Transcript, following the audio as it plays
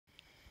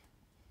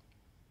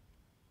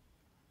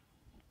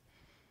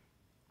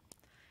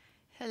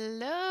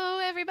Hello,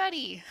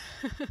 everybody.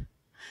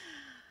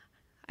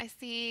 I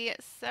see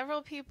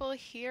several people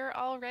here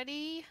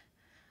already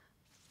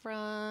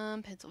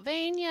from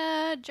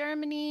Pennsylvania,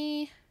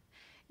 Germany,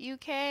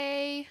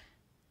 UK,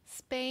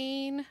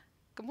 Spain.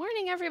 Good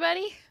morning,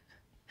 everybody.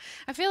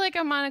 I feel like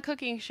I'm on a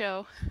cooking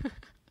show.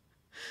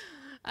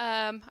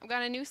 I've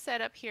got a new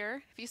setup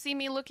here. If you see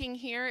me looking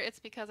here, it's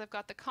because I've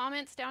got the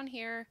comments down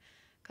here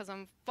because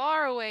I'm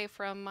far away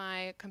from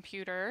my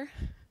computer.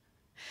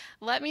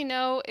 Let me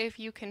know if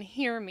you can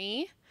hear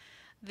me.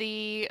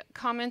 The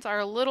comments are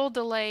a little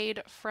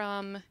delayed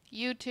from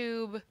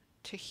YouTube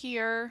to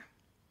here.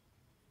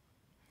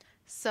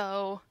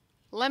 So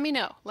let me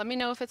know. Let me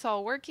know if it's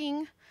all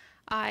working.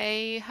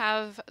 I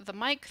have the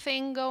mic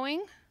thing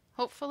going,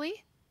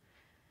 hopefully.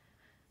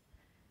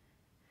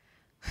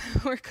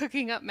 We're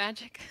cooking up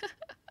magic.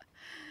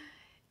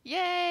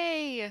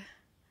 Yay!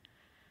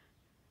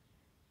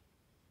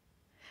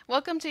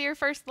 Welcome to your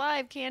first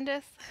live,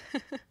 Candace.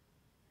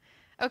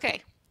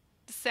 Okay,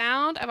 the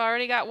sound, I've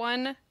already got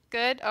one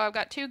good. Oh, I've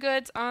got two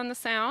goods on the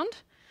sound.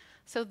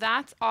 So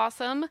that's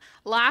awesome.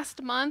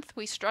 Last month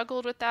we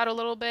struggled with that a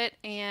little bit,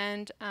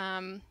 and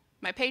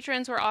my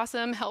patrons were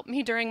awesome, helped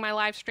me during my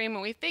live stream,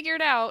 and we figured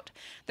out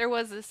there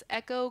was this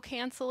echo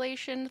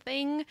cancellation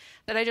thing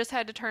that I just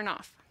had to turn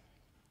off.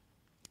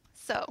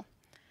 So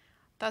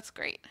that's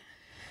great.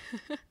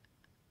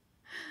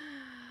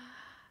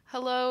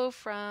 Hello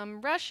from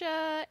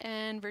Russia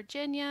and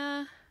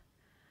Virginia.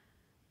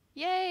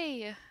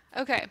 Yay!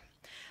 Okay,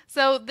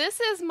 so this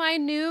is my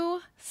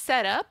new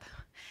setup,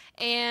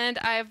 and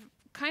I've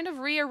kind of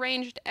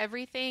rearranged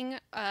everything,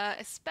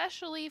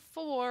 especially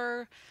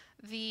for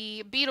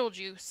the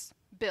Beetlejuice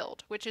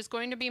build, which is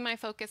going to be my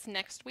focus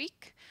next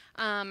week.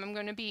 I'm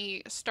going to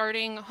be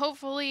starting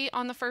hopefully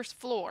on the first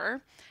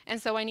floor,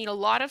 and so I need a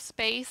lot of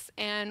space,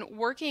 and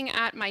working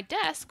at my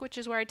desk, which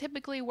is where I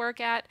typically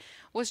work at,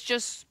 was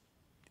just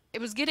it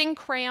was getting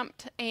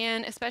cramped,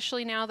 and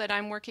especially now that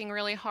I'm working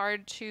really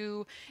hard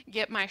to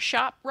get my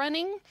shop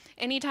running,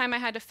 anytime I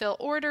had to fill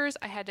orders,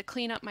 I had to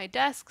clean up my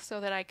desk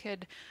so that I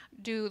could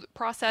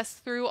process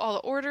through all the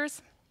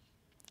orders.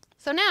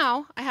 So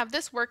now I have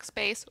this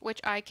workspace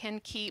which I can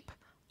keep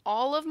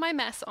all of my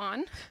mess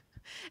on.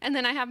 And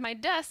then I have my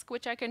desk,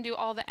 which I can do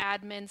all the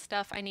admin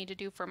stuff I need to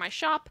do for my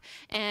shop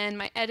and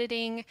my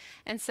editing.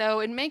 And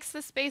so it makes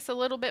the space a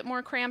little bit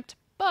more cramped,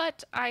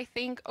 but I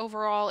think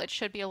overall it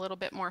should be a little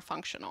bit more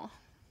functional.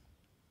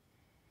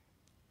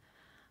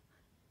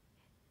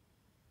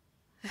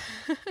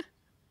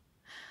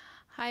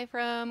 Hi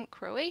from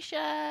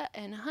Croatia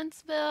and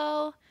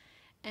Huntsville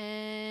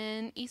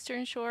and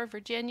Eastern Shore,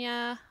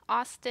 Virginia,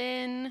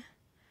 Austin.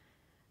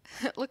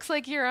 It looks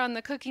like you're on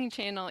the cooking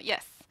channel.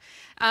 Yes.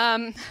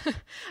 Um,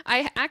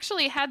 I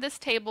actually had this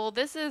table.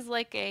 This is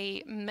like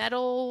a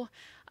metal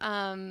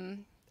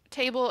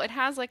table. It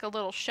has like a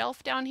little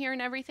shelf down here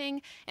and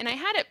everything. And I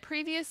had it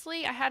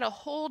previously. I had a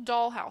whole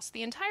dollhouse.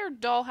 The entire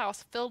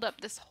dollhouse filled up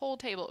this whole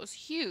table. It was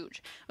huge.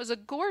 It was a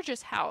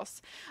gorgeous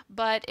house,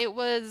 but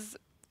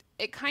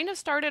it kind of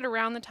started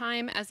around the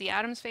time as the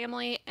Addams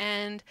Family,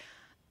 and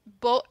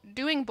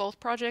doing both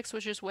projects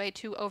was just way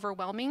too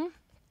overwhelming.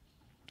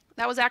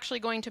 That was actually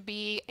going to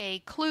be a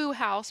Clue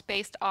house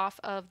based off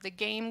of the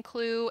game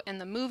Clue and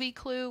the movie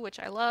Clue, which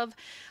I love.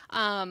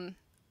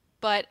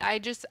 But I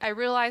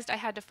realized I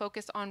had to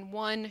focus on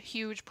one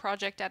huge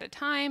project at a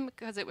time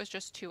because it was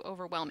just too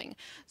overwhelming.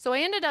 So I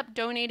ended up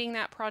donating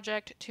that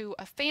project to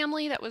a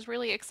family that was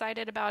really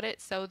excited about it.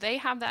 So they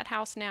have that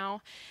house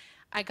now.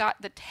 I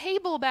got the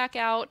table back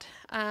out,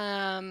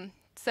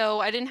 so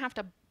I didn't have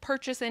to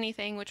purchase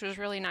anything, which was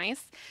really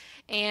nice.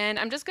 And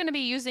I'm just going to be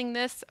using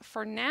this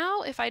for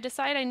now if I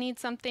decide I need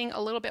something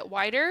a little bit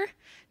wider,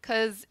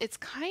 because it's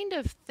kind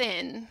of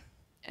thin.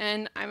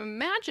 And I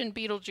imagine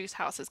Beetlejuice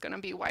house is going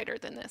to be wider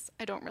than this.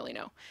 I don't really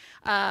know.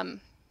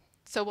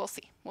 So we'll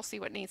see. We'll see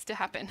what needs to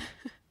happen.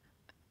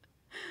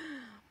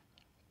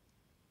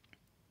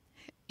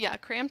 Yeah,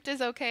 cramped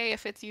is okay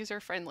if it's user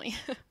friendly,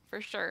 for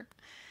sure.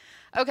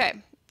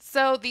 Okay,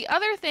 so the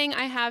other thing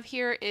I have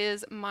here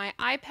is my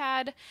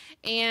iPad,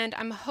 and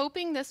I'm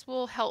hoping this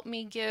will help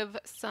me give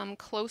some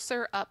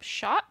closer up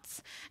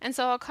shots. And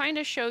so I'll kind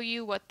of show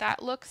you what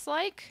that looks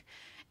like.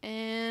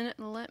 And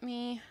let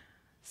me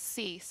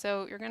see.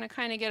 So you're going to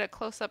kind of get a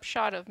close-up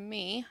shot of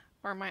me,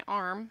 or my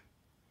arm.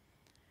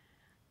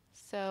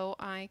 So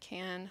I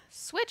can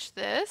switch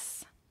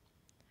this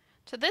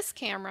to this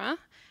camera,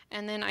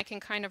 and then I can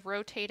kind of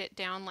rotate it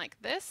down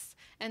like this,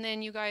 and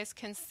then you guys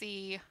can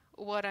see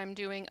what I'm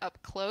doing up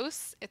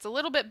close. It's a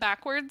little bit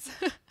backwards,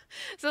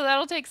 so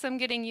that'll take some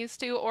getting used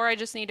to, or I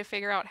just need to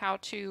figure out how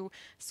to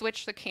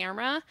switch the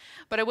camera.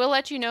 But I will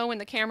let you know when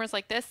the camera's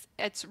like this,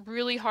 it's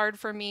really hard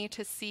for me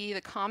to see the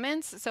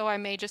comments, so I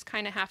may just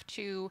kind of have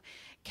to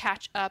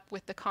catch up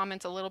with the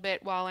comments a little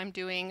bit while I'm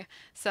doing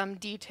some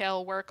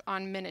detail work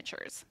on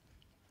miniatures.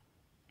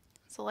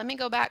 So let me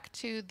go back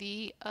to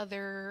the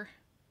other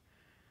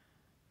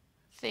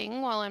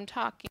thing while I'm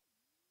talking.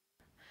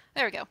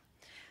 There we go.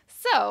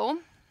 So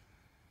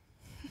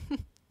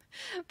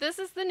this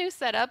is the new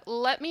setup.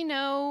 Let me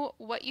know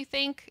what you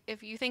think,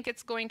 if you think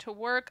it's going to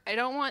work. I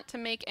don't want to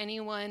make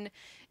anyone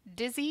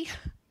dizzy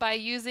by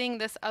using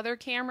this other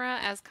camera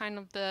as kind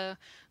of the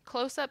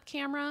close-up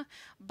camera,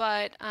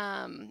 but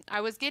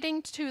I was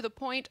getting to the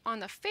point on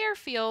the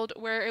Fairfield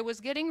where it was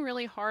getting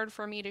really hard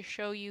for me to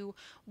show you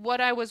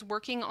what I was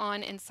working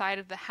on inside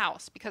of the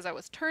house because I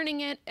was turning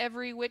it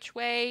every which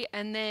way,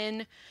 and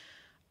then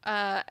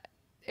uh,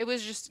 it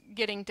was just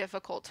getting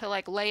difficult to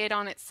like lay it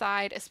on its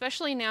side,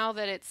 especially now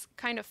that it's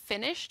kind of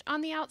finished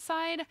on the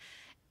outside.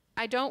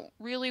 I don't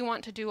really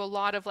want to do a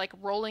lot of like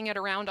rolling it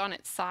around on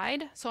its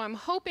side. So I'm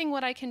hoping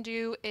what I can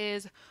do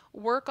is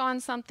work on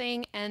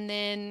something and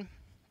then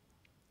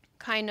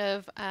kind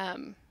of,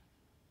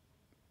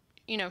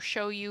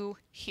 show you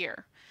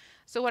here.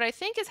 So what I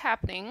think is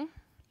happening,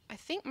 I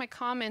think my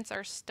comments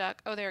are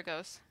stuck. Oh, there it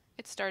goes.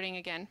 It's starting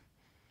again.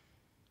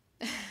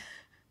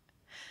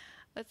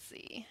 Let's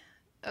see.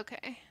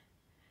 Okay.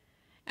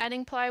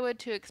 Adding plywood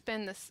to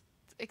extend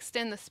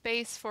the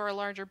space for a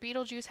larger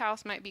Beetlejuice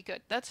house might be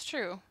good. That's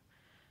true.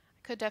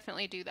 I could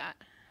definitely do that.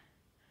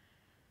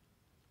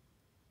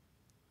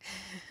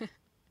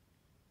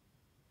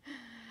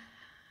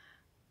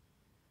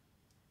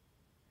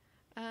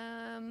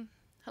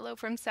 Hello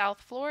from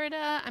South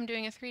Florida. I'm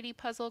doing a 3D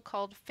puzzle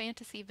called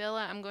Fantasy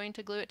Villa. I'm going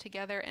to glue it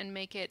together and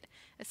make it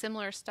a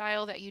similar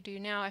style that you do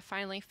now. I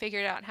finally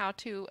figured out how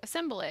to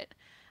assemble it.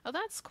 Oh,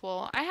 that's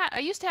cool. I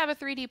used to have a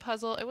 3D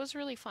puzzle. It was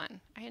really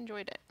fun. I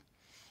enjoyed it.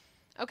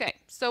 Okay,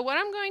 so what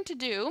I'm going to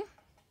do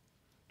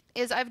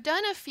is I've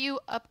done a few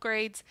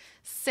upgrades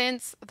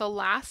since the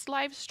last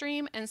live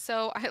stream, and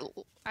so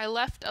I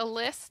left a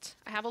list.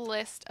 I have a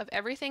list of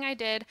everything I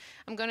did.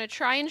 I'm going to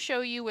try and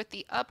show you with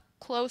the up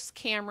close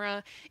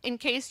camera in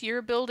case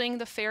you're building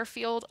the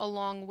Fairfield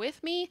along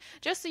with me,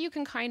 just so you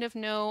can kind of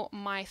know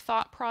my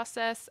thought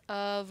process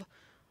of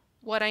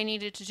what I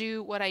needed to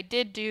do, what I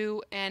did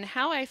do, and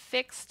how I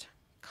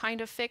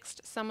kind of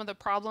fixed some of the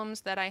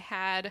problems that I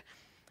had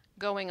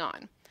going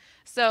on.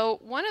 So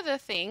one of the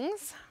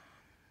things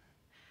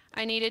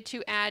I needed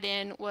to add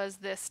in was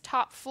this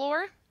top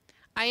floor.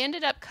 I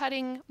ended up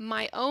cutting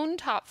my own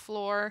top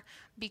floor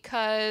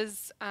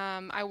because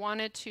I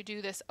wanted to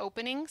do this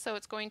opening, so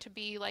it's going to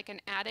be like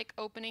an attic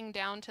opening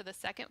down to the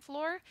second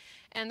floor.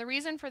 And the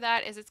reason for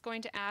that is it's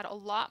going to add a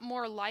lot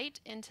more light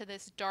into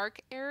this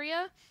dark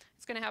area.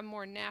 It's going to have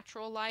more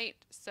natural light,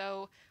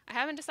 so I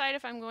haven't decided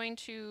if I'm going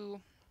to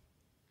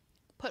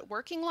put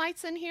working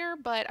lights in here,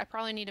 but I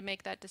probably need to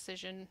make that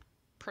decision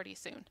pretty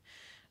soon.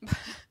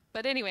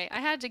 But anyway,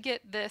 I had to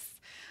get this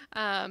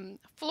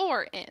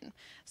floor in.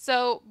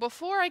 So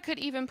before I could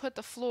even put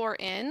the floor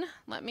in,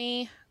 let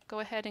me go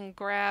ahead and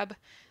grab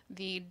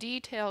the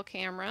detail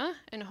camera,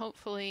 and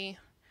hopefully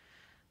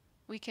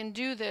we can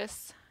do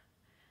this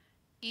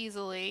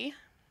easily.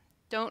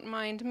 Don't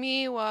mind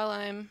me while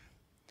I'm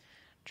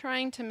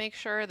trying to make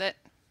sure that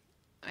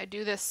I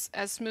do this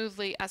as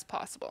smoothly as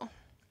possible.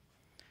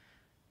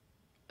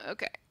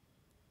 Okay,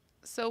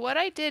 so what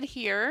I did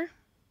here,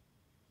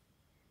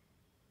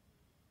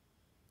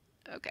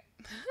 okay,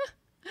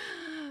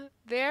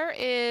 there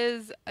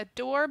is a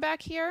door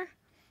back here,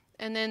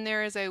 and then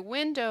there is a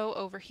window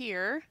over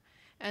here,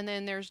 and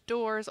then there's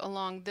doors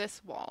along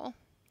this wall,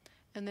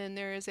 and then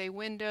there is a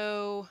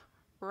window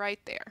right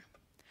there.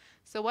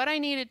 So what I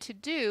needed to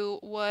do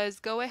was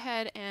go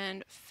ahead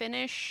and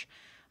finish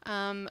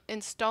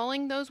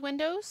installing those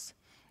windows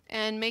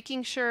and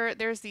making sure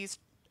there's these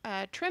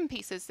trim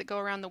pieces that go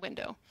around the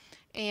window.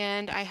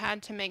 And I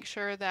had to make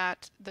sure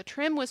that the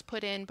trim was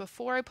put in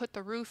before I put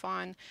the roof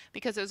on,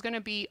 because it was going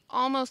to be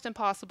almost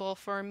impossible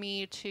for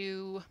me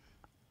to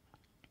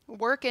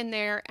work in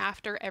there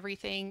after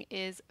everything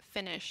is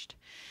finished.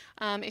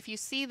 If you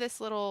see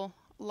this little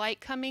light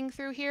coming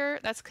through here,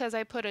 that's because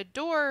I put a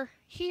door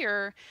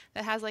here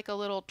that has like a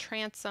little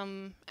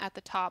transom at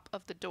the top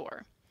of the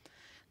door.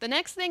 The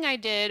next thing I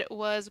did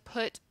was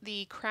put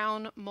the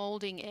crown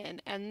molding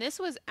in, and this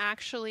was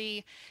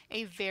actually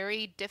a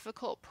very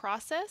difficult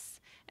process.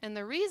 And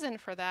the reason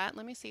for that,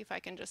 let me see if I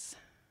can just,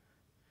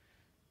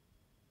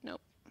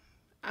 nope.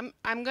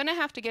 I'm gonna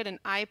have to get an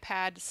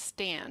iPad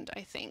stand,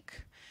 I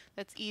think,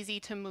 that's easy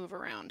to move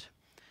around.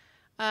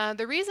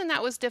 The reason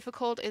that was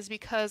difficult is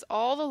because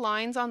all the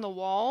lines on the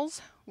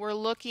walls were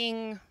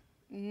looking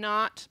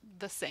not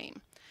the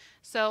same.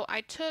 So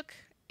I took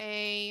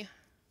a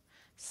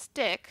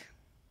stick,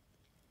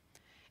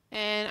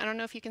 and I don't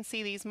know if you can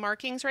see these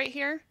markings right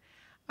here.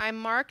 I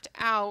marked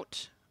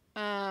out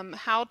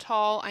how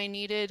tall I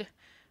needed,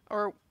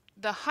 or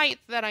the height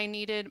that I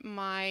needed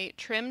my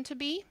trim to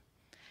be.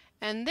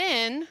 And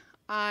then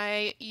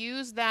I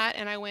used that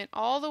and I went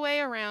all the way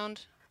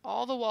around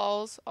all the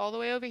walls, all the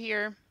way over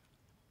here.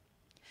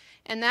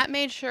 And that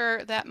made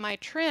sure that my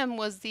trim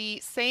was the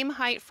same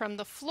height from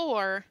the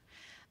floor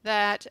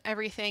that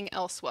everything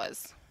else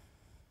was.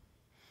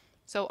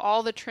 So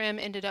all the trim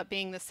ended up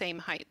being the same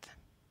height.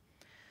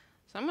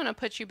 So I'm going to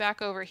put you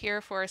back over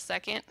here for a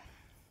second.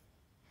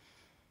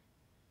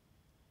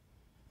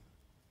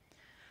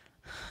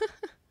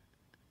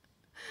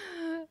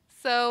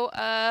 So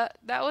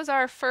that was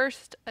our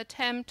first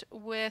attempt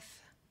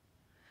with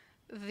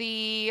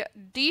the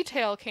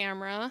detail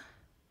camera.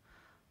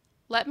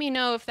 Let me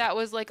know if that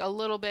was like a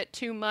little bit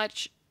too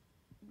much,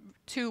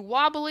 too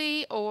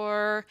wobbly,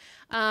 or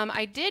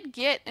I did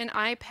get an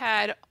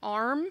iPad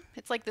arm.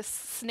 It's like the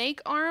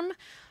snake arm,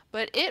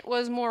 but it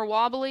was more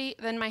wobbly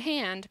than my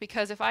hand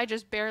because if I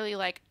just barely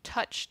like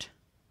touched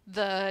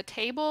the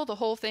table, the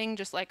whole thing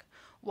just like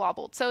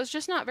wobbled. So it's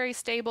just not very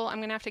stable.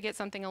 I'm gonna have to get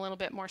something a little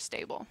bit more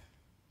stable.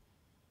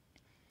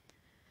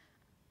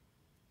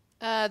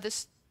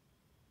 This,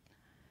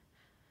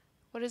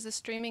 what is the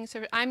streaming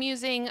service? I'm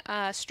using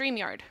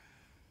StreamYard.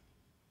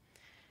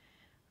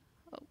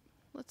 Oh,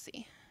 let's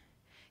see.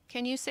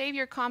 Can you save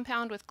your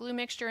compound with glue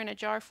mixture in a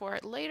jar for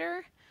it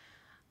later?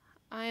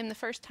 I am the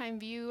first time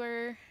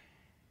viewer.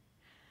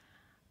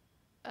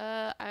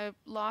 I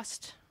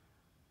lost.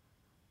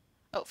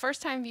 Oh,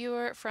 first time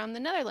viewer from the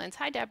Netherlands.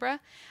 Hi, Deborah.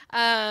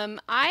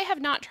 I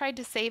have not tried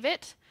to save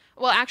it.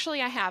 Well,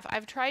 actually, I have.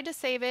 I've tried to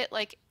save it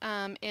like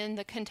in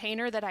the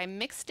container that I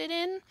mixed it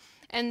in,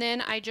 and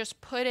then I just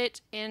put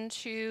it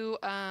into,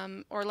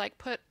 or like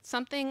put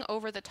something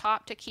over the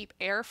top to keep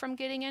air from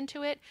getting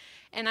into it.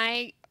 And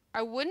I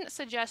wouldn't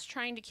suggest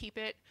trying to keep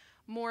it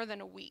more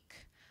than a week.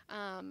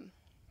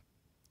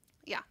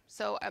 Yeah,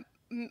 so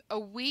a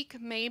week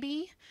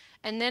maybe,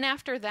 and then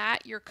after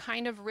that you're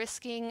kind of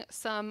risking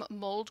some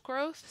mold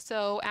growth,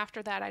 so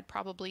after that I'd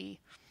probably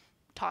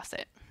toss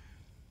it.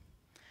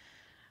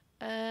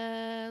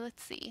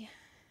 Let's see.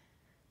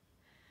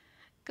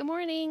 Good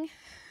morning.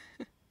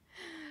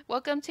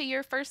 Welcome to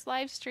your first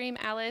live stream,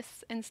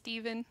 Alice and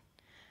Steven.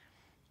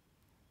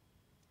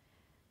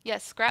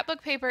 Yes,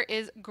 scrapbook paper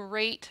is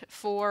great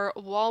for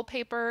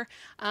wallpaper.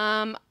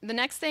 The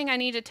next thing I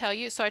need to tell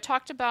you, so I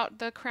talked about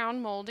the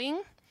crown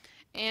molding.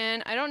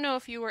 And I don't know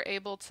if you were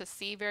able to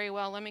see very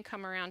well. Let me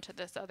come around to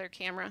this other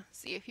camera,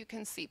 see if you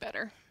can see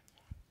better.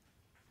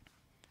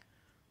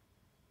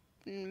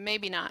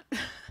 Maybe not.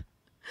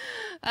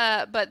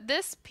 But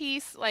this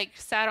piece like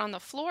sat on the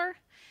floor,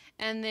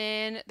 and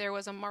then there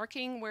was a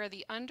marking where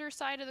the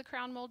underside of the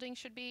crown molding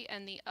should be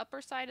and the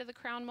upper side of the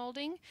crown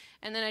molding.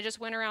 And then I just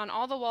went around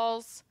all the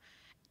walls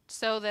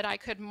so that I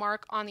could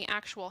mark on the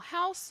actual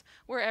house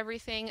where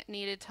everything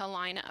needed to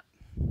line up.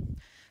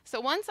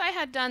 So once I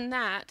had done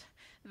that,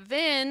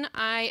 then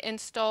I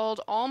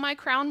installed all my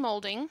crown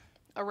molding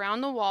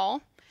around the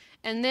wall,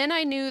 and then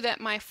I knew that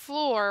my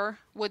floor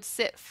would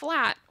sit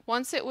flat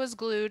once it was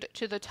glued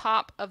to the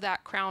top of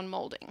that crown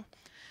molding.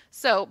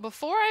 So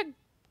before I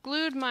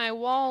glued my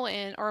wall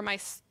in, or my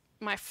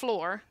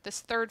floor,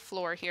 this third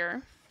floor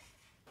here,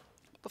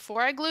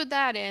 before I glued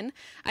that in,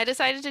 I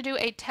decided to do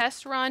a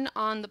test run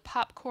on the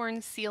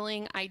popcorn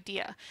ceiling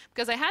idea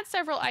because I had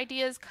several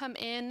ideas come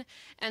in,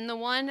 and the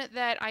one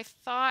that I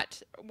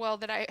thought, well,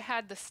 that I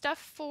had the stuff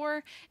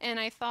for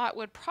and I thought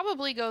would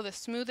probably go the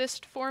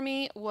smoothest for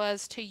me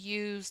was to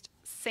use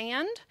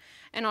sand,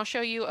 and I'll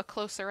show you a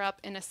closer up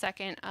in a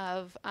second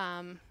of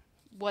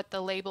what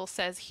the label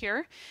says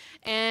here.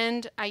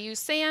 And I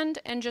used sand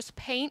and just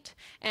painted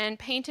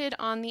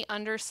on the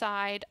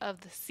underside of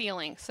the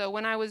ceiling. So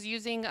when I was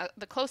using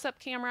the close-up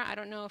camera, I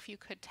don't know if you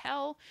could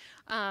tell,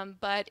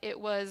 but it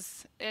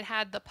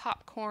had the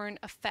popcorn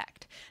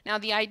effect. Now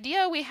the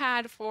idea we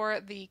had for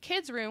the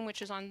kids' room,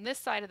 which is on this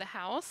side of the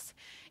house,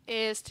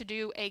 is to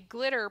do a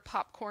glitter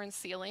popcorn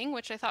ceiling,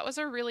 which I thought was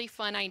a really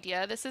fun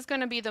idea. This is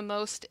going to be the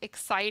most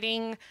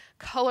exciting,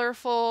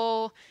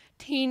 colorful,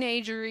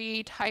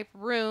 teenagery type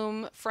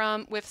room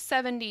with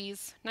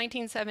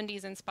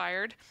 1970s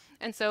inspired.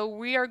 And so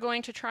we are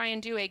going to try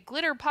and do a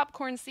glitter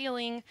popcorn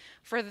ceiling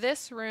for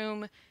this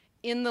room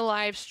in the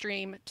live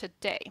stream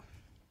today.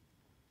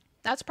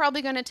 That's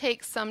probably going to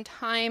take some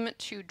time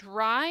to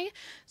dry.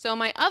 So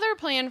my other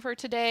plan for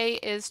today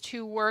is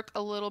to work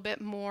a little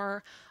bit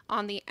more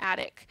on the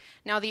attic.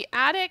 Now the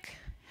attic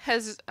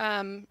has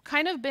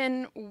kind of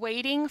been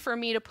waiting for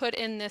me to put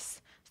in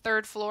this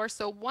third floor.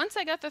 So once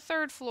I got the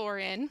third floor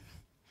in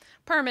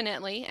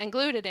permanently and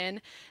glued it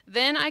in,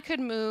 then I could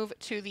move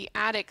to the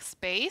attic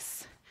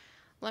space.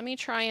 Let me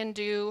try and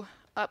do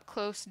up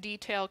close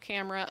detail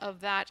camera of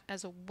that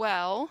as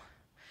well.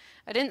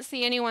 I didn't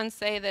see anyone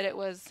say that it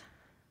was,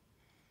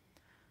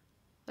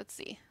 let's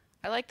see,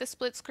 I like the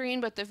split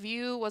screen, but the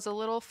view was a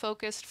little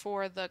focused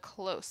for the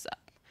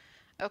close-up.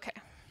 Okay.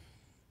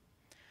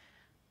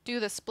 Do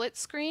the split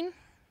screen.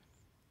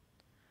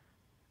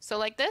 So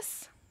like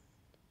this.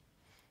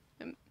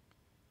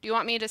 Do you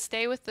want me to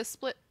stay with the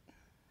split?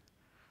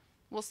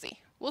 We'll see.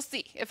 We'll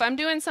see. If I'm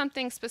doing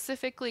something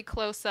specifically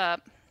close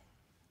up.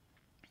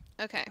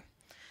 Okay.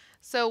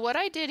 So what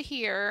I did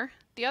here,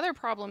 the other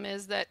problem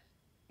is that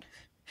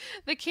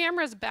the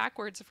camera's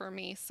backwards for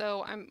me,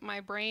 so my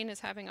brain is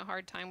having a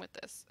hard time with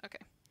this.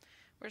 Okay.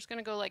 We're just going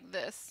to go like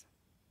this.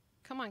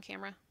 Come on,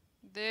 camera.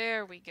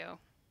 There we go.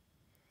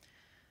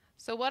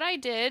 So what I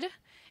did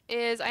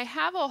is I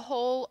have a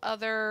whole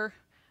other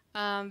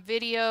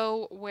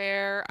video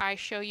where I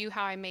show you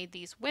how I made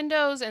these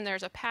windows, and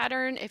there's a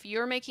pattern. If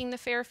you're making the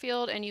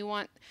Fairfield and you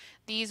want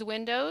these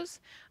windows,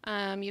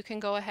 you can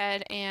go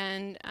ahead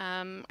and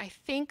I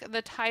think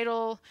the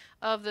title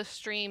of the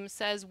stream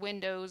says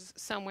windows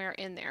somewhere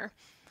in there.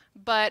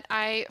 But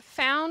I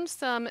found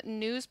some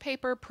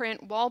newspaper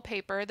print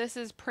wallpaper. This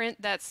is print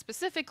that's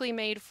specifically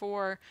made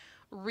for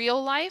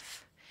real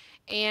life.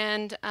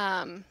 And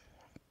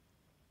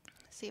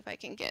see if I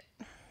can get...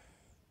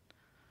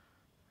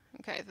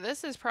 Okay,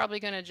 this is probably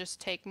going to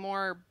just take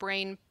more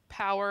brain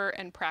power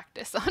and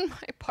practice on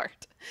my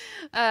part.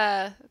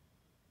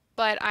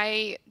 But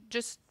I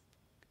just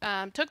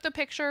took the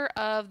picture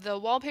of the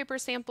wallpaper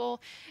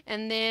sample,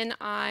 and then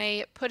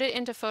I put it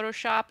into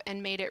Photoshop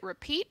and made it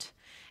repeat,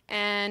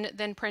 and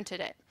then printed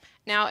it.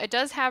 Now it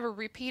does have a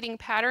repeating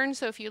pattern,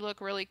 so if you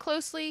look really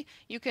closely,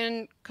 you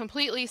can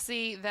completely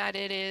see that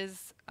it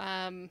is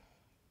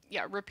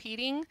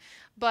repeating,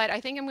 but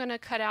I think I'm going to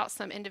cut out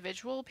some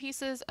individual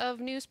pieces of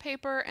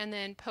newspaper and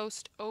then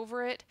post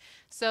over it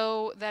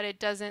so that it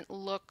doesn't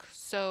look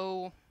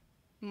so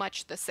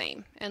much the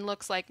same and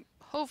looks like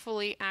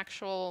hopefully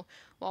actual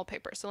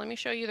wallpaper. So let me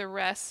show you the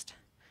rest.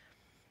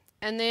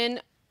 And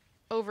then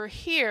over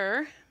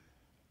here,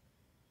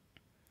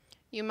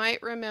 you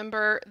might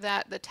remember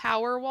that the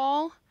tower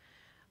wall,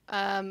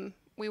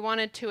 we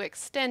wanted to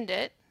extend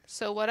it.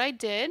 So what I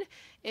did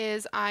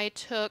is I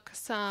took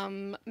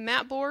some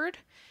mat board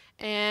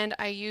and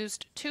I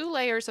used 2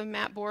 layers of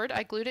mat board.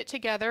 I glued it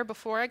together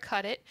before I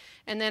cut it,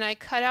 and then I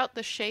cut out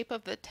the shape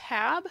of the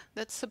tab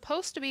that's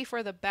supposed to be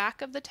for the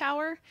back of the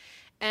tower,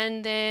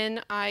 and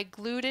then I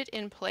glued it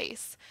in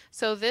place.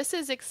 So this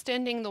is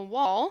extending the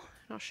wall.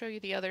 I'll show you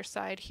the other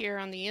side here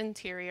on the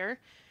interior.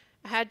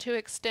 I had to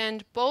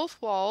extend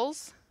both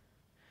walls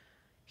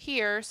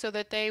here so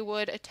that they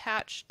would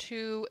attach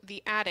to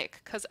the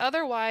attic, because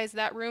otherwise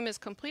that room is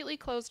completely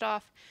closed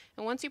off,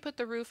 and once you put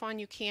the roof on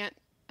you can't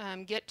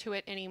get to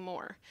it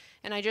anymore.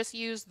 And I just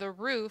used the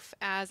roof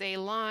as a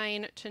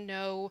line to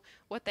know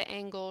what the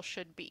angle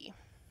should be.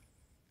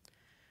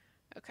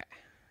 Okay,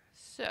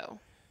 so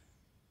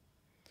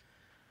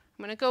I'm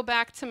going to go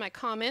back to my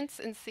comments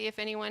and see if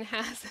anyone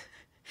has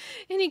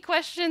any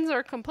questions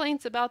or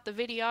complaints about the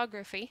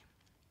videography.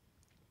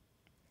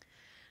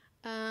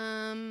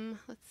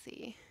 Let's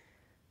see.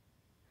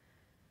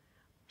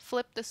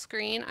 Flip the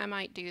screen. I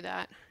might do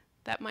that.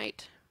 That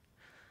might.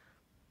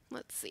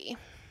 Let's see.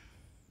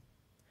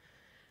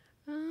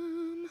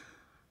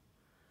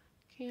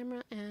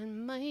 Camera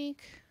and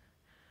mic.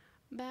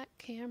 Back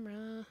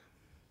camera.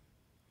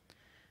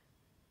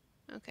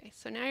 Okay,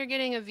 so now you're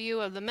getting a view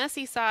of the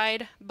messy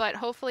side, but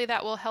hopefully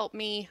that will help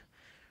me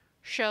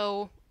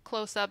show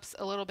close-ups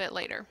a little bit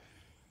later.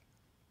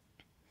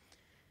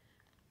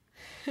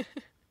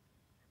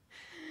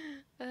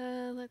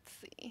 Let's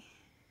see.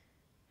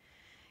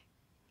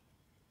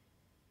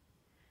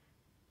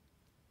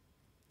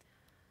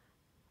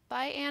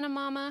 Bye, Anna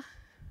Mama.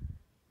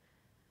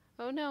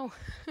 Oh no.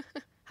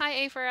 Hi,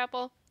 A for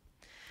Apple.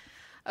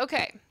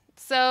 Okay,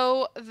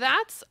 so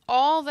that's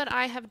all that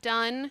I have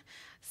done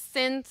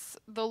since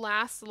the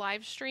last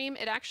live stream.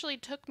 It actually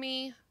took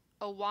me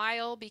a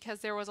while because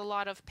there was a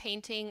lot of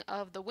painting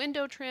of the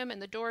window trim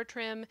and the door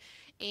trim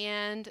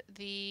and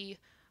the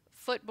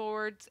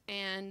footboards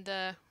and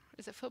the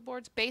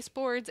footboards?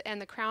 Baseboards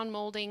and the crown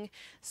molding.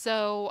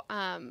 So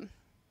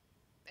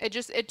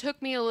it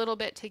took me a little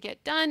bit to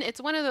get done. It's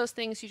one of those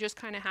things you just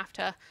kind of have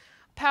to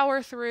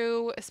power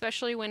through,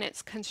 especially when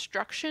it's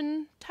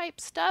construction type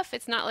stuff.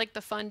 It's not like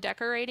the fun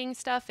decorating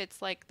stuff.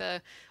 It's like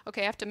the,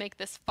 okay, I have to make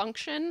this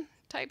function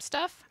type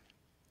stuff.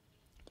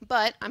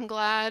 But I'm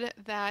glad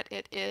that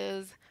it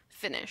is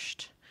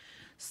finished.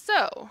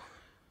 So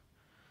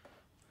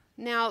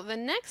now the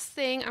next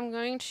thing I'm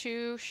going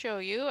to show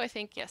you, I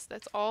think, yes,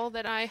 that's all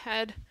that I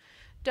had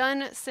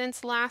done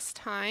since last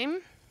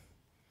time.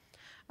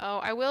 Oh,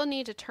 I will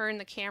need to turn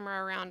the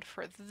camera around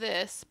for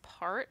this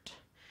part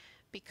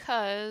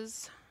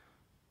because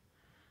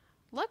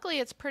luckily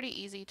it's pretty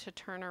easy to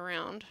turn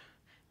around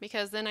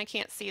because then I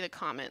can't see the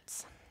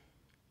comments.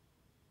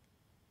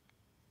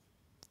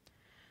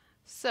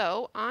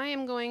 So I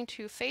am going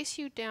to face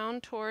you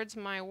down towards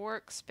my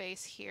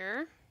workspace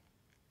here.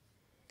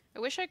 I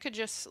wish I could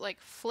just like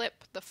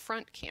flip the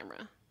front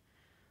camera.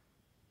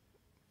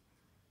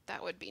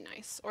 That would be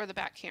nice. Or the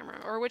back camera,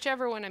 or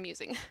whichever one I'm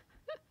using.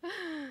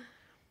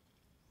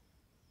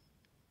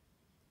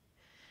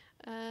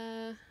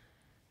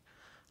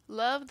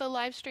 Love the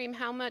live stream.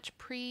 How much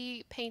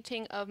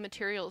pre-painting of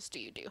materials do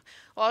you do?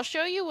 Well, I'll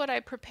show you what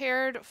I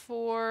prepared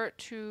for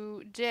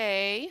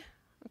today.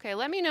 Okay,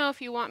 let me know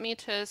if you want me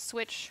to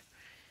switch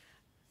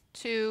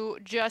to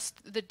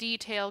just the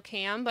detail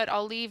cam, but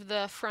I'll leave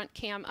the front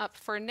cam up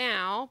for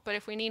now. But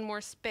if we need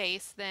more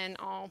space, then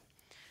I'll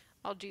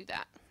do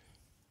that.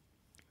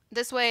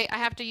 This way I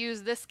have to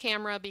use this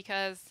camera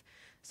because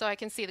so I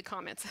can see the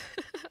comments.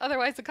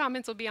 Otherwise the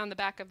comments will be on the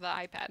back of the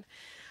iPad.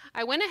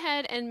 I went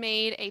ahead and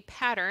made a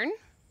pattern.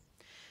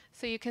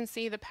 So you can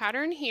see the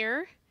pattern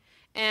here.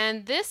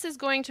 And this is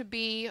going to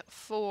be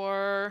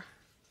for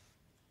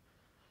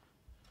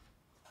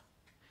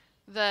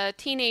the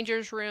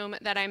teenager's room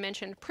that I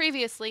mentioned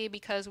previously,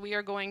 because we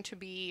are going to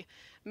be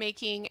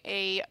making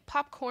a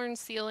popcorn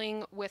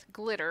ceiling with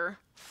glitter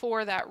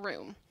for that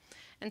room.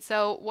 And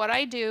so what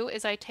I do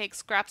is I take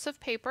scraps of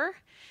paper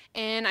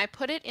and I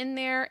put it in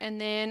there,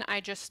 and then I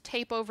just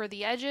tape over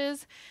the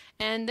edges,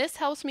 and this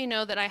helps me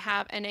know that I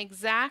have an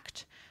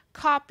exact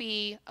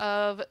copy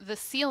of the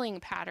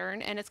ceiling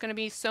pattern, and it's going to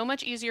be so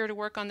much easier to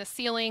work on the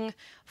ceiling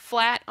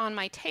flat on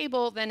my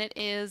table than it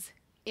is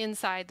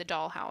inside the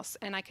dollhouse,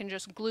 and I can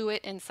just glue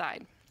it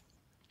inside.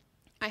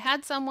 I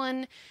had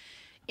someone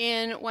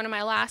in one of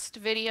my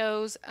last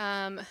videos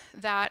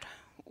that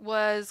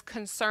was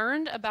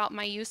concerned about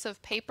my use of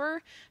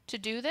paper to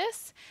do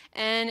this,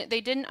 and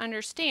they didn't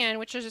understand,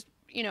 which is,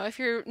 if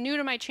you're new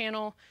to my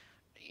channel,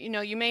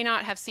 you may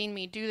not have seen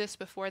me do this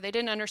before. They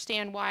didn't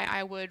understand why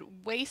I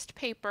would waste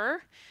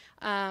paper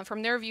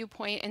from their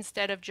viewpoint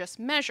instead of just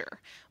measure.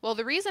 Well,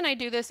 the reason I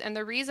do this, and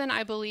the reason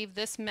I believe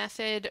this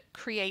method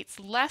creates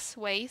less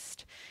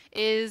waste,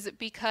 is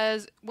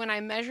because when I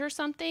measure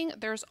something,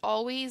 there's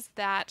always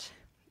that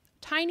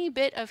tiny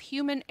bit of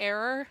human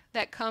error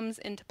that comes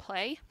into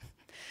play.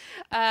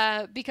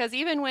 Because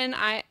even when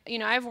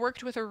I've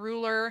worked with a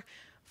ruler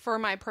for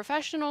my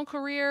professional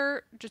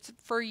career just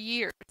for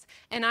years,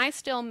 and I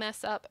still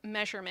mess up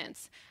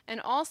measurements. And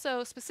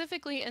also,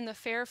 specifically in the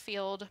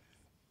Fairfield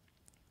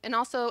and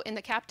also in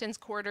the captain's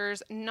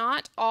quarters,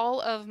 not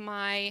all of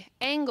my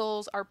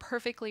angles are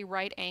perfectly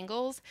right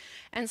angles.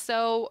 And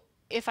so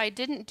if I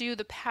didn't do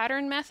the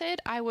pattern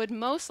method, I would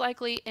most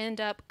likely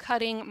end up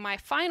cutting my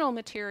final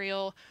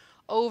material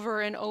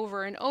over and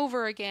over and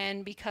over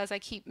again because I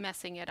keep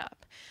messing it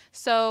up.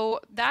 So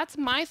that's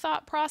my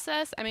thought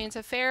process. I mean, it's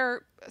a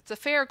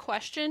fair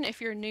question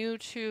if you're new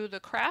to the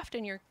craft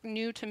and you're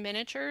new to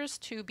miniatures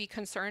to be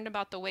concerned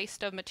about the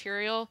waste of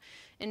material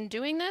in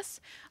doing this.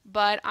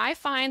 But I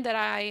find that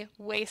I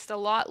waste a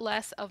lot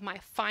less of my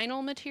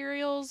final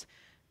materials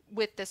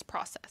with this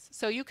process.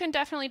 So you can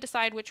definitely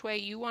decide which way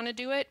you want to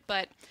do it,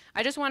 but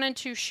I just wanted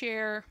to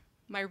share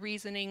my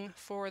reasoning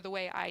for the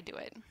way I do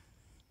it.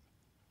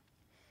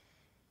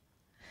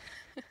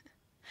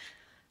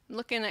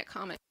 Looking at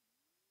comments.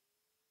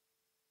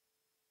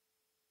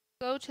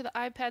 Go to the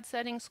iPad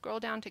settings,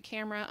 scroll down to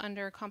camera.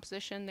 Under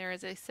composition, there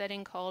is a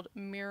setting called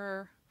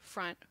mirror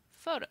front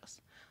photos.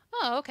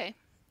 Oh, okay.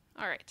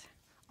 All right.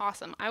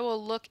 Awesome. I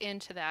will look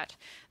into that.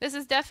 This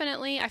is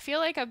definitely, I feel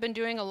like I've been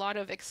doing a lot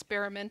of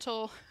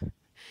experimental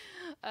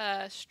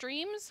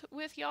streams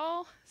with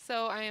y'all,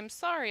 so I am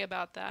sorry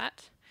about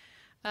that.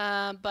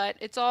 But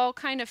it's all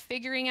kind of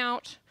figuring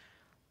out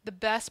the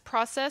best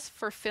process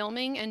for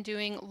filming and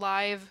doing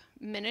live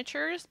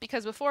miniatures,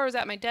 because before I was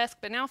at my desk,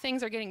 but now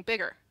things are getting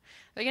bigger.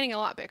 They're getting a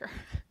lot bigger.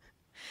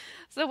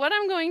 So what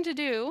I'm going to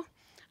do,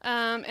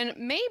 and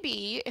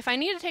maybe if I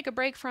need to take a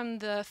break from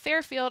the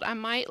Fairfield, I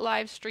might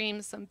live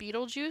stream some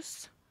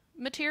Beetlejuice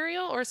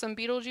material or some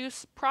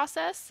Beetlejuice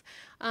process,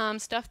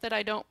 stuff that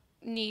I don't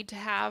need to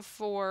have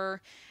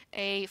for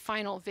a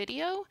final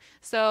video.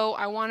 So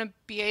I want to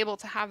be able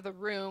to have the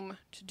room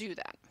to do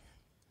that.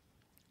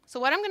 So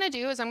what I'm going to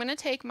do is I'm going to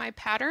take my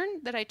pattern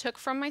that I took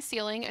from my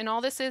ceiling, and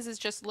all this is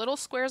just little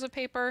squares of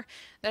paper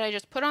that I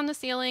just put on the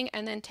ceiling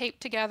and then tape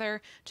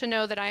together to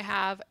know that I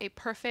have a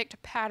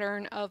perfect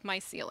pattern of my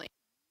ceiling.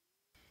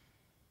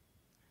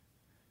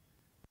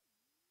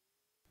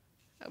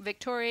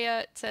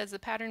 Victoria says the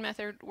pattern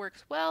method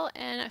works well,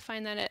 and I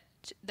find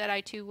that I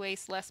too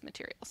waste less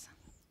materials.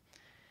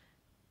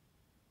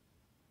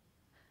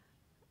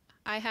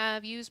 I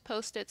have used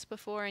Post-its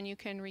before and you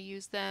can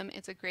reuse them.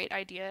 It's a great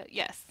idea.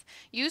 Yes,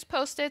 use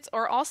Post-its,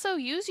 or also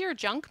use your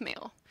junk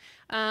mail.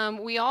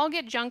 We all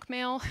get junk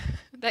mail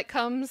that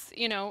comes,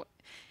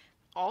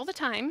 all the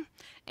time,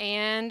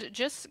 and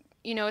just,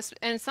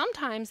 and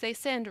sometimes they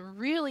send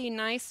really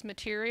nice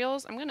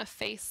materials. I'm going to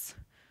face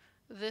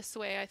this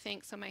way, I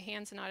think, so my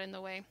hand's not in the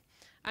way.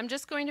 I'm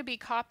just going to be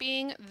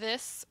copying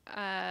this,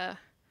 hold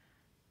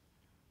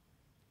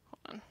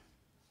on.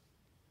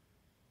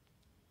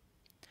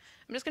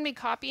 I'm just going to be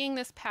copying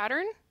this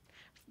pattern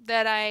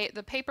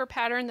the paper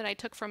pattern that I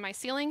took from my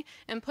ceiling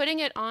and putting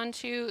it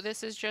onto,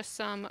 this is just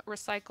some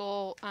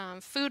recycle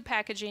food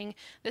packaging.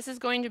 This is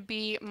going to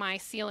be my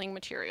ceiling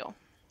material.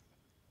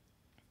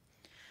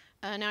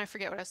 Now I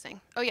forget what I was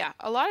saying. Oh yeah,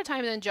 a lot of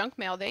times in junk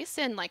mail, they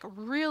send like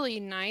really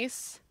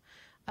nice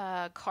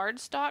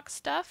cardstock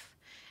stuff.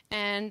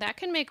 And that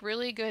can make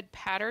really good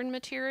pattern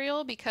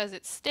material because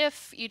it's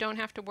stiff. You don't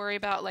have to worry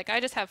about, like,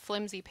 I just have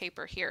flimsy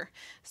paper here.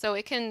 So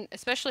it can,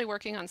 especially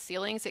working on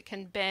ceilings, it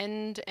can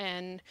bend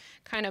and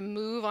kind of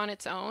move on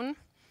its own.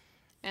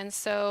 And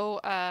so,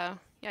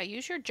 yeah,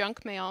 use your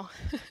junk mail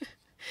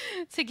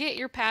to get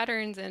your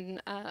patterns,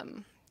 and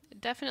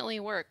it definitely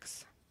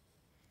works.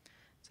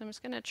 So I'm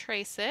just going to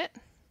trace it.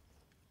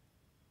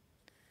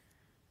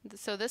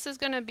 So this is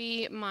going to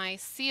be my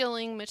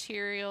ceiling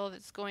material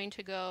that's going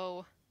to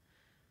go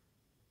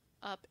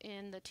up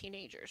in the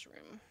teenager's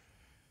room.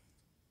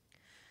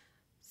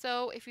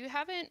 So if you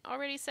haven't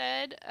already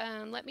said,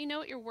 let me know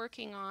what you're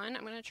working on.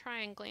 I'm going to try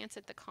and glance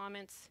at the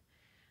comments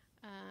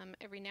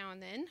every now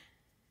and then.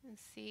 and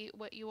see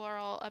what you are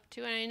all up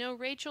to. And I know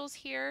Rachel's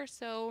here,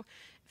 so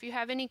if you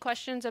have any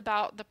questions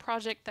about the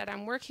project that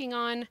I'm working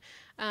on,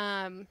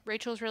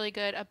 Rachel's really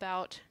good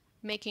about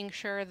making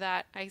sure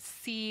that I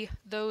see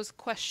those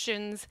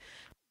questions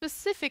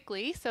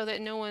specifically so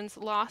that no one's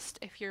lost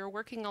if you're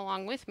working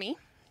along with me.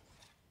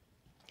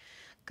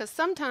 Because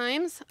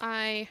sometimes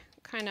I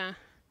kind of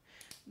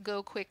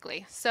go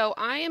quickly. So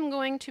I am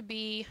going to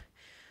be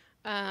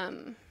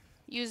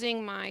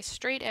using my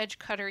straight edge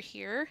cutter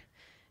here,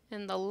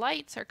 and the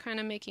lights are kind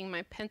of making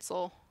my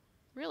pencil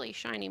really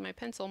shiny, my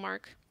pencil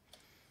mark.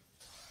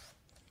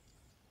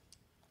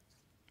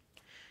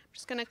 I'm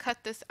just going to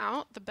cut this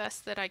out the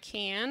best that I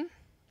can.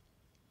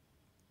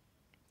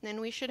 Then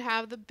we should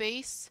have the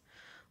base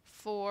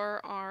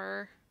for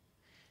our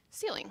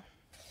ceiling.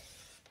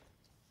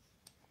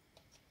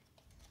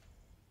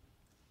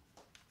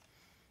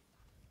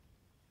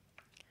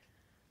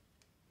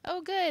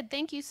 Oh good,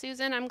 thank you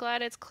Susan, I'm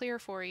glad it's clear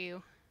for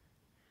you.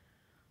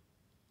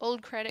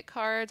 Old credit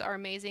cards are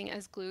amazing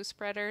as glue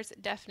spreaders,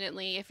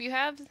 definitely. If you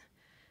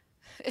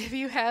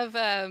have,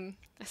 I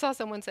saw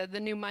someone said the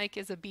new mic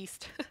is a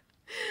beast.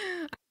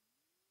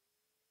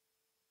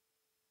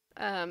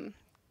 um,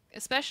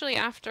 Especially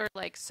after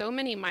like so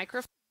many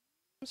microphones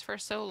for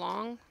so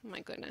long, oh my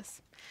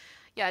goodness.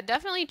 Yeah,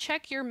 definitely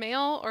check your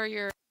mail or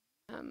your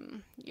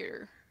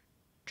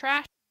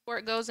trash before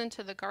it goes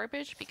into the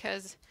garbage,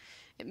 because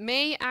it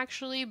may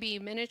actually be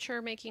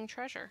miniature making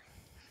treasure.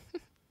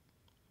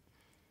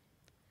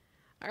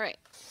 All right.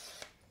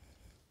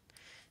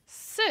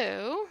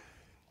 So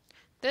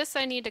this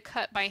I need to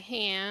cut by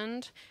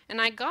hand,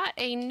 and I got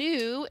a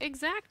new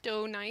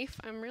X-Acto knife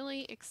I'm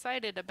really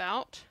excited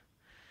about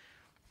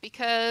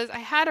because I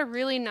had a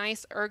really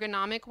nice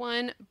ergonomic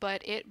one,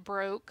 but it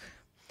broke.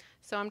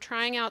 So I'm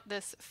trying out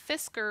this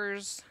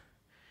Fiskars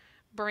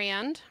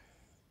brand.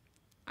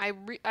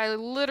 I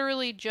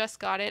literally just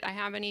got it. I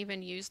haven't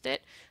even used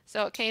it.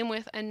 So it came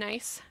with a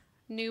nice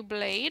new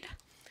blade,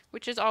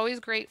 which is always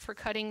great for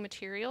cutting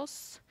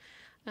materials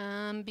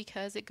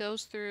because it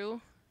goes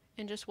through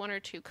in just 1 or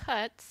 2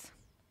 cuts.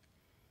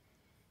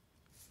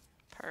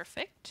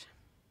 Perfect.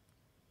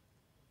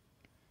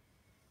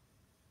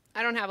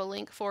 I don't have a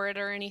link for it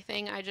or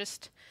anything. I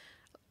just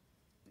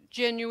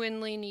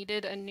genuinely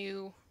needed a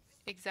new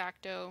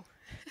X-Acto.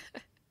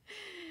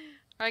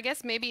 Or I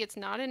guess maybe it's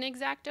not an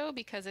X-Acto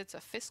because it's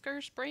a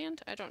Fiskars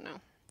brand. I don't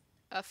know.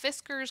 A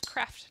Fiskars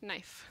craft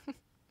knife.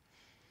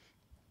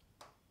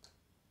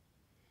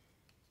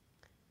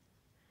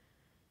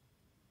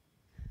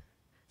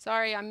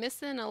 Sorry, I'm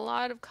missing a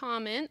lot of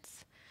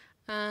comments.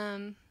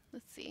 Let's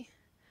see.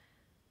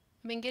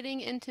 I've been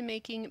getting into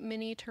making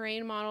mini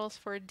terrain models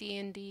for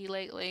D&D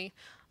lately.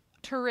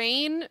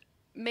 Terrain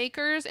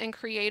makers and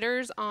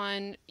creators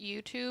on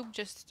YouTube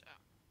just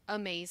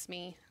amaze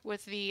me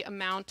with the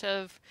amount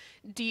of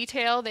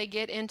detail they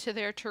get into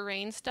their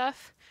terrain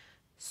stuff.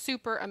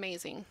 Super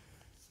amazing.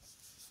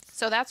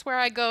 So that's where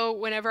I go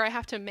whenever I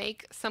have to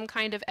make some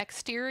kind of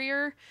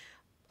exterior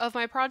of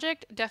my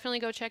project. Definitely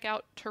go check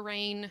out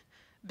terrain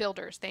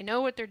builders. They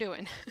know what they're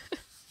doing.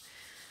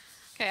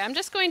 Okay, I'm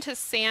just going to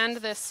sand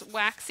this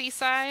waxy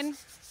side.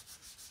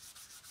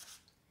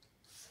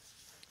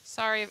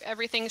 Sorry if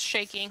everything's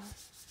shaking.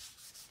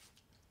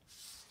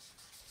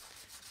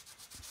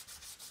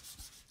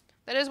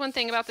 That is one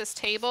thing about this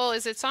table,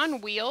 is it's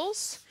on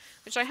wheels,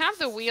 which I have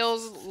the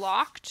wheels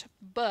locked,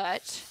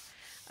 but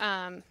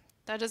that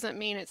doesn't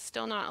mean it's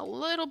still not a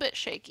little bit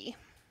shaky.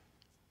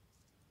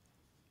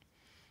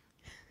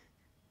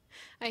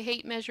 I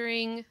hate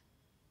measuring,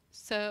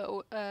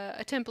 so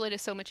a template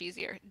is so much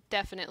easier,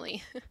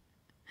 definitely.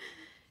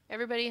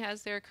 Everybody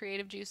has their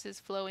creative juices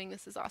flowing.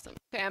 This is awesome.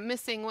 Okay, I'm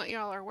missing what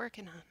y'all are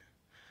working on.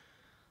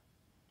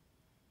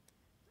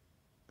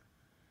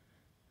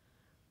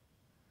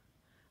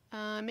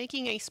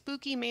 Making a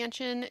spooky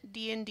mansion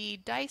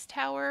D&D dice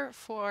tower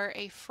for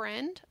a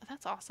friend. Oh,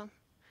 that's awesome.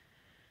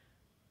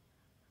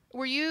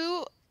 Were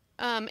you,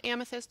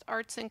 Amethyst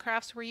Arts and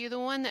Crafts, were you the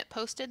one that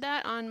posted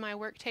that on my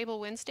work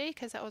table Wednesday?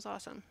 Because that was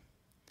awesome.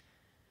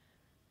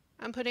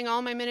 I'm putting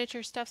all my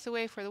miniature stuffs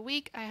away for the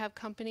week. I have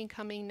company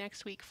coming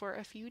next week for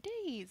a few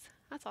days.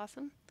 That's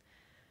awesome.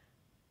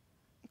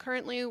 I'm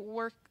currently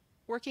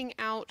working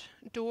out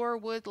door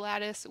wood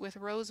lattice with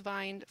rose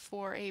vine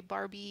for a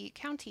Barbie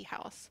county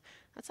house.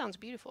 That sounds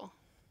beautiful.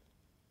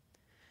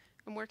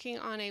 I'm working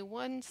on a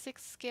 1/6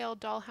 scale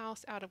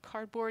dollhouse out of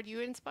cardboard.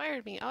 You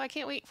inspired me. Oh, I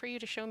can't wait for you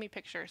to show me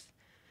pictures.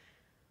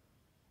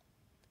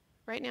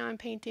 Right now I'm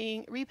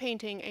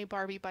repainting a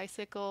Barbie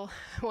bicycle.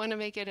 I want to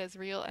make it as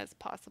real as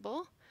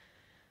possible.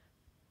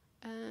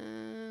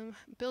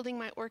 Building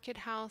my orchid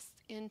house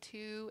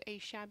into a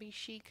shabby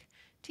chic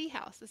tea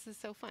house. This is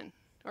so fun.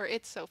 Or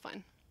it's so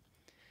fun.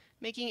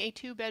 Making a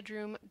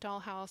 2-bedroom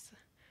dollhouse.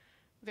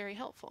 Very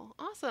helpful.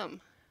 Awesome.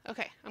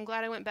 Okay, I'm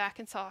glad I went back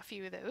and saw a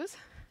few of those.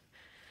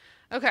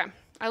 Okay,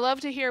 I love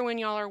to hear when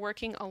y'all are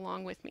working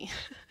along with me.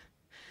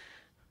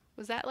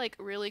 Was that like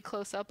really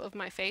close up of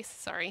my face?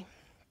 Sorry.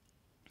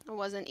 I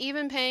wasn't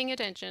even paying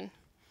attention.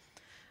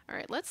 All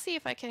right, let's see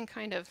if I can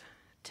kind of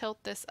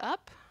tilt this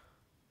up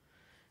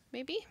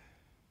maybe.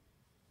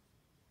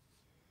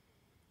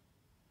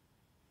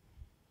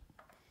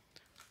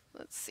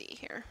 Let's see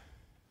here.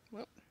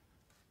 Whoop.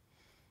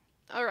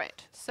 All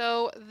right,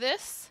 so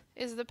this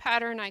is the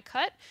pattern I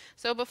cut.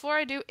 So before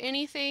I do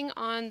anything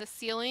on the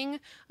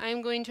ceiling,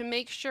 I'm going to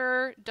make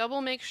sure,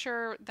 double make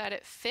sure that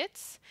it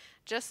fits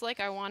just like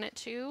I want it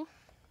to.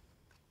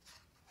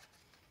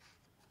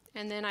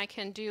 And then I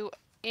can do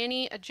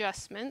any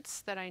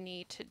adjustments that I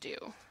need to do.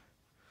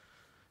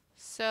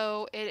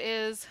 So it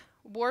is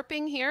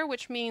warping here,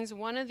 which means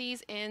one of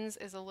these ends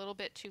is a little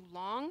bit too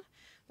long,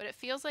 but it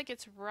feels like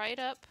it's right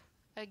up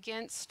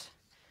against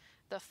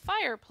the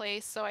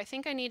fireplace, so I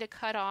think I need to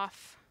cut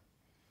off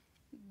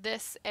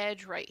this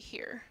edge right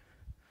here.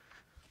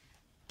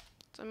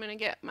 So I'm going to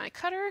get my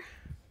cutter,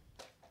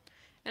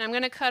 and I'm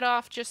going to cut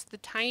off just the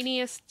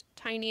tiniest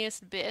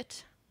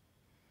bit,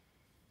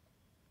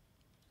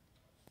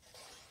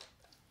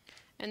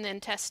 and then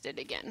test it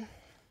again.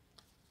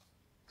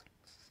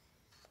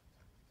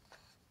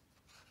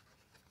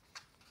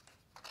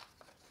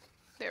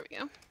 There we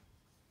go.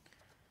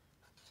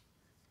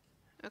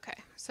 Okay,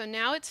 so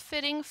now it's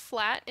fitting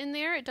flat in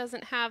there. It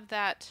doesn't have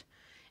that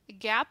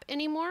gap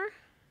anymore.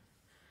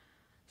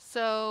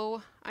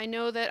 So I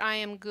know that I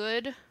am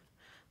good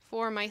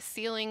for my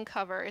ceiling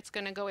cover. It's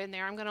going to go in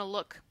there. I'm going to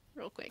look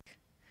real quick.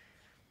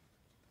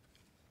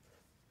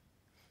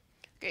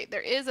 Okay,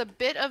 there is a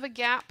bit of a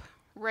gap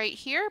right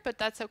here, but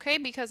that's okay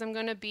because I'm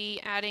going to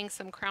be adding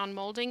some crown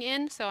molding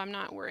in, so I'm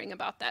not worrying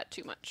about that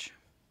too much.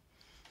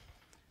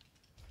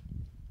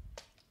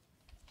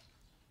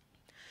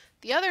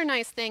 The other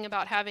nice thing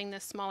about having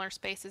this smaller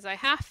space is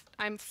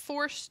I'm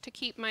forced to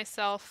keep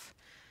myself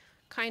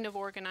kind of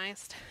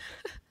organized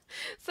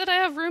so that I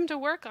have room to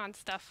work on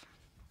stuff.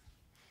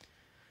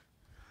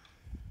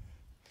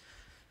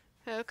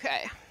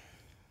 Okay.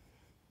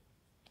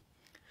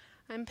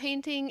 I'm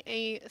painting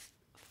a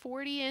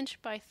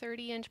 40-inch by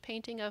 30-inch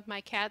painting of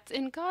my cats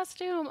in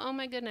costume. Oh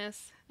my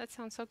goodness, that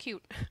sounds so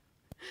cute.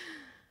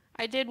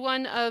 I did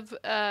one of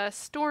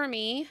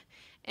Stormy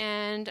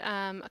and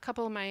a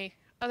couple of my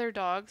other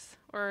dogs,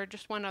 or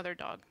just one other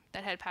dog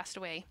that had passed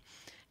away,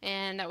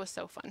 and that was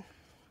so fun.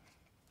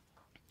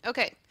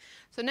 Okay,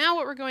 so now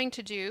what we're going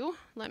to do,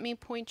 let me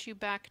point you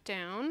back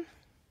down.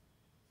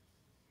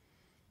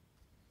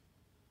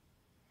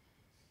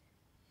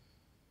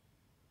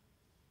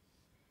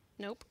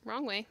 Nope,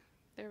 wrong way.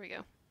 There we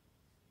go.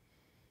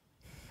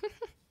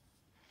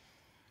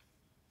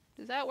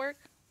 Does that work?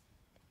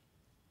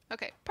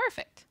 Okay,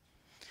 perfect.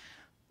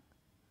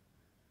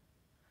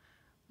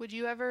 Would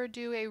you ever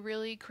do a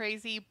really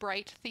crazy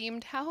bright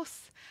themed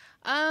house?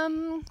 I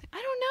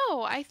don't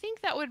know. I think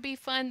that would be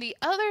fun. The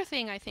other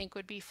thing I think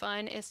would be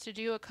fun is to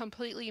do a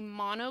completely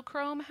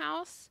monochrome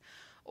house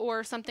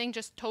or something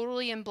just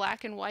totally in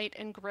black and white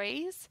and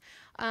grays.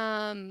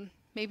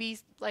 Maybe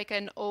like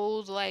an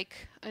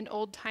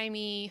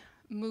old-timey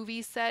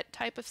movie set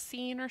type of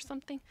scene or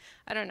something.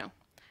 I don't know.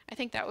 I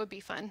think that would be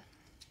fun.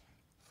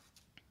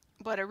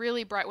 But a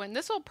really bright one.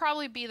 This will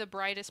probably be the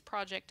brightest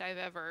project I've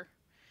ever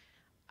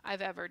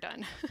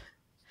done.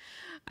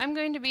 I'm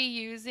going to be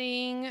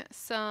using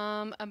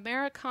some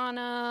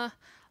Americana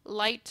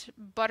light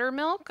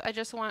buttermilk. I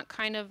just want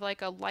kind of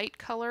like a light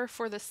color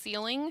for the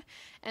ceiling.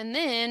 And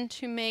then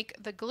to make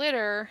the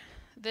glitter,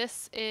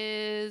 this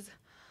is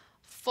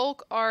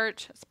Folk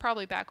Art, it's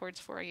probably backwards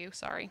for you,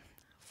 sorry.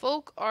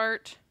 Folk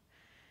Art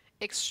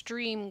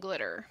Extreme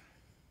Glitter.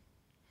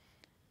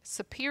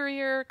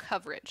 Superior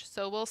coverage.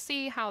 So we'll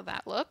see how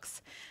that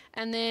looks.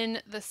 And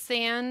then the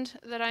sand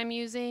that I'm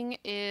using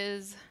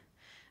is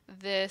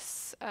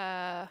this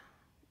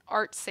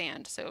art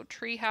sand, so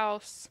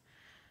Treehouse.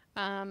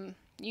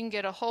 You can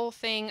get a whole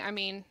thing. I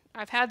mean,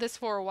 I've had this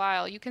for a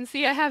while. You can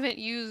see I haven't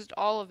used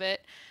all of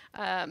it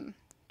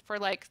for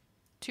like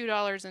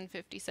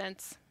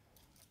 $2.50.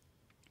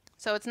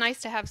 So it's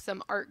nice to have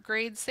some art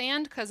grade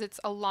sand because it's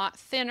a lot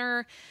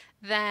thinner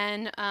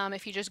than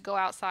if you just go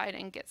outside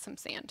and get some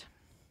sand.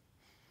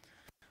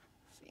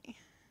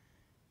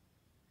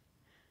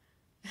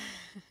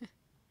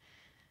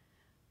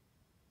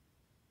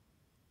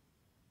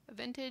 A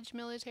vintage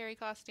military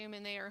costume,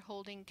 and they are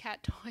holding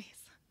cat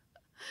toys.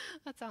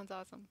 That sounds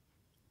awesome.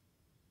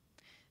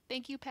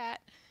 Thank you,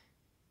 Pat.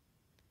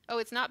 Oh,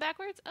 it's not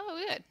backwards?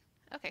 Oh, good.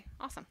 Okay,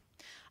 awesome.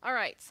 All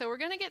right, so we're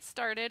going to get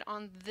started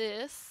on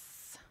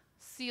this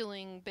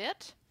ceiling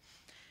bit.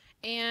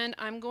 And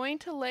I'm going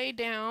to lay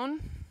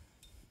down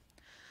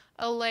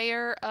a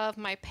layer of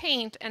my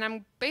paint, and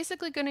I'm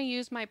basically going to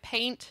use my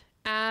paint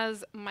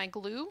as my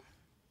glue.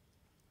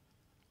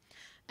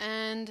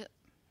 And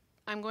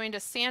I'm going to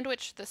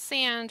sandwich the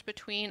sand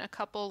between a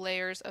couple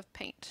layers of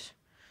paint.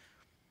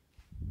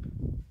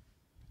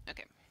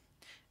 Okay,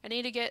 I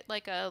need to get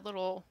like a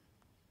little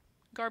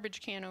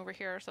garbage can over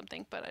here or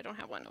something, but I don't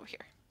have one over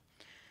here.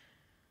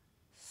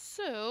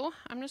 So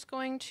I'm just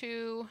going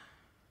to,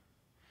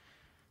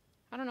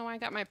 I don't know why I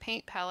got my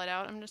paint palette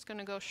out. I'm just going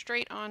to go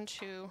straight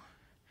onto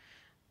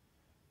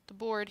the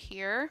board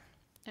here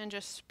and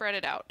just spread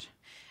it out.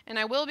 And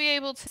I will be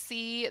able to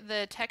see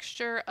the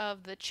texture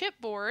of the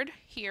chipboard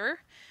here,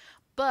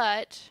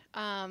 But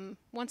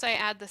once I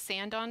add the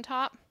sand on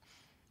top,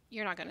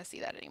 you're not going to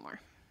see that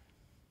anymore.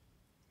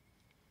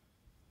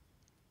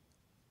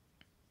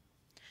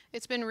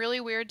 It's been really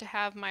weird to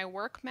have my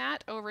work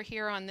mat over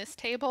here on this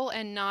table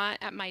and not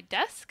at my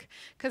desk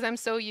because I'm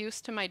so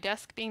used to my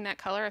desk being that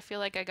color. I feel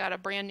like I got a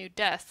brand new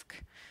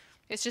desk.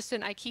 It's just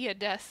an IKEA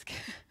desk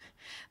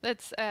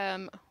that's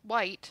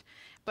white,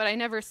 but I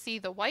never see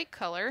the white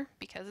color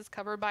because it's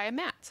covered by a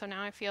mat. So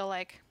now I feel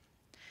like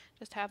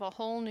just have um,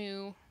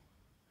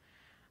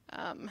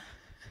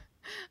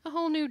 a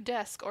whole new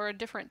desk or a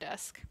different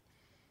desk.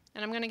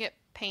 And I'm gonna get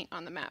paint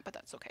on the mat, but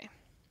that's okay.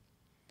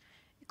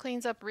 It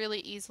cleans up really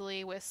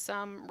easily with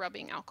some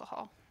rubbing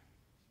alcohol.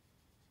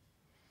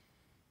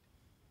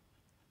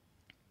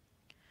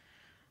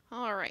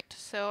 All right,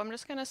 so I'm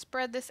just gonna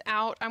spread this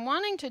out. I'm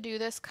wanting to do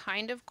this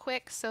kind of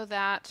quick so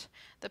that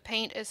the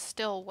paint is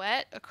still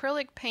wet.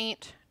 Acrylic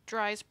paint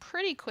dries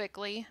pretty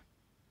quickly,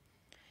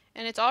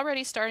 and it's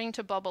already starting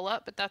to bubble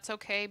up, but that's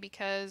okay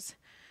because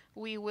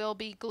we will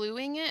be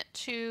gluing it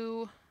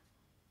to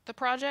the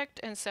project,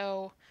 and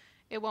so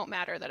it won't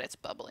matter that it's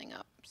bubbling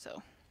up.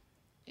 So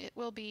it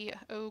will be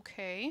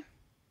okay.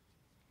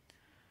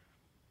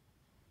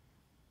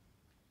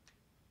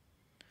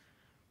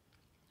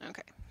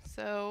 Okay,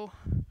 so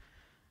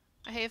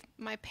I have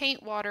my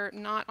paint water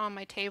not on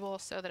my table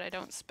so that I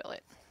don't spill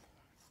it.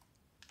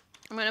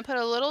 I'm going to put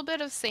a little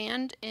bit of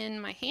sand in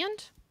my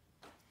hand.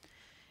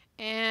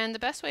 And the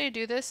best way to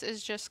do this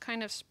is just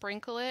kind of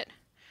sprinkle it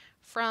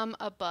from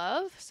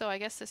above. So I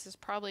guess this is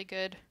probably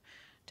good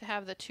to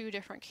have the two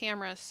different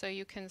cameras so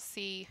you can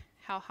see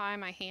how high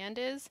my hand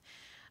is.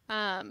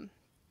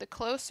 The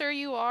closer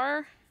you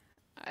are,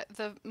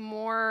 the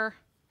more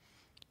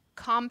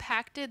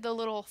compacted the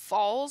little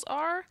falls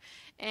are,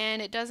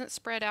 and it doesn't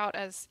spread out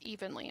as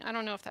evenly. I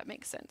don't know if that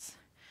makes sense.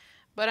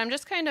 But I'm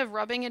just kind of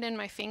rubbing it in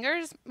my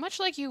fingers, much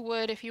like you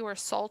would if you were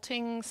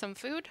salting some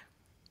food.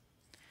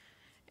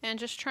 And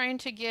just trying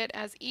to get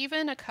as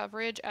even a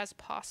coverage as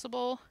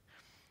possible.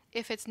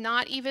 If it's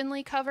not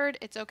evenly covered,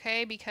 it's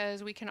okay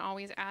because we can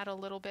always add a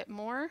little bit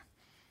more.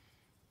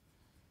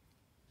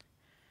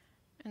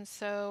 And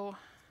so,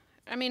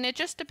 I mean, it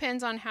just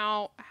depends on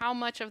how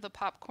much of the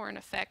popcorn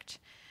effect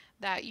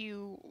that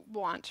you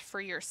want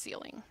for your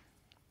ceiling.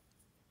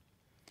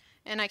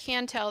 And I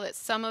can tell that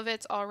some of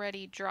it's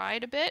already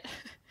dried a bit.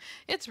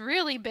 It's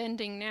really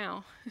bending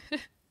now.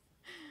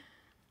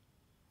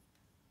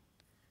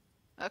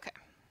 Okay,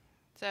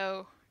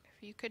 so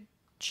if you could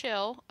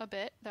chill a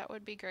bit, that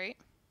would be great.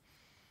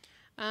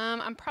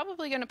 I'm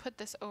probably going to put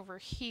this over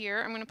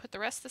here. I'm going to put the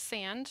rest of the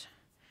sand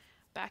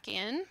back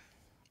in.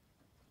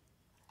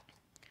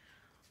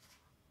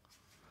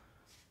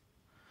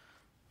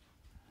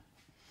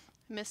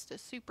 Missed a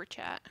super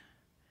chat.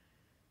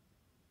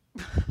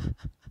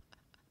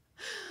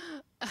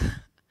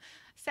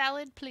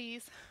 Salad,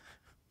 please.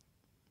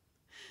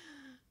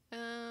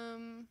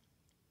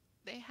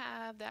 They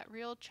have that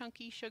real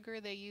chunky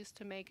sugar they use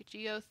to make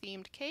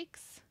geo-themed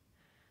cakes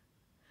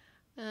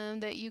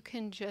that you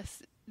can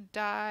just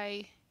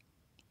dye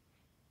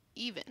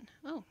even.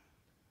 Oh.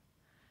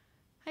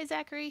 Hi,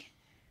 Zachary.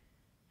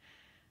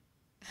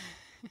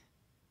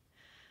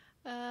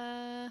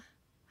 Hi,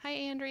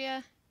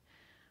 Andrea.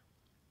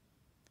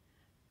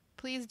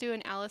 Please do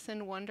an Alice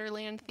in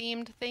Wonderland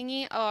themed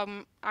thingy.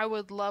 I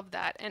would love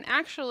that. And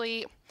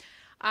actually,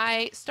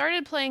 I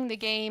started playing the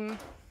game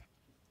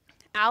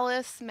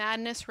Alice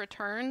Madness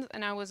Returns,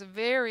 and I was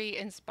very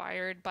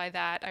inspired by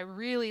that. I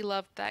really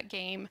loved that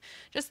game.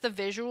 Just the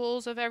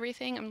visuals of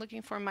everything. I'm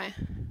looking for my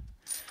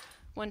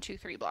 1, 2,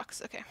 3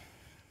 blocks. Okay.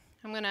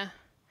 I'm gonna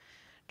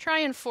try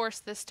and force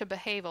this to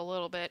behave a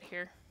little bit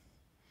here.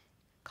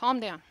 Calm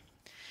down.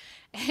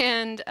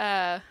 And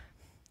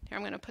here,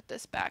 I'm going to put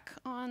this back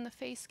on the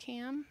face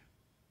cam.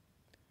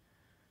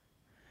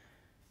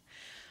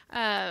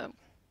 The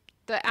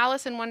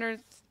Alice in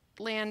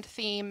Wonderland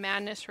theme,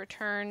 Madness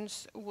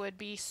Returns, would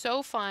be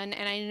so fun.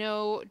 And I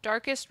know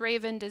Darkest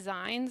Raven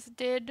Designs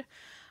did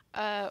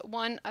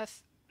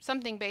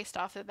something based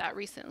off of that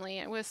recently.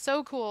 It was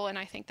so cool, and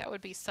I think that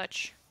would be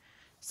such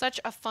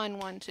a fun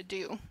one to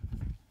do. I'm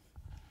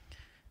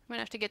going to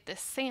have to get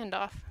this sand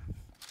off.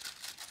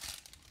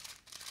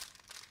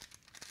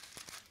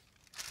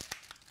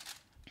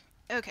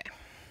 Okay.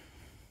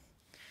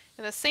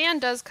 The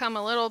sand does become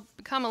a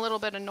little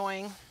bit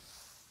annoying.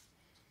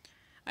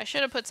 I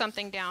should have put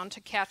something down to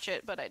catch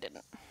it, but I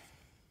didn't.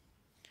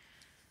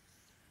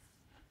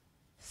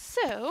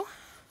 So,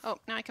 oh,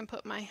 now I can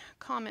put my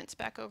comments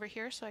back over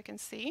here so I can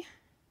see.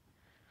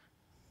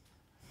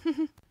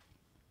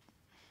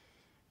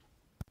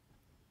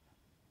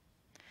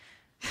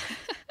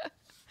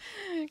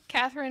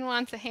 Catherine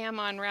wants a ham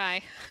on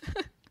rye.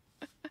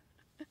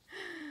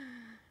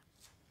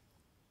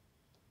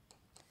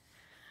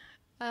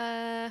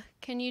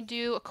 Can you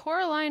do a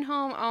Coraline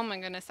home? Oh my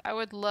goodness, I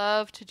would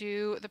love to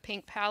do the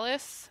Pink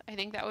Palace. I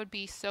think that would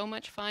be so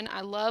much fun.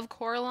 I love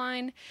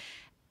Coraline,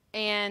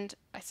 and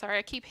sorry,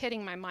 I keep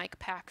hitting my mic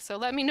pack, so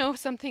let me know if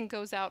something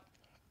goes out.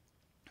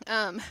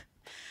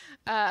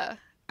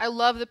 I I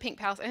love the Pink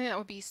Palace. I think that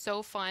would be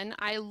so fun.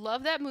 I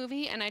love that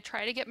movie and I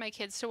try to get my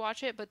kids to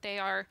watch it, but they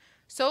are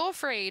so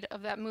afraid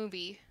of that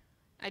movie.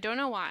 I don't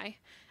know why.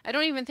 I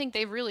don't even think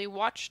they've really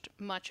watched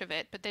much of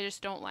it, but they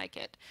just don't like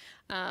it.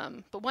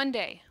 But one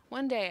day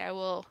I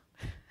will,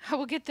 I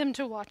will get them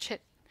to watch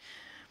it.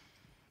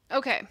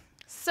 Okay,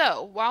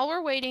 so while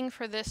we're waiting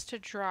for this to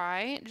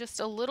dry just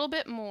a little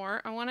bit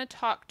more, I want to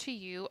talk to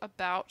you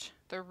about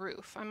the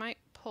roof. I might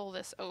pull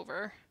this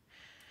over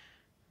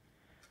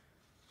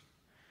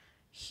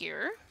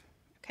here.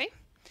 Okay,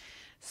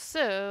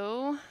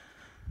 so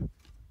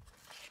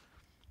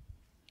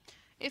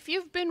if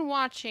you've been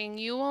watching,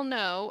 you will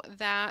know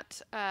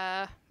that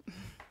I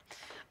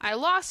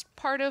lost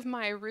part of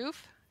my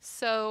roof,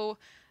 so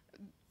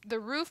the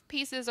roof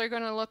pieces are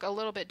going to look a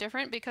little bit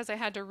different because I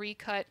had to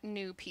recut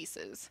new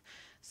pieces.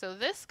 So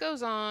this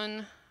goes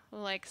on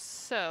like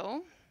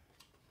so.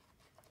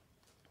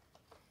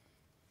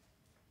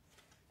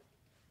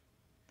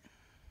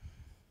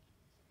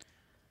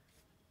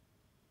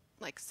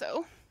 Like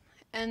so.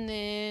 And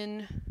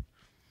then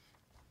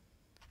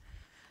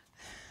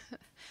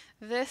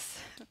this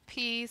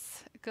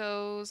piece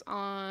goes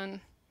on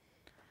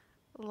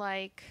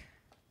like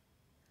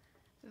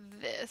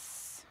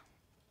this,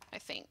 I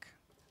think,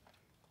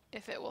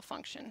 if it will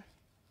function.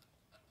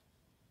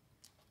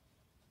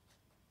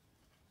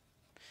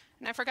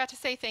 And I forgot to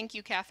say thank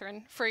you,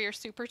 Catherine, for your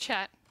super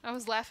chat. I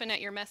was laughing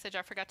at your message.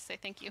 I forgot to say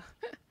thank you.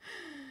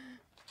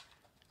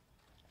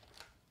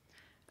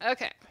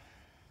 Okay.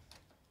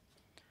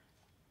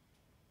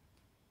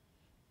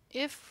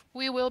 If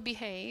we will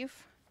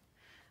behave,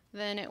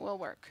 then it will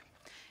work.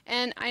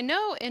 And I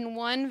know in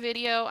one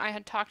video I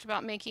had talked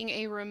about making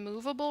a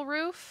removable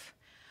roof,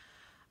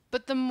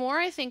 but the more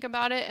I think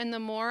about it and the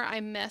more I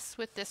mess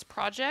with this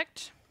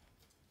project,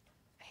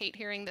 I hate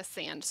hearing the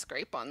sand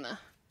scrape on the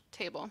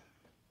table.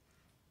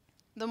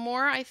 The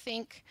more I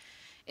think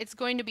it's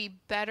going to be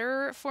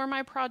better for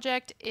my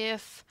project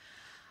if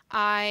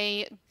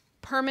I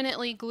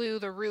permanently glue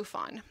the roof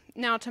on.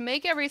 Now, to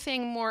make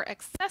everything more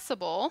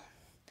accessible,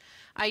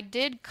 I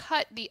did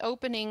cut the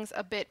openings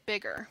a bit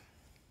bigger.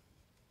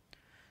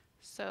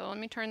 So let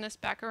me turn this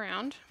back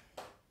around.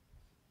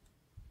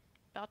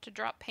 About to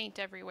drop paint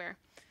everywhere.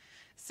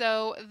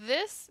 So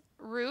this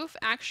roof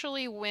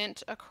actually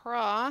went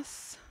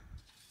across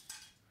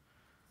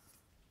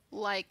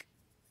like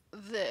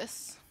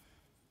this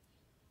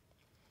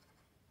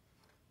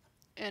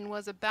and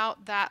was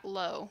about that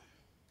low.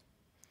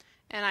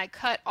 And I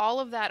cut all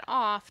of that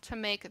off to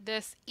make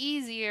this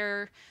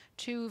easier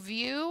to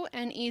view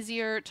and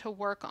easier to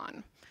work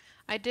on.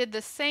 I did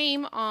the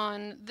same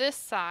on this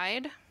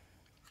side.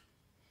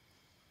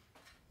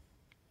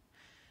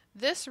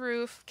 This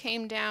roof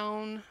came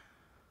down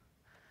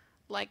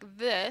like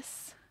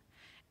this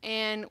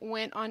and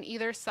went on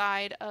either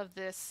side of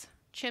this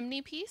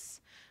chimney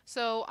piece.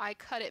 So I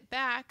cut it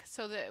back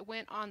so that it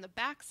went on the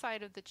back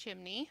side of the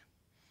chimney.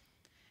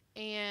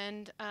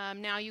 And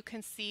now you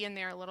can see in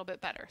there a little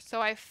bit better.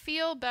 So I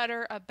feel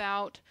better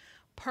about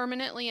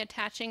permanently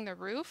attaching the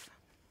roof.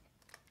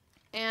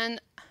 And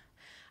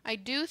I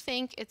do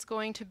think it's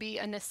going to be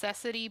a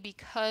necessity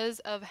because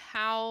of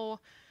how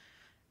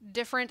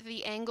different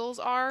the angles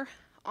are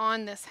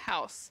on this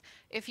house.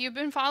 If you've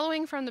been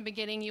following from the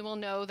beginning, you will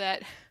know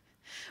that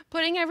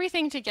putting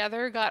everything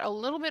together got a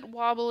little bit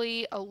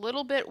wobbly, a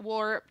little bit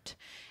warped,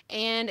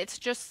 and it's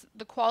just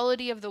the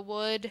quality of the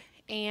wood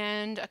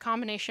and a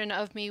combination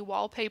of me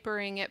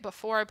wallpapering it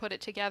before I put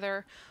it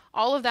together.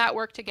 All of that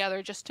worked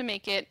together just to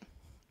make it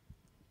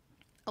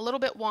a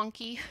little bit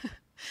wonky.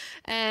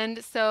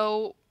 And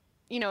so,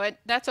 you know,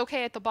 that's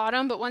okay at the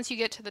bottom, but once you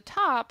get to the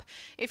top,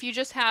 if you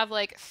just have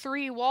like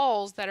 3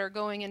 walls that are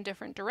going in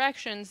different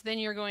directions, then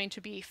you're going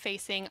to be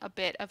facing a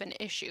bit of an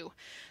issue.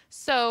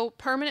 So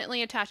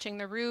permanently attaching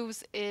the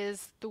roofs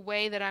is the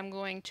way that I'm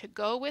going to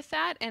go with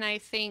that, and I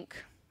think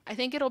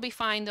it'll be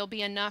fine. There'll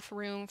be enough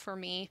room for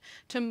me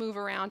to move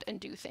around and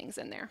do things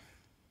in there.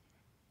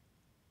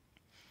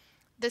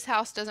 This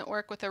house doesn't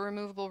work with a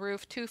removable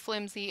roof, too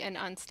flimsy and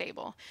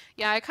unstable.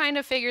 Yeah, I kind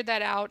of figured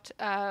that out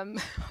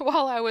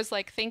while I was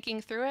like thinking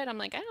through it. I'm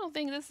like, I don't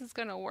think this is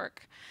gonna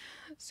work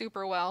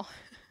super well.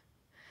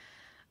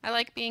 I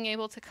like being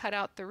able to cut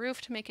out the roof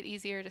to make it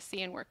easier to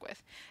see and work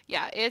with.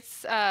 Yeah, it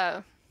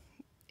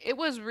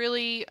was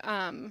really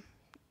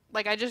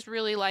like I just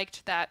really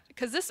liked that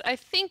because this, I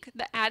think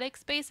the attic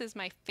space is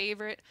my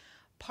favorite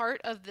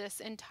part of this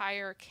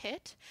entire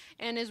kit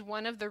and is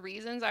one of the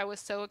reasons I was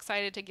so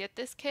excited to get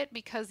this kit,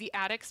 because the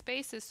attic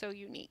space is so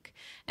unique.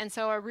 And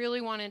so I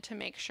really wanted to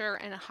make sure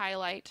and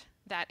highlight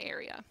that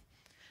area.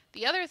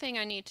 The other thing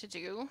I need to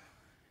do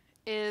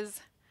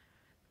is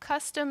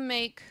custom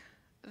make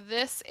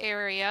this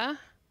area.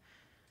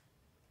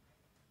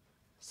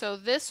 So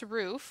this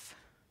roof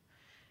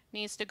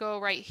needs to go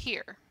right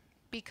here,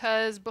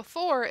 because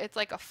before it's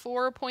like a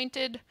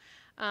 4-pointed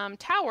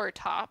tower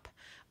top.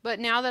 But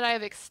now that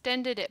I've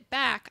extended it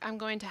back, I'm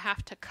going to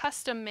have to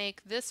custom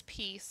make this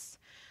piece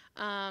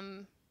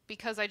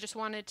because I just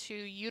wanted to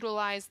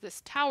utilize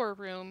this tower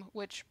room,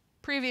 which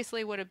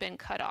previously would have been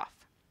cut off.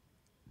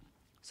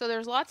 So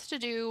there's lots to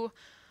do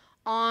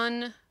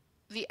on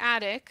the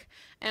attic,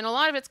 and a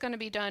lot of it's going to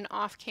be done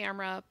off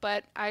camera,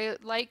 but I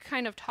like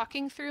kind of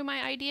talking through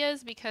my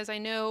ideas because I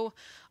know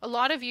a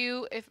lot of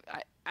you,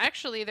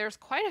 actually there's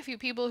quite a few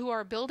people who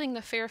are building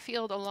the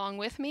Fairfield along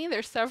with me.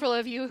 There's several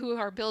of you who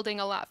are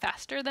building a lot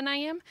faster than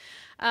I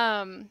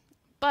am.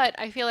 But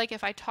I feel like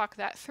if I talk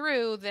that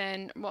through,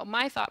 then, well,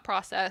 my thought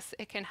process,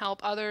 it can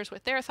help others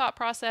with their thought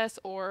process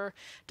or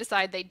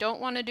decide they don't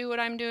want to do what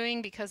I'm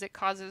doing because it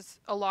causes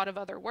a lot of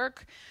other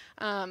work.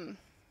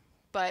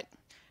 But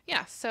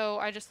yeah, so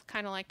I just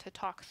kind of like to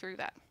talk through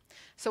that.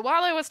 So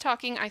while I was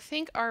talking, I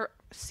think our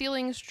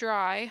ceiling's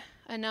dry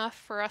enough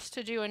for us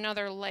to do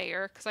another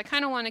layer because I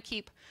kind of want to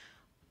keep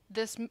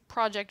this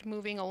project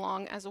moving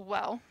along as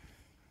well.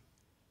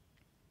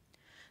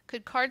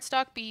 Could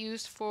cardstock be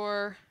used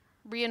for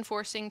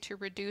reinforcing to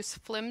reduce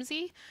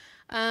flimsy?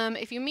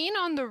 If you mean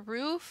on the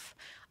roof,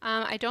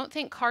 I don't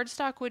think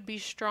cardstock would be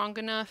strong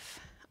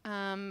enough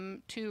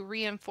to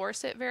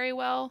reinforce it very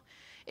well.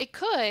 It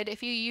could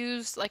if you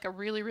use like a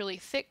really, really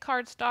thick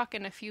cardstock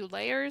and a few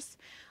layers.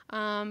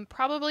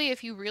 Probably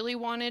if you really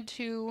wanted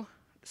to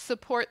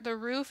support the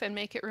roof and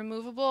make it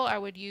removable, I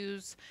would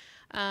use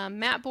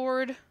mat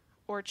board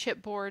or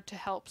chipboard to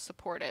help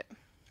support it.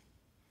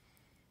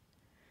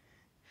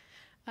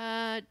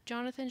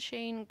 Jonathan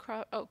Shane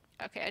oh,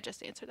 okay, I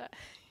just answered that.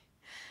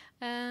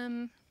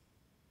 I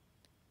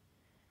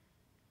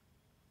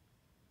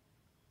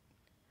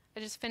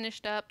just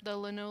finished up the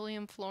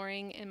linoleum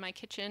flooring in my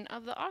kitchen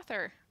of the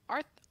Arthur.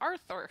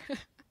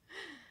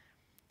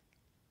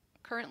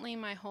 Currently,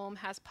 my home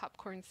has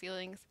popcorn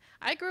ceilings.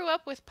 I grew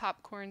up with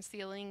popcorn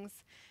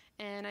ceilings,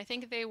 and I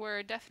think they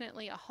were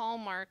definitely a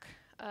hallmark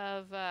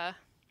of,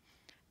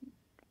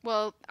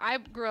 well, I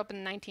grew up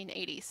in the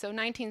 1980s, so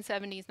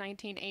 1970s,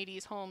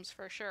 1980s homes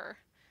for sure.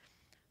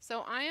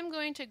 So I am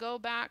going to go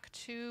back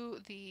to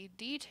the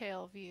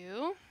detail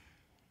view,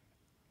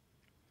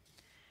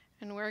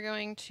 and we're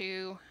going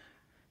to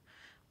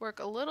work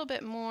a little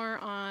bit more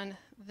on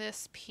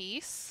this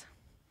piece.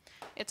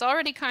 It's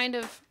already kind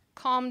of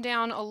calmed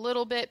down a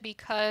little bit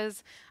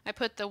because I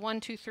put the 1,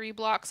 2, 3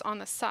 blocks on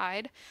the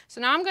side. So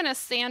now I'm going to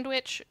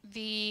sandwich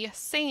the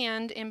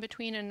sand in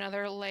between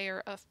another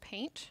layer of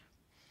paint.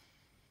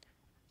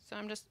 So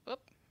I'm just, and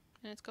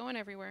it's going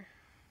everywhere.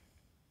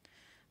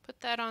 Put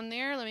that on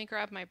there. Let me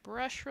grab my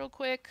brush real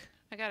quick.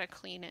 I gotta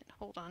clean it.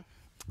 Hold on.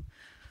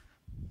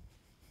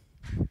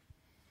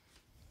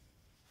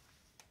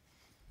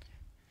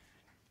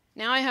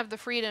 Now I have the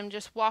freedom to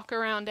just walk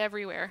around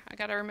everywhere. I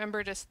gotta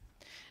remember to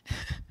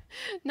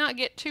not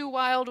get too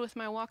wild with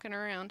my walking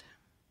around.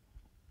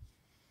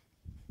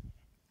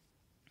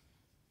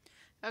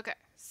 Okay,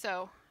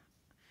 so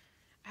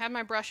I have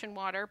my brush and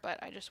water,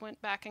 but I just went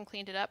back and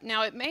cleaned it up.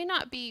 Now it may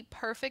not be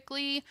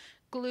perfectly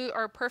glue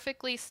or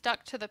perfectly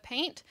stuck to the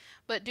paint,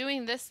 but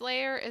doing this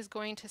layer is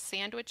going to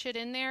sandwich it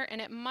in there,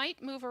 and it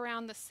might move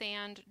around the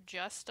sand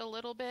just a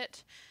little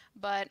bit,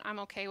 but I'm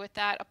okay with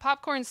that. A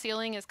popcorn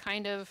ceiling is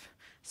kind of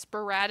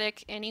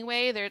sporadic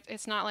anyway.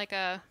 It's not like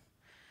a,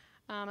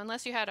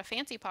 unless you had a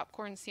fancy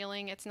popcorn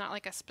ceiling, it's not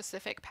like a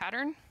specific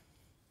pattern.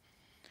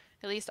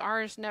 At least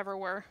ours never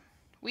were.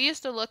 We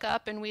used to look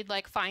up and we'd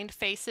like find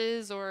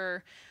faces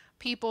or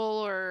people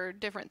or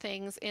different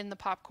things in the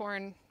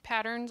popcorn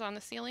patterns on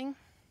the ceiling.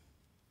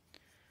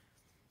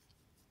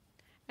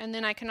 And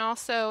then I can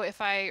also,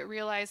 if I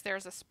realize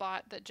there's a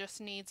spot that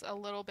just needs a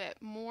little bit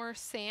more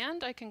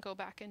sand, I can go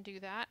back and do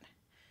that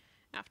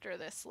after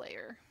this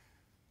layer.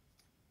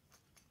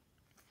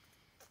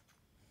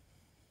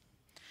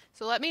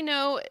 So let me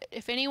know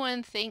if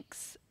anyone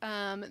thinks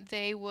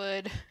they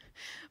would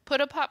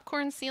put a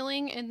popcorn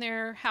ceiling in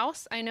their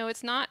house. I know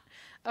it's not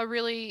a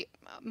really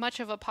much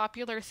of a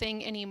popular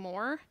thing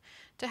anymore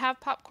to have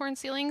popcorn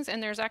ceilings,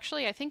 and there's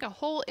actually, I think, a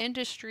whole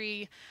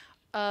industry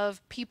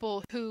of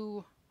people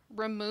who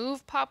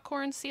remove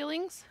popcorn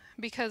ceilings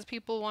because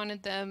people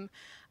wanted them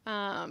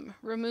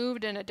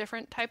removed in a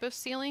different type of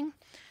ceiling.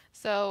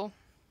 So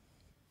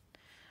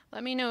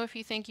let me know if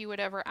you think you would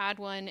ever add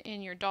one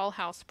in your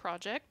dollhouse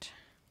project.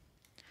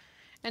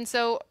 And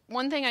so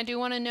one thing I do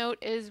want to note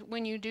is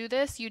when you do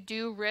this, you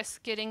do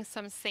risk getting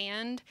some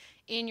sand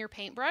in your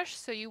paintbrush,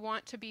 so you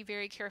want to be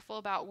very careful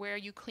about where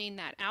you clean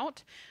that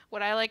out.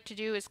 What I like to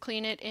do is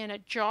clean it in a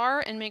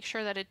jar and make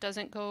sure that it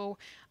doesn't go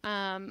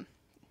down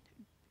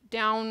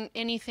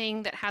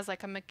anything that has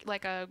like a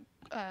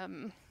what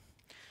am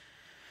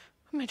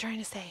I trying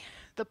to say?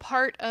 The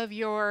part of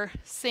your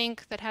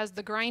sink that has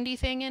the grindy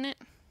thing in it.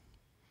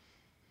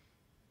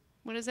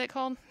 What is it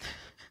called?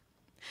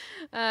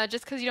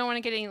 Just because you don't want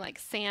to get any like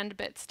sand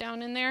bits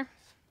down in there.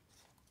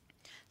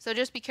 So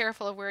just be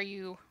careful of where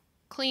you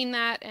clean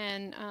that,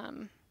 and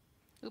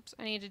oops,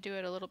 I need to do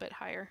it a little bit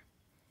higher.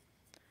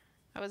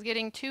 I was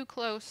getting too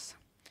close.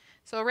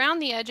 So around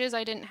the edges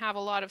I didn't have a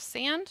lot of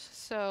sand,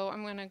 so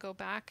I'm going to go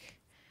back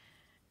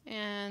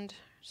and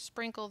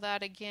sprinkle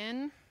that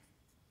again.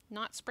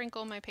 Not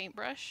sprinkle my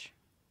paintbrush.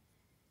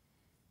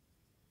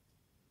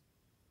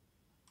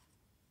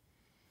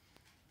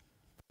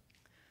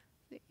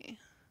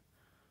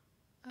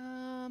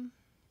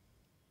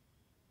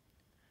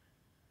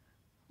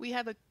 We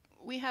have a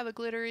we have a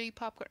glittery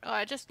popcorn. Oh,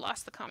 I just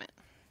lost the comment.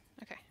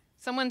 Okay.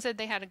 Someone said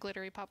they had a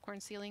glittery popcorn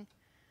ceiling.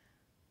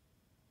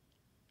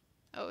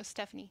 Oh, it was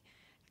Stephanie.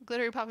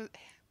 Glittery popcorn.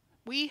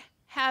 We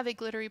have a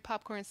glittery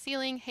popcorn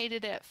ceiling.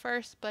 Hated it at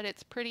first, but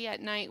it's pretty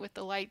at night with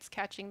the lights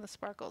catching the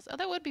sparkles. Oh,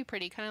 that would be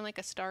pretty. Kind of like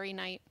a starry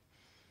night.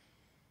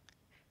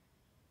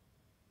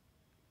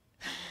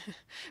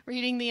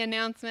 Reading the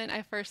announcement,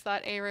 I first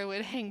thought Aira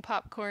would hang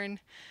popcorn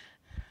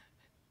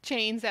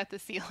chains at the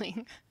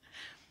ceiling.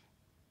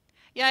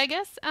 Yeah, I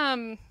guess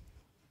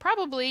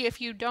probably if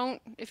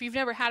you've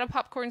never had a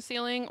popcorn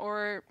ceiling,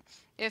 or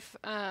if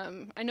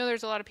I know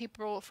there's a lot of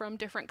people from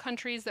different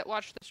countries that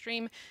watch the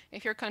stream.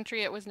 If your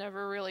country it was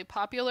never really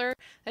popular,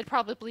 that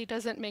probably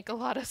doesn't make a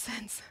lot of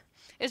sense.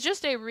 It's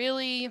just a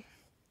really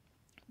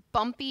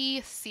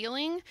bumpy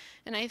ceiling,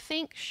 and I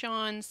think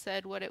Sean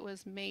said what it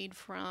was made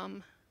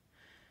from.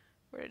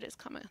 Where did it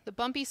come in? The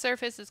bumpy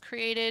surface is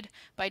created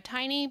by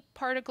tiny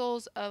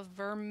particles of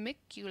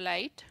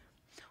vermiculite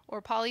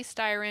or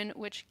polystyrene,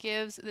 which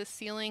gives the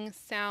ceiling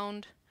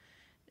sound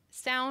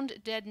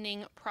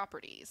deadening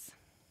properties.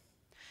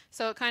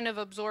 So it kind of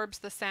absorbs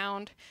the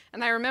sound.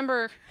 And I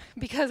remember,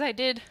 because I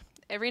did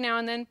every now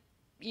and then,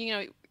 you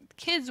know,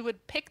 kids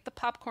would pick the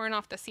popcorn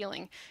off the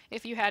ceiling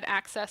if you had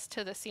access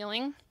to the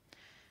ceiling.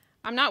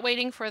 I'm not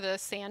waiting for the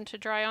sand to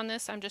dry on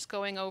this. I'm just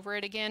going over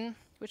it again,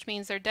 which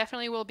means there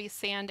definitely will be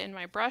sand in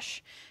my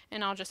brush,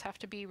 and I'll just have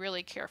to be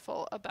really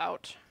careful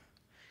about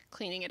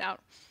cleaning it out.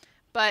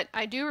 But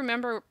I do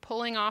remember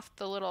pulling off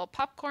the little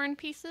popcorn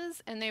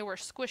pieces, and they were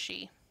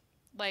squishy,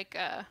 like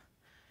kind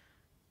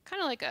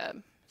of like a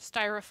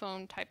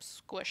styrofoam type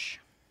squish.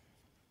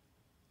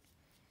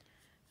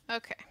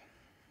 Okay,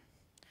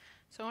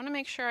 so I want to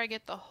make sure I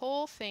get the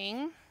whole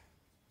thing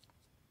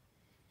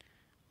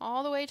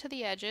all the way to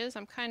the edges.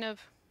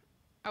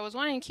 I was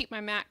wanting to keep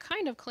my mat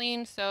kind of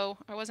clean, so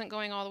I wasn't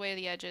going all the way to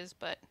the edges,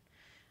 but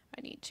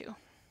I need to.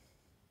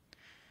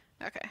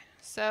 Okay,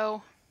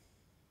 so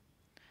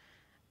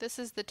this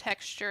is the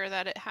texture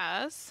that it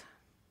has.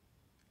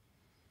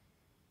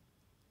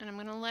 And I'm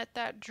going to let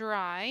that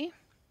dry.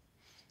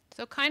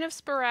 So kind of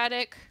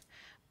sporadic,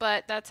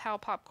 but that's how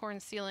popcorn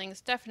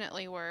ceilings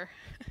definitely were,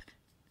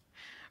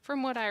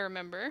 from what I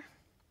remember.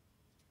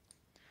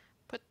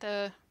 Put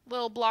the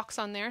little blocks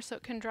on there so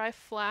it can dry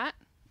flat.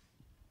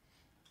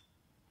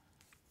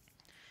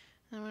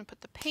 And I'm going to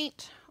put the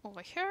paint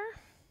over here.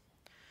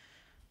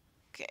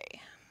 Okay.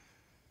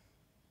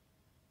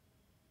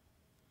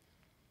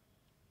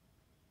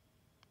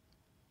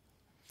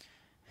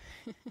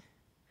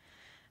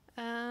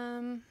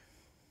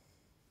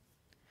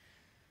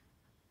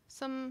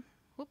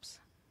 Whoops,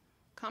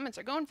 comments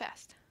are going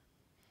fast.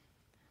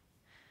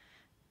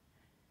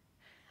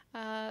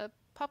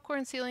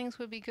 Popcorn ceilings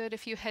would be good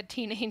if you had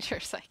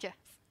teenagers, I guess.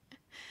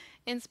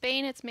 In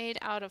Spain, it's made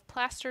out of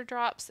plaster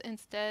drops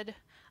instead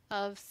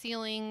of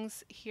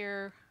ceilings.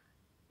 Here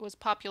was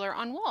popular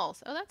on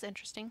walls. Oh, that's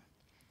interesting.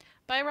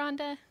 Bye,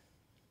 Rhonda.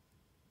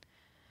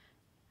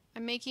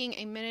 I'm making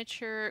a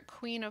miniature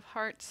Queen of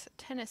Hearts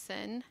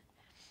Tennyson.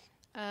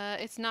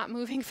 It's not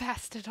moving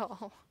fast at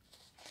all.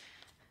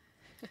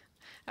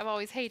 I've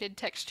always hated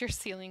texture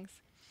ceilings.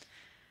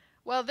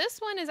 Well, this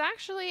one is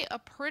actually a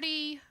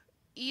pretty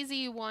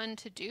easy one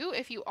to do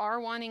if you are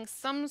wanting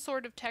some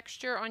sort of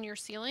texture on your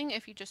ceiling,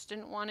 if you just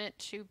didn't want it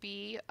to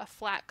be a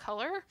flat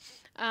color.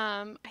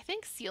 I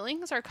think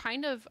ceilings are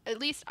kind of, at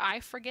least I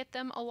forget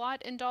them a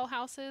lot in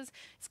dollhouses.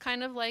 It's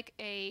kind of like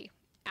a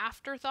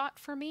afterthought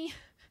for me.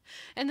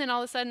 And then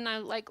all of a sudden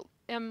I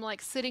am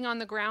sitting on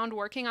the ground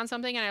working on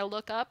something, and I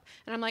look up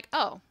and I'm like,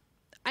 oh,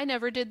 I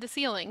never did the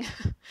ceiling.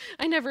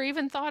 I never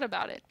even thought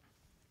about it.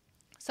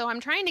 So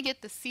I'm trying to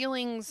get the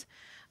ceilings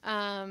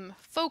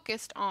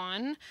focused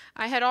on.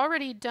 I had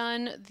already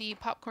done the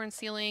popcorn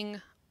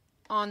ceiling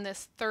on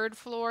this third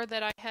floor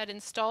that I had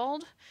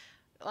installed,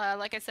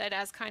 like I said,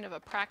 as kind of a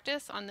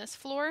practice on this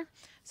floor.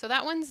 So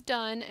that one's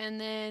done,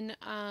 and then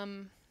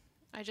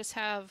I just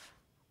have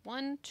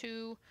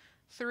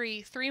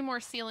three more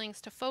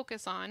ceilings to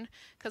focus on,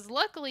 because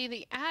luckily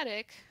the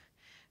attic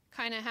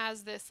kind of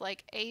has this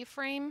like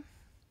A-frame.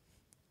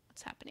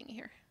 What's happening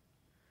here?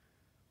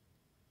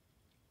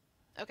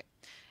 Okay.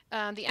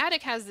 The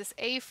attic has this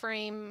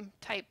A-frame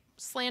type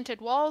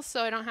slanted walls,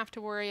 so I don't have to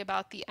worry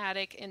about the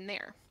attic in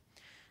there.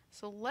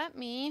 So let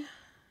me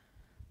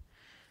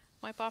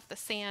wipe off the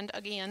sand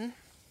again,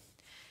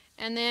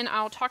 and then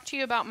I'll talk to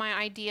you about my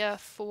idea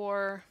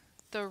for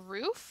the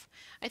roof.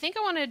 I think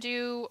I want to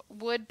do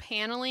wood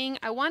paneling.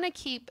 I want to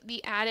keep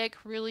the attic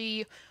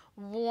really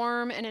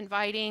warm and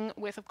inviting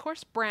with, of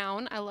course,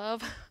 brown. I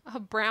love a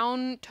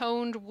brown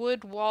toned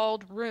wood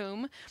walled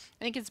room.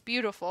 I think it's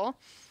beautiful.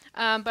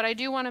 But I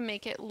do want to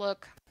make it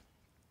look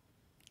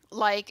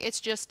like it's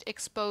just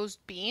exposed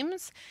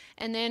beams,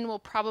 and then we'll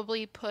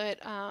probably put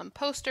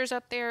posters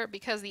up there,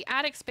 because the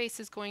attic space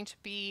is going to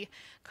be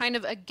kind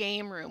of a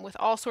game room with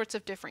all sorts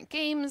of different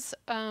games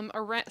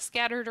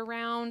scattered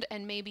around,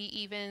 and maybe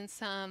even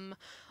some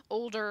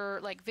older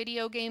like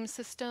video game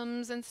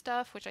systems and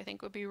stuff, which I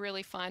think would be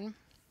really fun.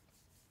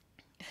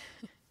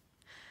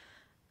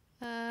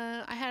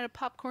 I had a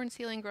popcorn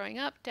ceiling growing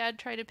up. Dad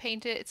tried to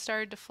paint it. It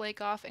started to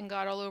flake off and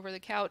got all over the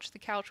couch. The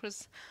couch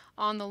was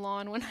on the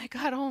lawn when I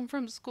got home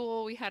from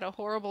school. We had a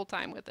horrible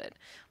time with it.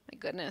 My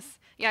goodness.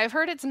 Yeah, I've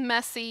heard it's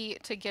messy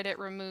to get it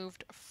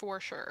removed for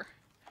sure.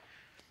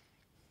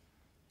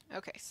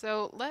 Okay,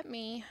 so let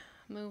me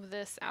move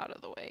this out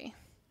of the way.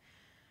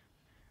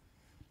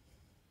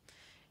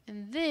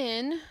 And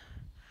then,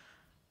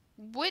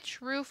 which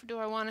roof do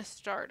I want to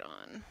start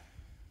on?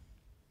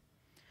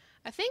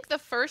 I think the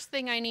first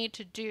thing I need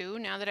to do,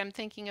 now that I'm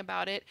thinking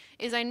about it,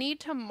 is I need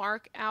to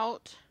mark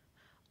out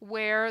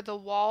where the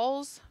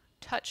walls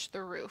touch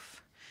the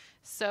roof.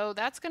 So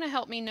that's going to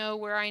help me know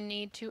where I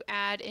need to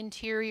add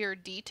interior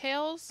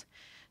details.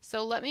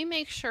 So let me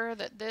make sure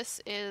that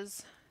this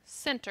is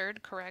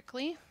centered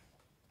correctly.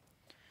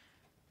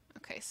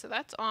 Okay, so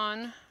that's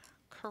on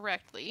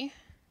correctly.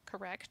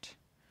 Correct.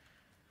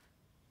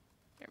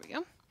 There we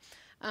go.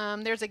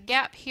 There's a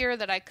gap here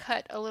that I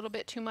cut a little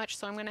bit too much,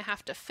 so I'm going to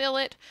have to fill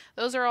it.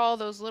 Those are all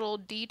those little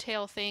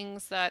detail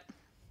things that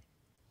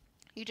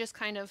you just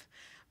kind of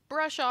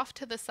brush off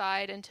to the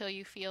side until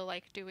you feel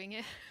like doing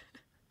it.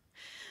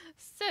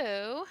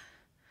 So,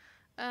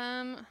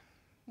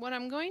 what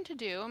I'm going to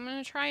do, I'm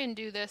going to try and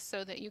do this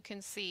so that you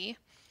can see,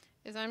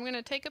 is I'm going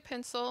to take a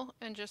pencil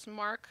and just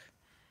mark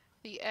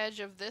the edge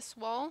of this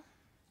wall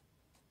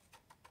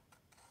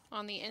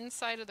on the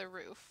inside of the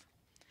roof.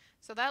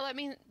 So that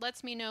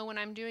lets me know when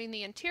I'm doing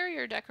the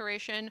interior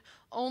decoration,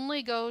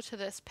 only go to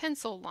this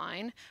pencil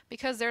line,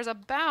 because there's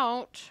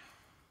about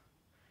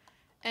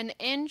an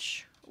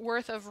inch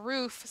worth of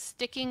roof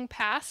sticking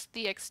past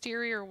the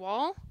exterior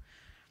wall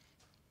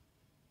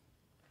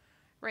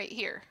right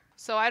here.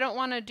 So I don't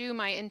want to do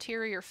my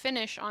interior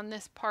finish on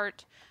this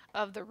part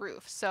of the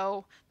roof.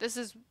 So this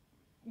is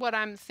what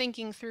I'm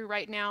thinking through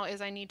right now,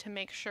 is I need to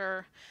make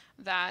sure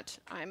that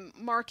I'm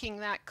marking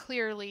that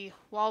clearly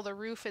while the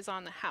roof is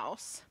on the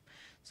house.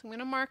 So I'm going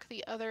to mark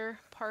the other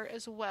part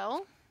as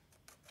well.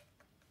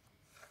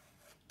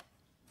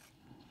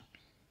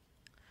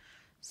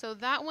 So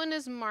that one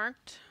is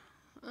marked.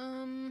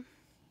 I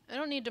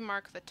don't need to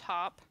mark the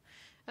top.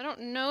 I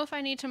don't know if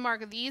I need to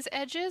mark these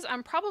edges.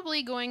 I'm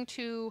probably going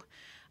to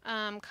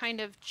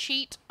kind of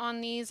cheat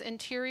on these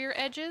interior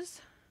edges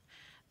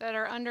that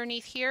are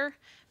underneath here,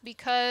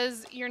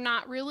 because you're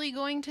not really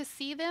going to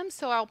see them,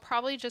 so I'll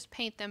probably just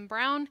paint them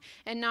brown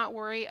and not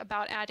worry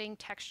about adding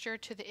texture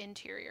to the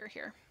interior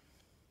here.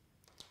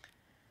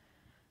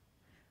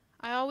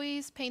 I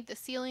always paint the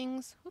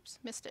ceilings, oops,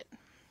 missed it.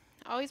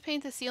 I always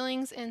paint the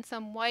ceilings in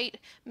some white.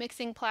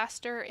 Mixing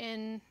plaster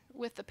in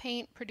with the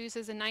paint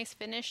produces a nice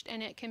finish,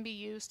 and it can be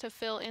used to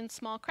fill in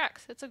small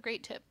cracks. It's a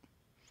great tip.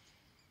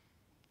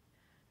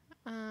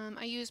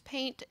 I use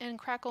paint and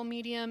crackle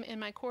medium in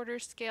my quarter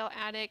scale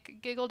attic.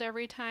 Giggled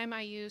every time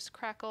I used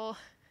crackle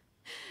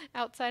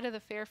outside of the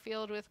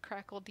Fairfield with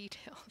crackle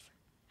details.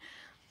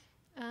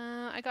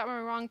 I got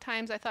my wrong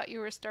times. I thought you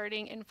were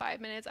starting in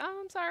 5 minutes. Oh,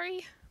 I'm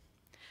sorry.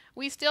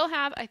 We still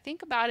have, I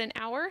think, about an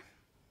hour.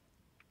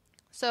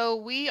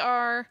 So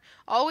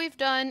all we've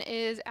done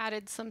is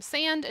added some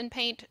sand and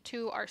paint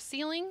to our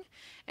ceiling,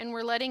 and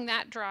we're letting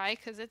that dry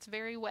because it's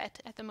very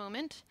wet at the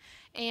moment.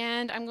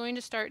 And I'm going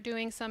to start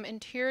doing some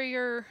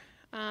interior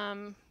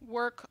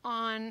work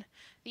on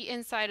the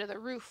inside of the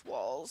roof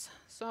walls.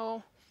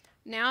 So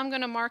now I'm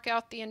going to mark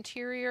out the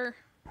interior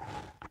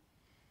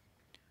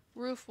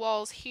roof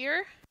walls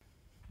here.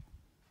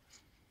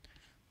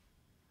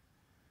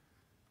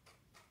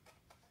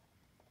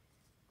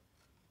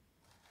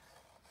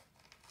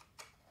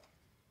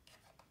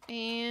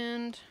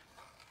 And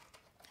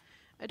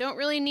I don't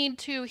really need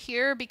to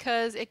here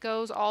because it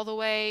goes all the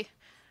way.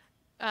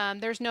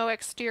 There's no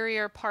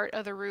exterior part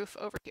of the roof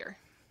over here.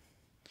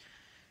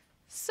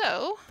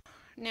 So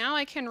now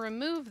I can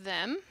remove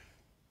them.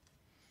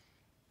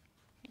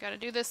 You got to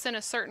do this in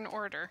a certain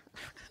order.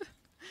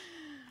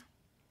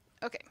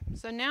 Okay,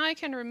 so now I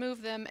can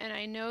remove them, and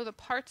I know the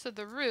parts of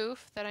the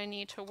roof that I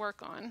need to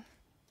work on.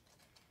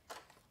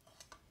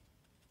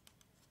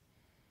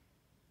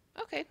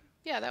 Okay.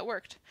 Yeah, that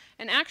worked.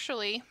 And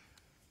actually,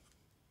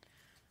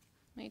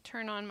 let me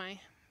turn on my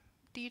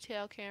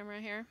detail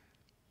camera here.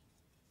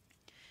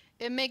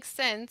 It makes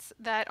sense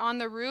that on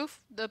the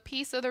roof, the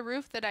piece of the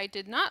roof that I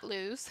did not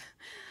lose,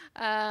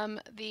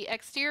 the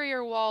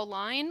exterior wall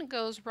line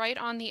goes right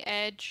on the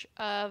edge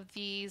of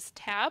these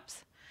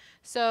tabs.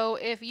 So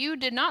if you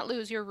did not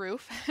lose your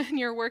roof and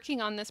you're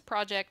working on this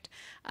project,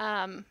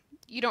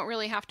 you don't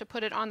really have to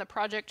put it on the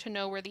project to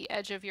know where the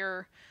edge of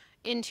your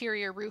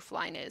interior roof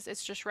line is.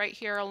 It's just right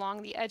here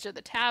along the edge of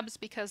the tabs,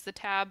 because the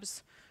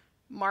tabs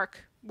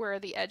mark where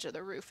the edge of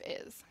the roof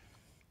is.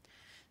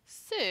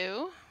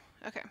 So,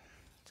 okay,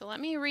 so let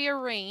me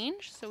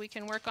rearrange so we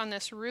can work on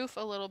this roof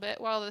a little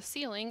bit while the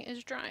ceiling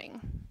is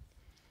drying.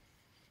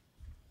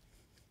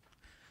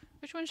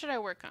 Which one should I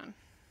work on?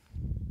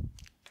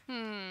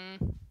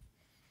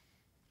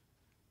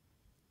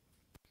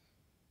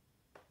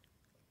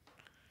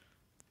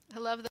 I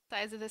love the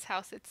size of this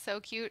house. It's so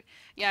cute.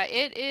 Yeah,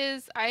 it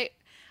is.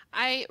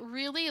 I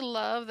really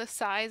love the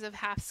size of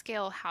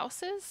half-scale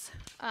houses.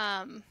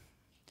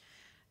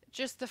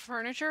 just the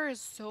furniture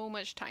is so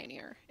much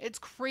tinier. It's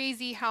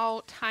crazy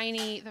how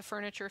tiny the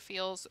furniture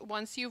feels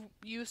once you've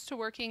used to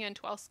working in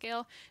 12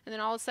 scale, and then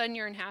all of a sudden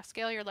you're in half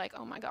scale, you're like,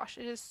 oh my gosh,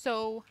 it is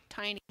so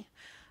tiny.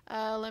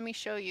 Let me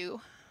show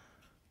you.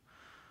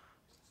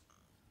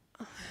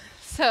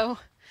 So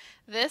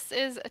this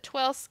is a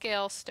 12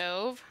 scale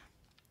stove.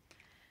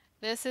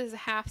 This is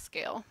half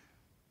scale.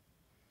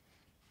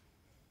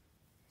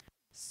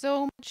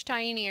 So much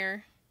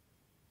tinier.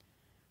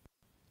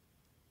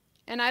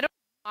 And I don't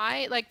know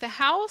why, like the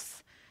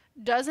house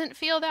doesn't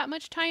feel that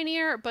much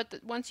tinier, but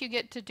once you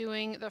get to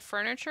doing the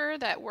furniture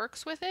that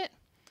works with it,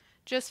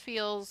 just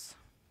feels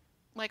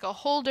like a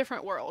whole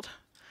different world.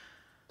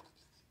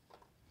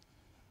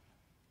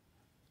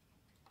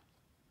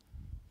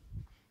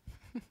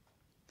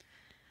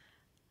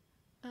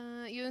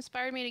 You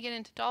inspired me to get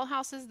into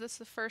dollhouses. This is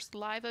the first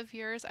live of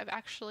yours I've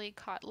actually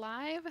caught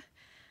live.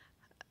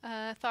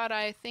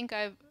 I think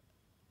I've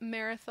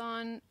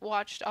marathon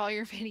watched all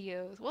your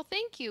videos. Well,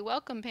 thank you.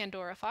 Welcome,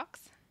 Pandora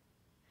Fox.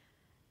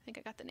 I think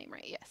I got the name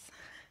right. Yes.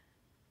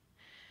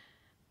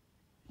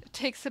 It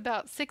takes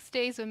about 6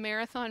 days of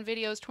marathon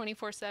videos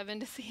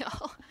 24/7 to see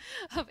all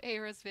of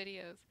Aira's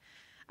videos.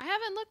 I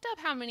haven't looked up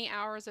how many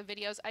hours of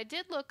videos. I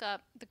did look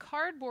up the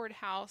cardboard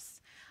house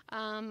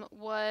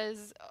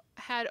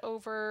had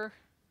over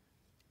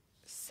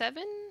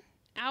 7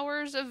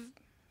 hours of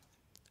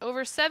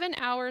over 7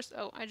 hours.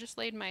 Oh, I just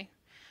laid my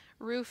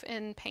roof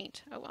in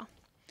paint. Oh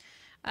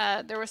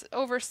well. There was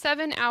over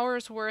 7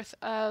 hours worth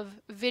of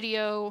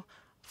video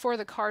for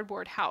the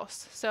cardboard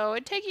house. So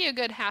it'd take you a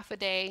good half a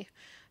day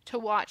to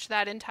watch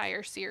that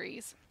entire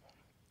series.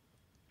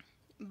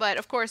 But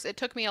of course, it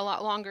took me a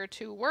lot longer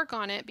to work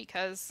on it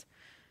because,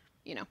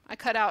 you know, I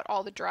cut out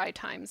all the dry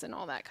times and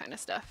all that kind of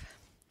stuff.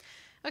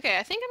 Okay,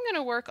 I think I'm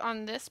going to work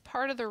on this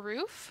part of the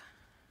roof.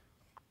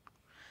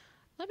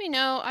 Let me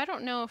know. I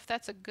don't know if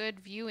that's a good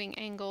viewing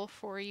angle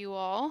for you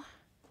all.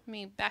 Let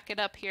me back it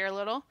up here a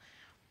little.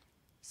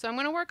 So I'm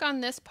going to work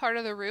on this part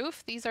of the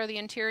roof. These are the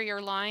interior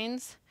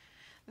lines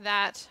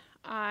that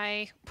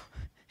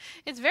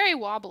it's very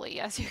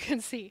wobbly, as you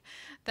can see,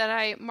 that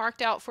I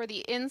marked out for the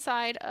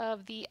inside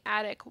of the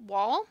attic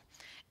wall.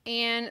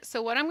 And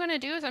so what I'm going to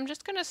do is I'm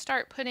just going to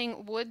start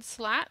putting wood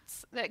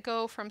slats that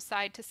go from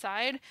side to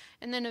side.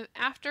 And then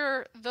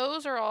after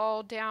those are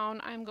all down,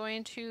 I'm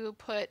going to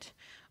put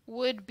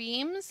wood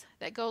beams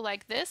that go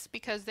like this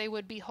because they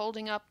would be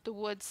holding up the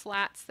wood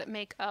slats that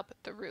make up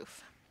the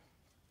roof.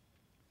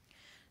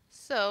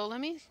 So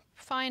let me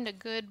find a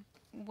good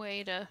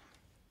way to...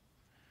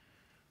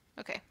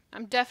 Okay,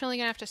 I'm definitely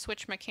going to have to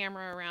switch my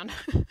camera around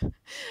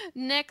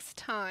next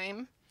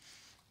time.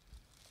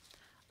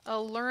 A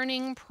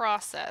learning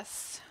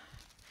process.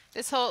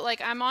 This whole,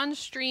 like, I'm on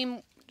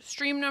stream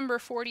number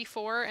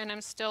 44 and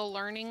I'm still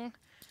learning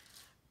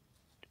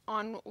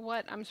on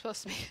what I'm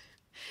supposed to be,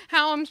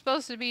 how I'm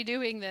supposed to be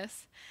doing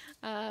this.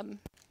 But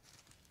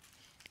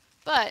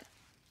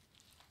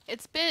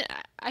it's been,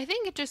 I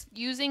think just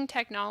using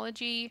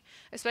technology,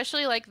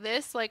 especially like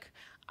this, like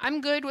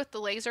I'm good with the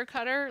laser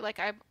cutter. Like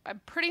I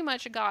pretty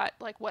much got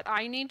like what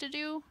I need to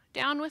do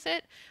down with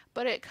it.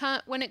 But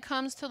when it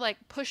comes to like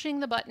pushing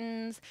the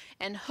buttons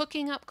and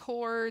hooking up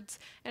cords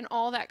and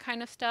all that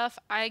kind of stuff,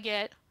 I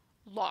get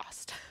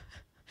lost.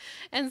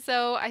 And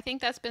so I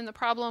think that's been the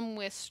problem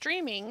with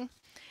streaming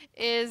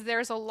is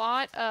there's a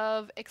lot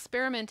of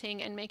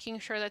experimenting and making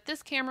sure that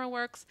this camera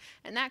works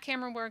and that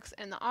camera works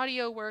and the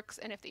audio works,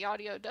 and if the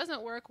audio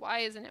doesn't work, why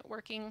isn't it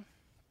working?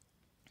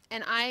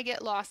 And I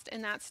get lost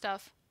in that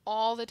stuff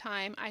all the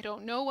time. I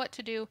don't know what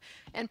to do,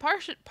 and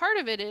part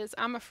of it is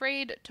I'm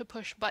afraid to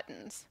push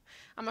buttons.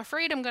 I'm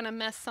afraid I'm going to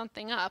mess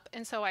something up,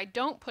 and so I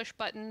don't push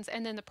buttons,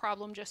 and then the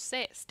problem just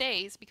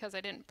stays because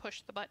I didn't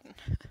push the button.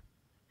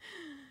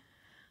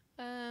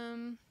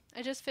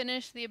 I just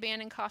finished the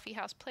Abandoned Coffee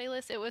House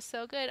playlist. It was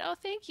so good. Oh,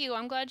 thank you.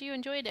 I'm glad you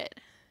enjoyed it.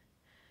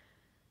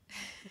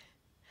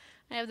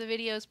 I have the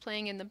videos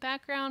playing in the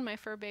background. My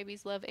fur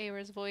babies love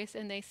Aira's voice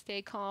and they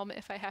stay calm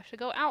if I have to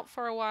go out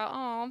for a while.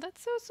 Oh,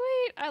 that's so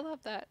sweet. I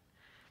love that.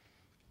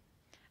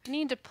 I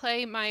need to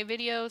play my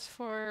videos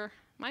for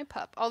my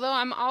pup. Although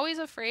I'm always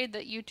afraid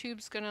that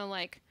YouTube's gonna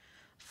like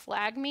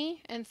flag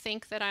me and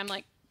think that I'm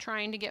like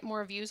trying to get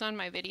more views on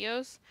my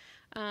videos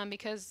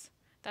because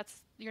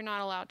you're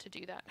not allowed to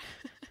do that.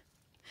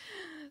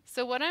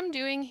 So what I'm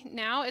doing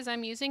now is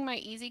I'm using my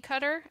Easy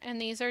Cutter,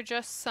 and these are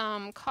just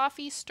some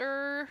coffee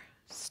stir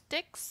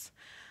sticks.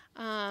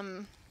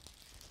 You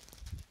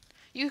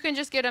can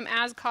just get them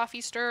as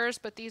coffee stirrers,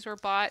 but these were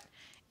bought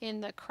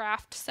in the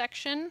craft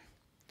section.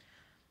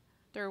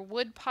 They're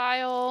wood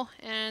pile,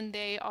 and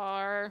they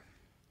are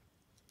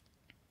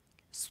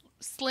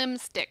slim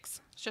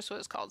sticks. It's just what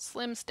it's called,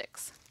 slim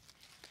sticks.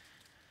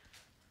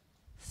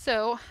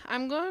 So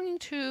I'm going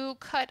to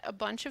cut a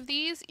bunch of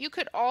these. You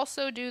could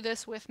also do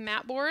this with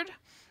mat board,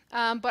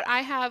 but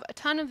I have a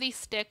ton of these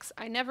sticks.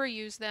 I never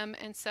use them,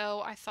 and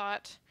so I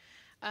thought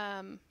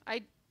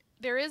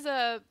there is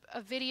a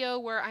video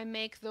where I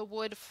make the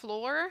wood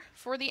floor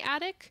for the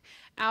attic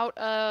out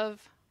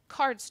of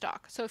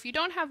cardstock. So if you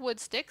don't have wood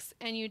sticks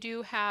and you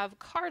do have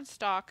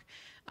cardstock,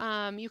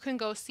 you can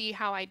go see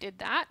how I did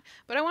that.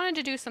 But I wanted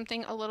to do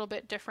something a little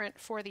bit different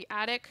for the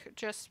attic,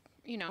 just,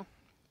 you know,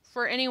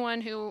 for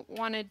anyone who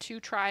wanted to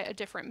try a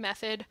different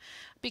method,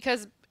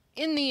 because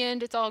in the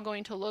end it's all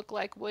going to look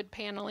like wood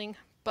paneling,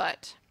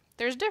 but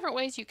there's different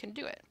ways you can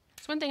do it.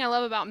 So one thing I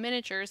love about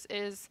miniatures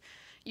is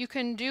you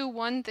can do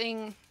one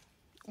thing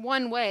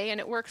one way and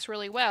it works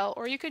really well,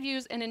 or you could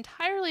use an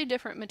entirely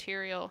different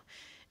material,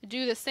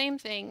 do the same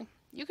thing.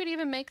 You could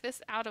even make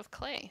this out of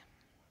clay.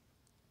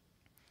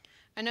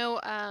 I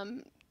know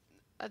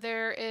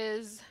there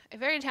is a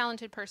very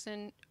talented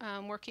person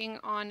working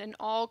on an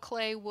all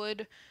clay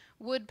wood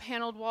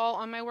paneled wall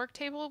on my work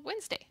table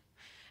Wednesday.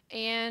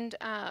 And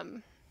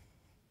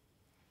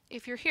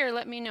if you're here,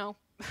 let me know.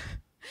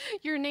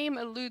 Your name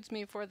eludes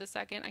me for the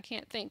second. I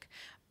can't think.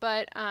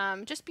 But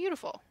just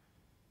beautiful.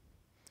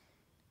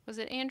 Was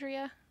it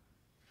Andrea?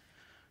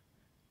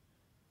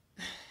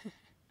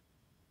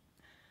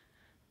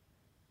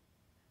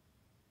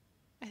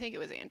 I think it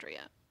was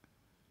Andrea.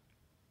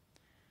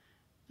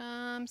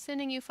 I'm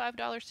sending you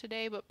 $5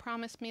 today, but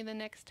promise me the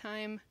next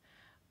time,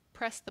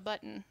 press the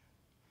button.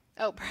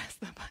 Oh, press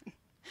the button.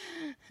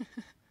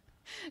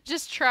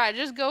 Just try.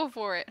 Just go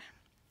for it.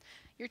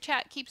 Your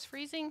chat keeps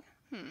freezing?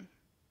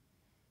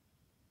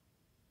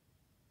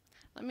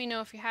 Let me know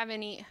if you have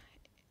any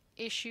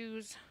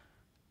issues.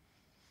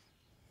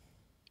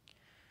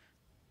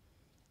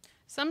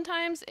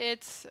 Sometimes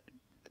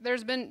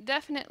there's been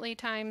definitely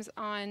times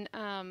on,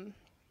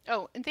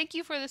 oh, and thank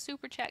you for the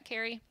super chat,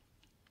 Carrie.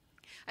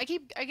 I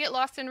get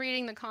lost in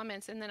reading the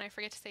comments and then I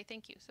forget to say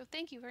thank you. So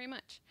thank you very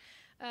much.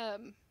 What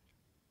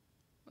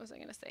was I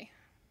going to say?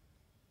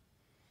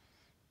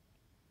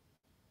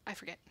 I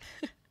forget.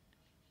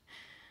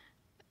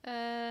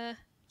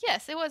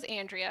 Yes, it was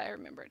Andrea, I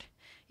remembered.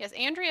 Yes,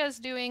 Andrea's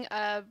doing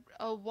a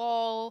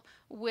wall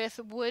with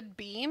wood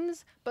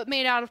beams, but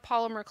made out of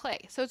polymer clay.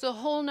 So it's a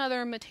whole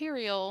nother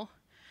material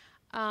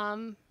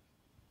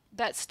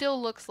that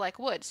still looks like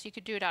wood. So you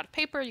could do it out of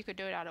paper, you could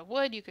do it out of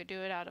wood, you could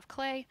do it out of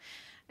clay.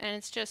 And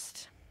it's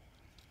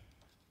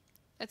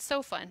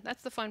so fun.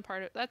 That's the fun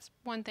part. That's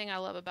one thing I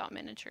love about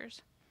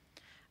miniatures.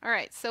 All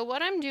right, so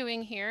what I'm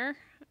doing here,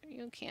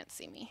 you can't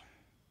see me,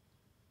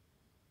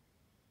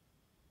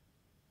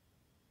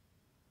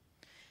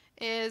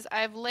 is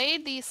I've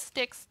laid these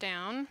sticks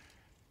down.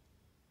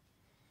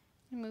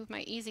 Move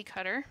my easy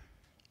cutter.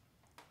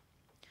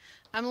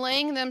 I'm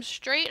laying them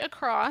straight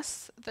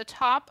across the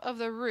top of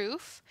the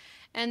roof,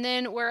 and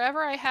then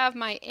wherever I have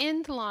my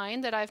end line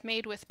that I've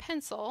made with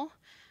pencil,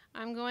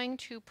 I'm going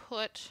to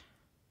put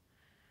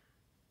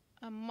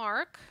a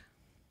mark,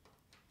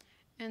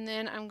 and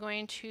then I'm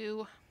going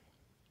to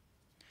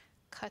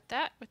cut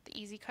that with the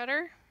easy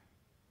cutter.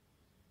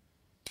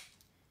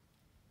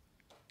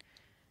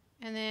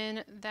 And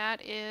then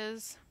that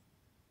is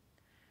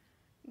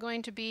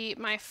going to be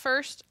my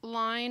first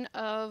line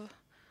of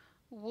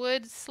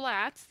wood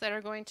slats that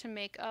are going to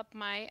make up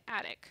my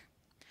attic.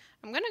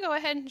 I'm going to go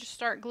ahead and just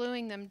start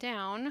gluing them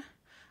down.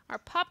 Our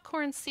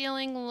popcorn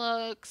ceiling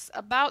looks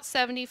about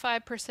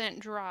 75%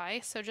 dry,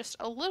 so just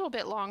a little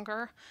bit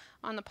longer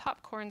on the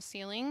popcorn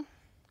ceiling.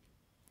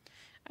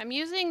 I'm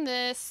using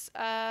this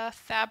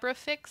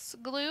Fabrifix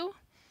glue.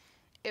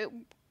 It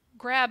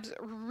grabs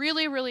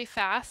really, really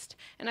fast,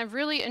 and I've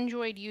really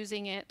enjoyed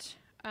using it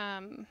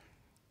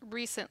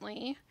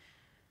recently.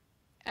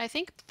 I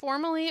think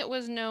formerly it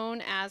was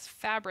known as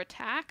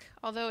Fabri-Tac,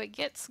 although it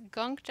gets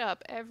gunked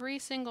up every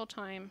single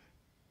time.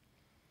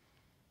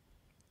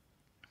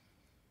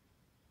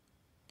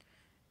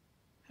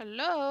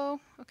 Hello?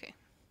 Okay.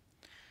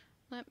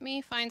 Let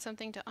me find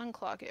something to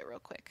unclog it real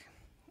quick.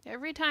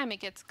 Every time it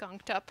gets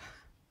gunked up.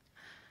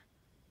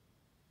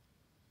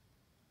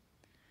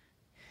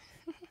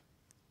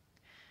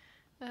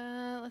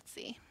 Let's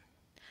see.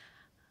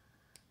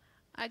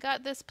 I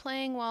got this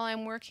playing while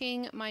I'm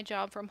working my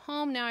job from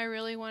home. Now I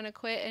really want to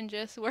quit and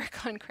just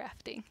work on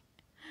crafting.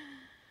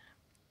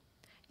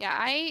 Yeah,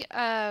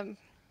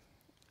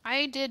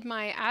 I did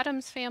my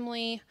Addams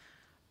Family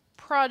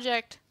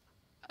project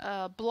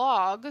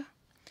blog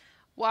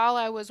while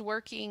I was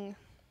working.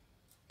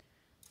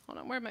 Hold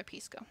on, where'd my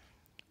piece go?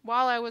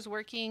 While I was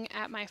working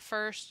at my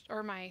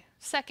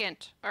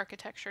second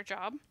architecture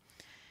job.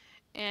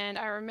 And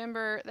I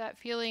remember that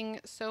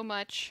feeling so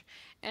much,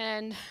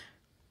 and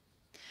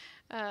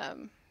I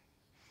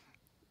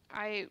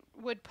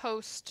would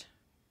post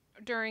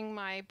during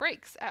my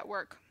breaks at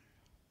work.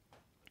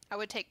 I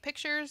would take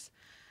pictures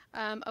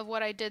of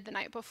what I did the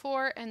night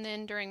before, and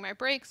then during my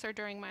breaks or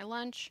during my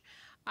lunch,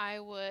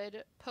 I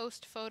would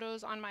post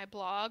photos on my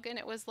blog, and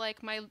it was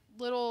like my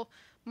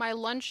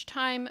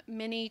lunchtime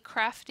mini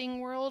crafting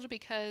world,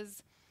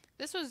 because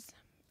this was,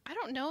 I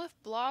don't know if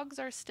blogs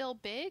are still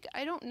big.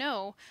 I don't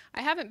know.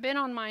 I haven't been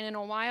on mine in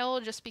a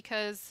while just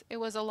because it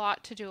was a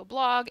lot to do a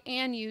blog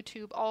and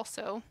YouTube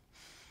also.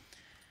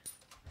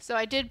 So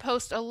I did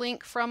post a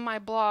link from my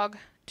blog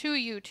to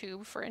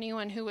YouTube for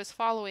anyone who was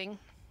following.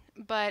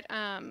 But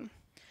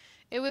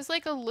it was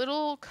like a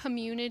little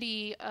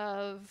community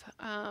of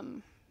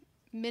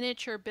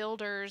miniature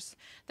builders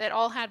that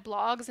all had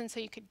blogs, and so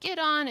you could get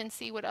on and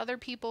see what other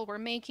people were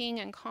making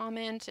and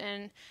comment,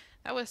 and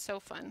that was so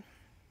fun.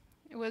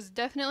 It was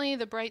definitely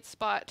the bright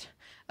spot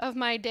of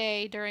my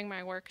day during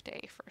my work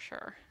day for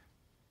sure.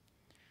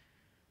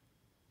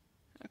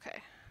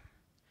 Okay,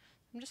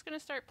 I'm just going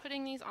to start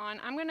putting these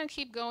on. I'm going to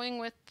keep going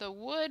with the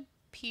wood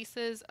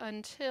pieces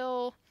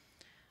until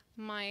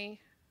my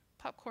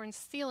popcorn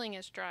ceiling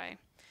is dry,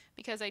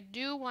 because I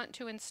do want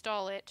to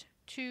install it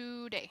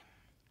today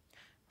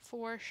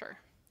for sure.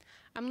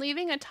 I'm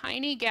leaving a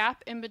tiny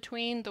gap in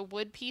between the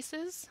wood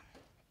pieces.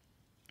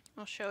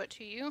 I'll show it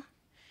to you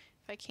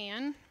if I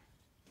can.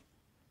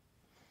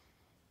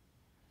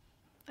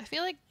 I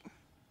feel like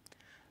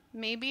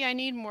maybe I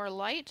need more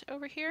light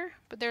over here,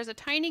 but there's a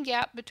tiny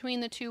gap between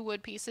the two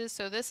wood pieces.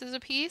 So this is a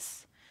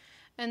piece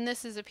and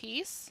this is a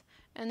piece,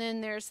 and then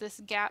there's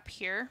this gap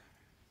here.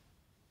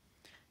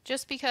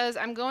 Just because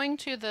I'm going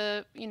to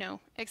the,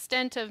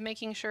 extent of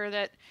making sure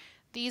that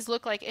these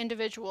look like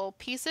individual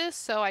pieces,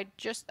 so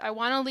I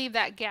want to leave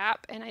that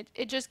gap, and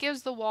it just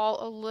gives the wall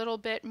a little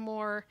bit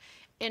more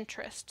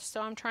interest.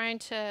 So I'm trying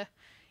to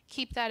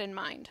keep that in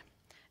mind.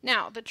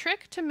 Now, the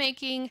trick to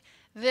making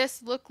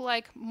this look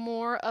like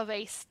more of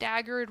a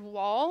staggered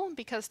wall,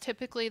 because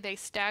typically they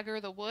stagger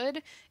the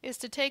wood, is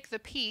to take the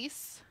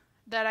piece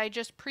that I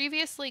just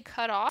previously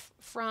cut off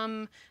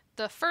from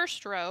the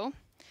first row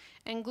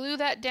and glue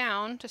that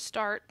down to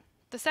start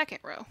the second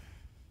row.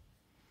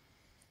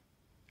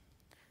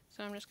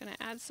 So I'm just going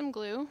to add some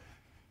glue,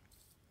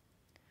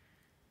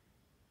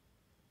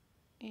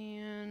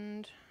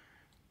 and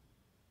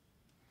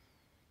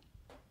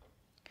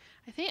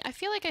I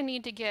feel like I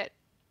need to get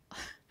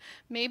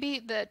maybe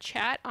the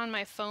chat on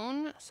my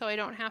phone so I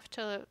don't have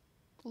to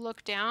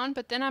look down,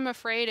 but then I'm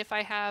afraid if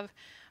I have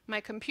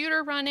my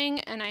computer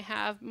running and I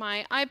have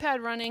my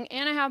iPad running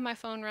and I have my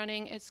phone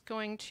running, it's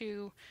going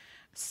to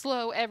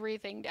slow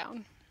everything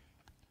down.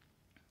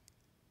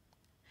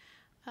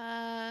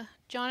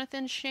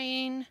 Jonathan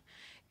Shane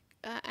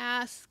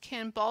asks,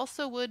 can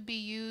balsa wood be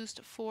used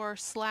for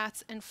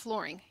slats and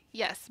flooring?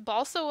 Yes,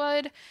 balsa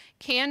wood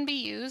can be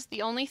used.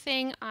 The only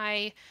thing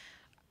I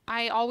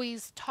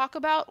always talk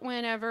about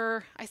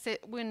whenever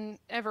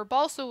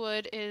balsa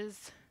wood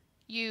is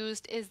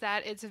used is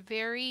that it's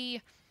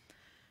very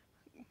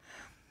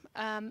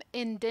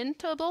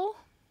indentable,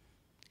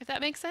 if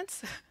that makes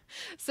sense.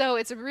 So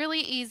it's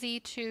really easy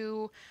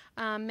to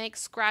make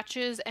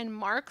scratches and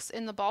marks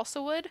in the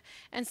balsa wood,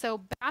 and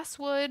so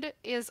basswood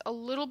is a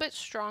little bit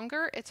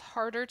stronger. It's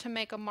harder to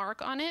make a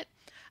mark on it.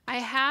 I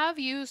have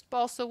used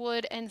balsa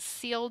wood and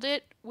sealed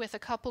it with a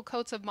couple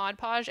coats of Mod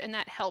Podge, and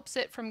that helps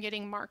it from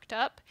getting marked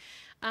up.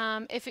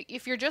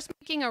 If you're just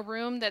making a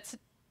room that's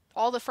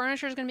all the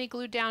furniture is going to be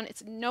glued down,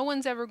 no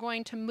one's ever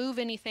going to move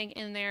anything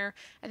in there,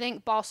 I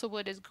think balsa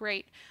wood is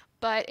great.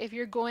 But if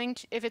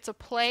it's a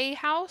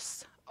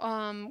playhouse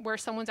where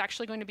someone's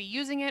actually going to be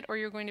using it, or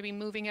you're going to be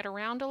moving it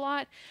around a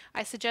lot,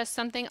 I suggest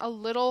something a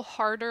little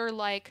harder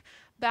like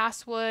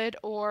basswood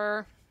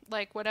or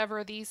like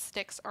whatever these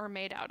sticks are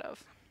made out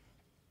of,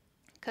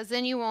 because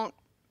then you won't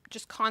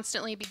just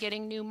constantly be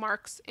getting new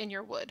marks in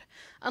your wood,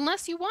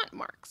 unless you want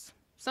marks.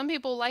 Some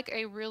people like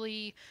a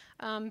really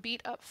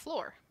beat up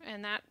floor,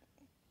 and I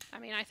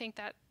think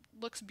that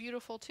looks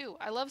beautiful too.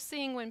 I love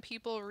seeing when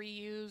people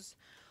reuse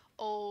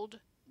old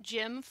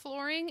gym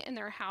flooring in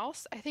their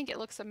house. I think it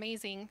looks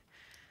amazing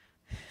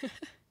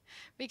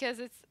because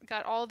it's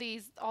got all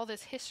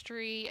this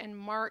history and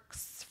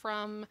marks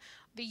from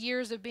the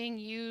years of being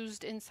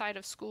used inside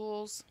of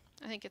schools.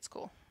 I think it's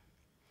cool.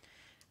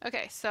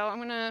 Okay, so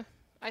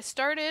I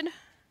started,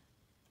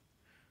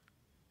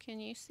 can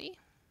you see?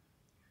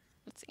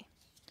 Let's see.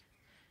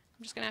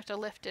 I'm just gonna have to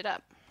lift it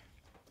up.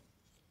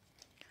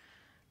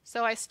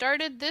 So I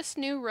started this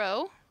new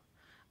row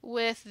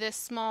with this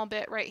small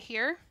bit right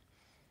here.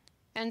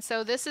 And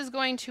so this is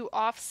going to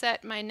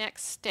offset my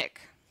next stick.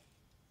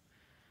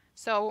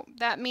 So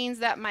that means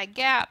that my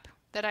gap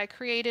that I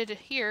created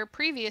here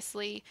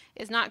previously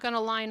is not going to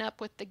line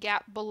up with the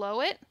gap below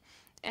it,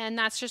 and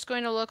that's just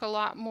going to look a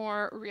lot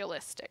more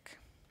realistic.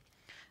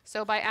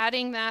 So by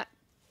adding that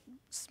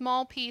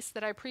small piece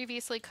that I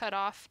previously cut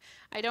off,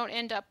 I don't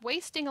end up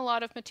wasting a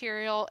lot of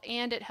material,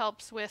 and it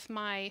helps with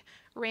my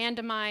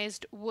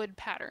randomized wood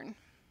pattern.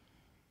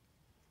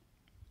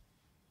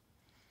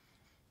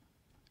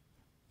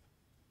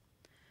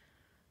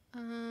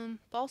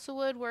 Balsa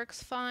wood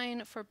works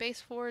fine for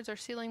baseboards or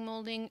ceiling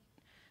molding,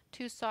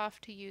 too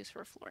soft to use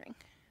for flooring.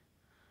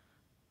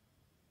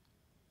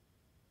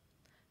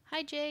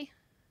 Hi, Jay.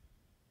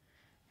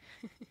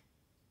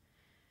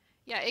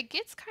 Yeah, it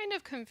gets kind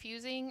of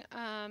confusing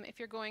if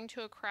you're going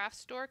to a craft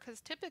store,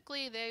 because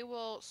typically they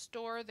will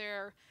store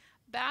their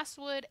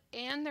basswood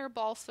and their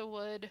balsa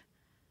wood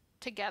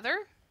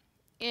together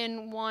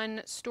in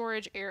one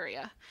storage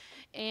area,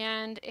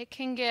 and it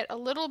can get a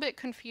little bit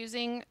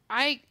confusing.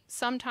 I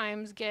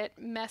sometimes get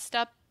messed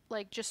up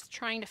like just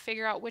trying to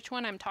figure out which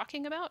one I'm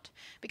talking about,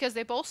 because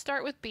they both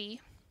start with B,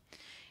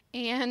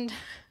 and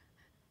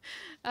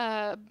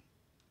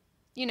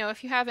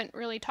if you haven't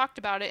really talked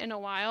about it in a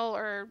while,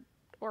 or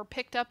or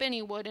picked up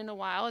any wood in a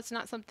while. It's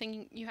not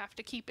something you have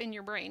to keep in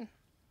your brain.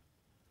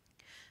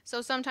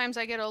 So sometimes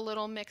I get a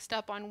little mixed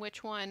up on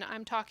which one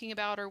I'm talking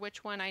about or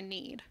which one I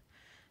need.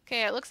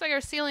 Okay, it looks like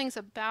our ceiling's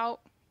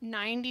about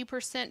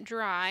 90%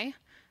 dry.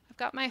 I've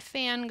got my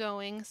fan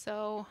going,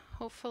 so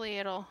hopefully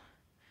it'll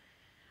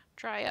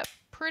dry up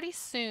pretty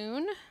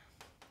soon.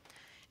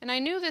 And I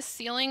knew this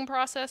sealing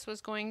process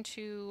was going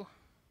to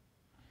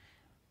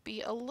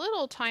be a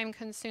little time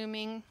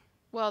consuming.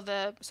 Well,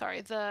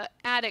 the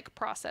attic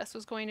process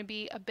was going to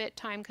be a bit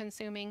time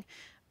consuming,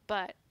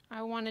 but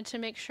I wanted to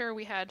make sure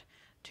we had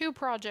 2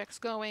 projects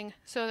going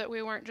so that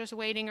we weren't just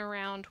waiting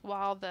around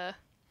while the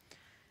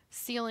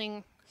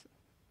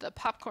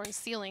popcorn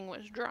ceiling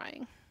was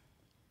drying.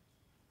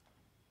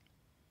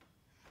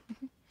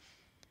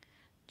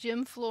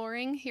 Gym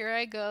flooring, here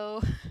I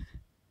go.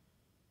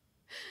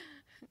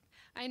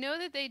 I know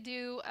that they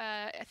do,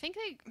 I think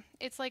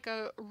it's like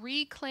a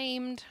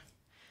reclaimed,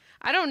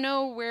 I don't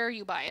know where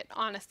you buy it,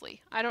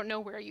 honestly. I don't know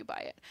where you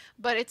buy it.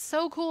 But it's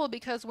so cool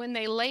because when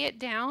they lay it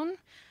down,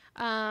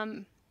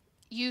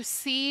 you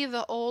see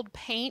the old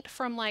paint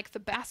from like the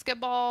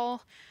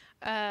basketball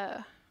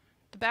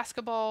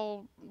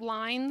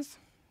lines,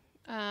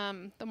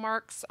 the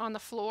marks on the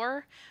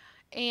floor.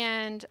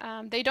 And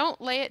they don't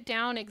lay it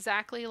down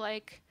exactly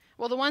like,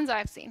 well, the ones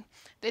I've seen,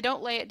 they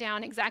don't lay it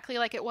down exactly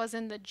like it was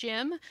in the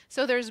gym.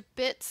 So there's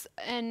bits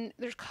and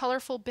there's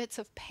colorful bits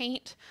of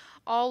paint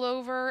all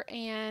over,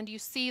 and you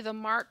see the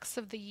marks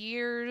of the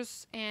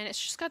years, and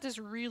it's just got this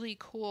really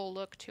cool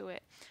look to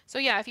it. So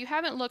yeah, if you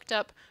haven't looked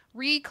up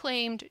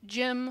reclaimed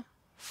gym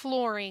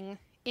flooring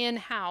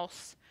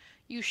in-house,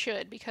 you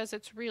should, because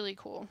it's really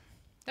cool.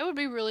 That would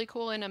be really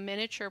cool in a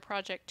miniature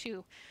project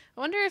too. I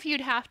wonder if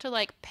you'd have to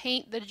like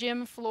paint the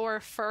gym floor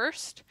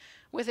first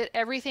with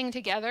everything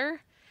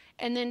together,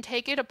 and then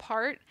take it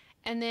apart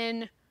and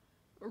then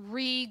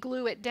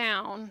re-glue it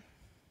down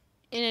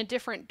in a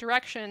different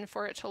direction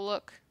for it to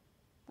look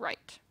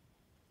right.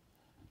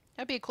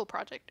 That'd be a cool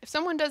project. If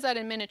someone does that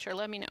in miniature,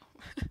 let me know.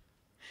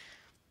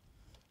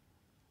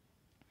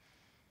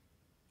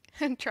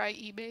 And try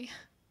eBay.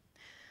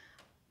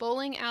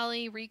 Bowling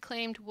alley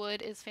reclaimed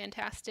wood is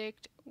fantastic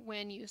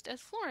when used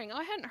as flooring. Oh,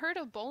 I hadn't heard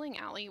of bowling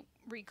alley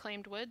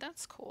reclaimed wood.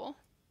 That's cool.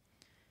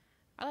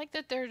 I like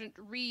that they're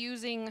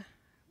reusing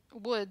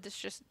wood that's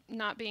just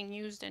not being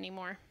used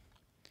anymore.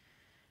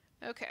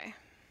 Okay.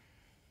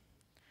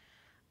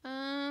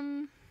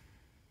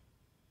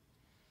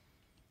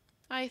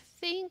 I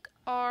think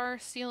our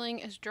ceiling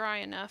is dry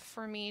enough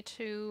for me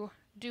to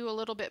do a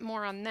little bit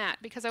more on that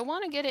because I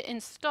want to get it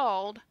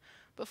installed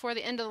before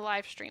the end of the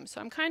live stream. So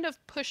I'm kind of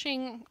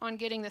pushing on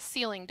getting the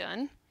ceiling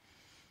done.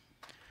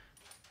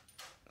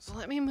 So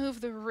let me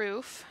move the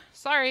roof.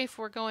 Sorry if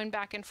we're going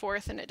back and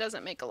forth and it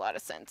doesn't make a lot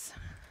of sense.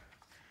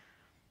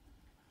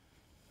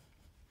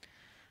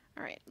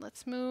 All right,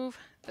 let's move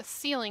the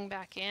ceiling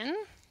back in.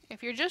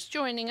 If you're just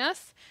joining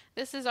us,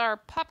 this is our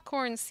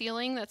popcorn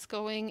ceiling that's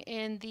going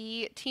in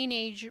the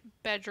teenage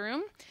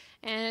bedroom.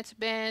 And it's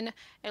been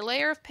a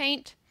layer of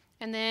paint,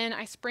 and then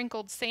I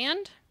sprinkled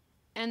sand,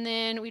 and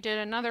then we did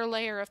another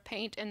layer of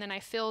paint, and then I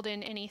filled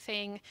in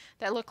anything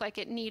that looked like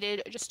it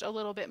needed just a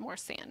little bit more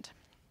sand.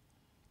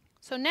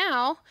 So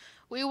now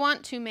we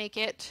want to make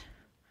it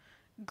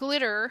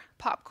glitter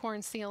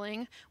popcorn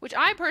ceiling, which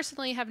I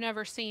personally have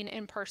never seen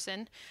in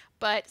person,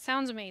 but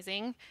sounds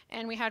amazing.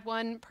 And we had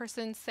one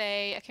person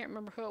say, I can't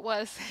remember who it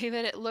was, say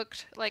that it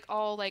looked like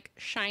all like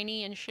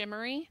shiny and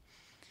shimmery.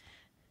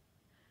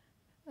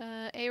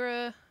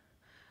 Ara,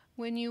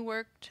 when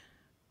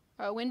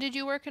did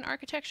you work in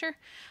architecture?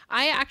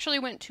 I actually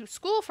went to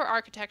school for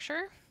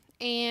architecture,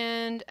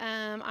 and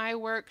I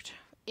worked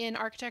in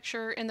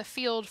architecture in the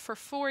field for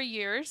 4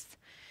 years,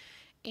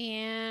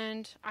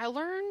 and I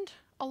learned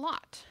a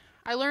lot.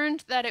 I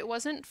learned that it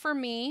wasn't for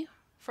me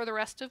for the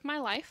rest of my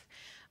life,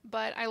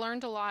 but I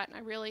learned a lot and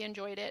I really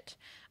enjoyed it.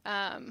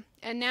 And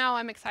now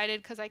I'm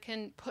excited because I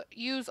can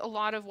use a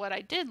lot of what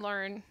I did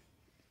learn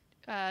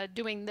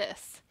doing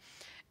this.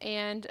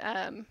 And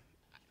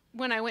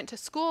when I went to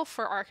school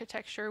for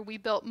architecture, we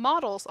built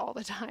models all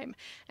the time,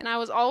 and I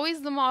was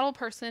always the model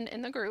person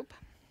in the group.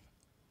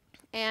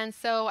 And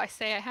so I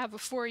say I have a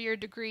 4-year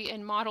degree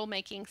in model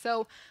making.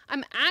 So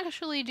I'm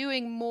actually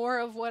doing more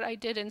of what I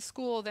did in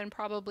school than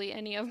probably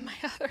any of my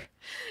other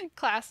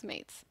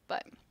classmates,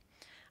 but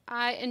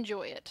I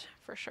enjoy it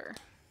for sure.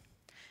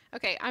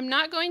 Okay, I'm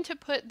not going to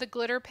put the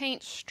glitter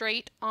paint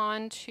straight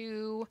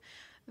onto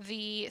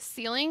the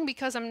ceiling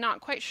because I'm not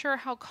quite sure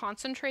how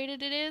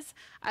concentrated it is.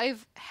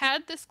 I've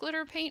had this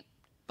glitter paint,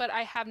 but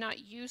I have not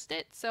used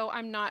it, so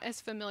I'm not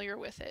as familiar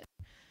with it.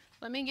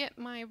 Let me get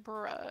my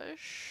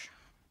brush.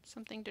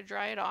 Something to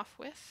dry it off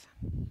with.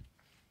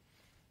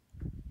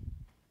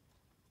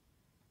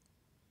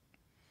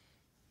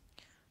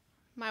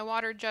 My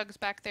water jug's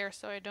back there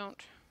so I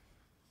don't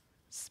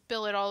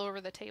spill it all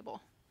over the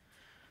table.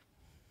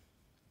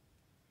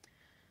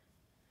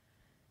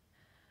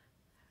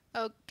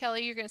 Oh,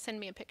 Kelly, you're going to send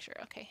me a picture.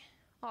 Okay,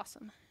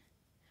 awesome.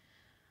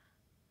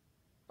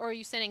 Or are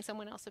you sending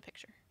someone else a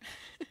picture?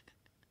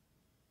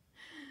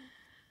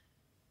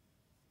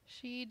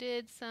 She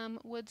did some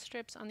wood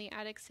strips on the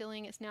attic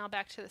ceiling. It's now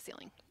back to the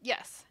ceiling.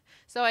 Yes.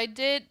 So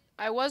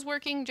I was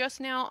working just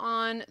now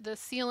on the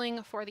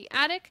ceiling for the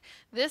attic.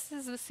 This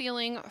is the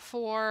ceiling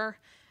for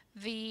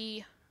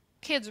the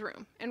kids'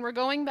 room. And we're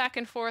going back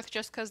and forth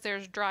just because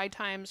there's dry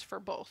times for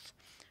both.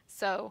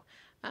 So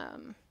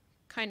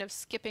kind of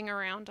skipping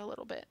around a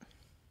little bit.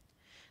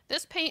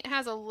 This paint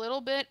has a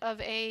little bit of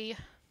a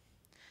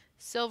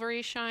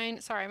silvery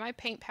shine. Sorry, my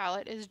paint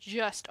palette is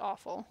just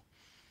awful.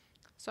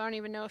 So I don't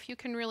even know if you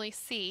can really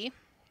see.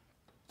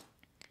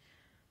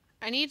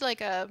 I need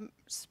like a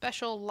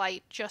special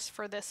light just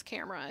for this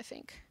camera, I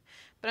think.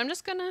 But I'm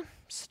just gonna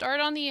start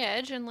on the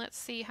edge and let's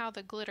see how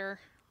the glitter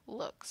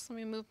looks. Let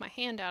me move my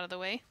hand out of the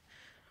way.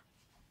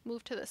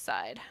 Move to the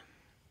side.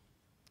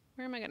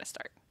 Where am I gonna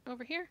start?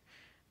 Over here?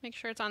 Make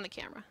sure it's on the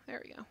camera.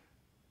 There we go.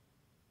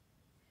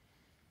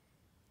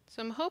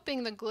 So I'm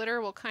hoping the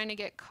glitter will kind of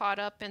get caught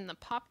up in the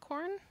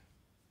popcorn.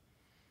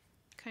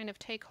 Kind of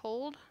take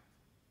hold.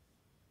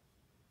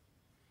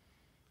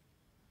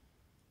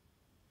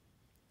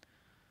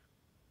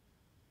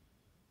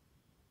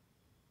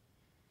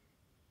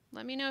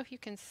 Let me know if you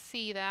can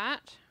see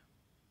that.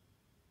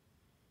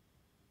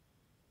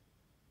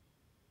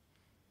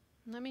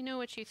 Let me know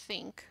what you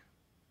think.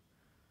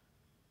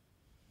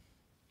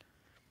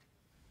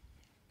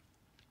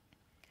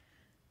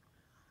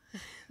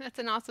 That's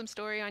an awesome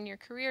story on your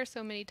career.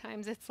 So many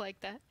times it's like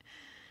that.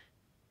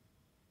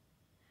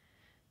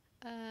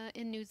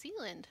 In New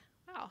Zealand.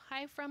 Wow,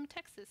 hi from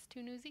Texas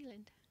to New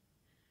Zealand.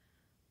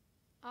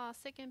 Aw,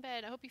 sick in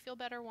bed. I hope you feel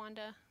better,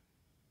 Wanda.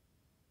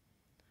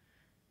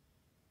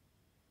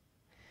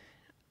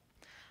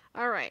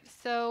 Alright,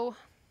 so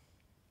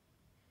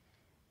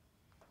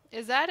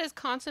is that as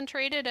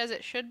concentrated as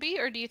it should be,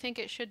 or do you think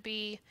it should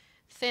be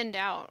thinned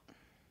out?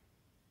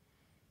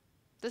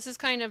 This is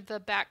kind of the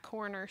back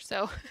corner,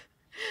 so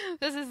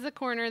this is the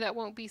corner that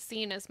won't be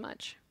seen as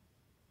much.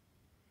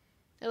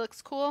 It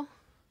looks cool.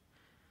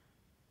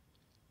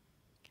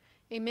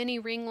 A mini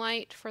ring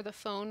light for the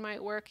phone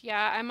might work.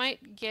 Yeah, I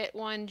might get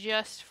one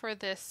just for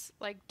this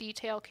like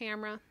detail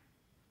camera.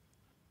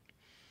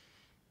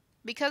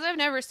 Because I've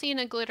never seen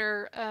a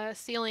glitter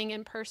ceiling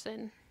in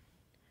person,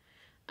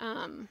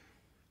 I'm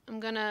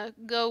gonna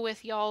go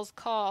with y'all's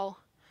call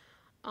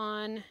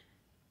on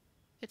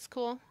it's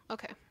cool?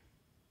 Okay.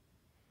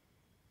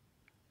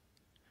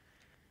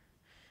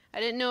 I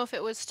didn't know if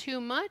it was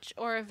too much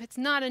or if it's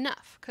not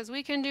enough, because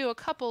we can do a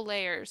couple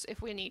layers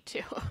if we need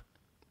to.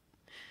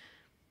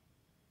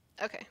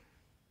 Okay.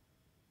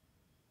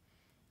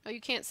 Oh, you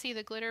can't see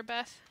the glitter,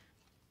 Beth?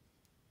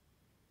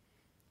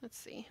 Let's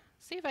see.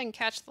 See if I can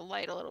catch the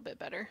light a little bit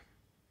better.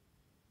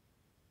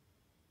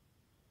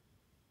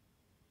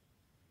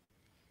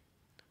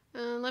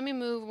 Let me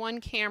move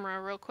one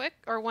camera real quick,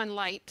 or one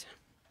light.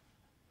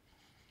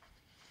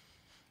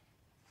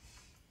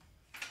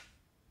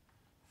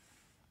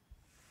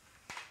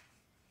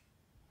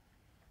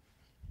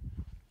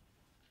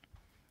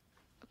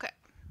 Okay,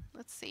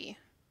 let's see.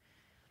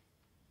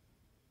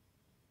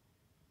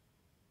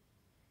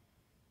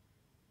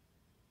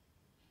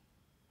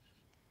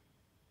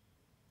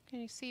 Can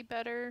you see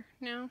better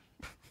now?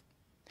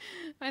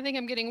 I think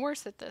I'm getting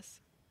worse at this.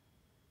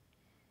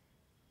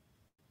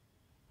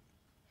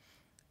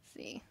 Let's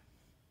see.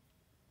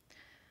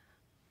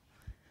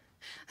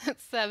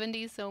 That's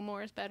 70, so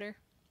more is better.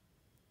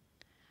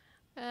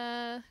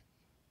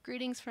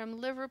 Greetings from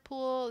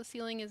Liverpool. The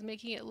ceiling is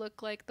making it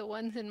look like the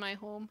ones in my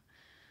home.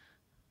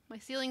 My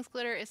ceiling's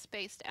glitter is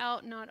spaced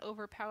out, not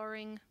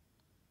overpowering.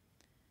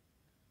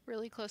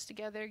 Really close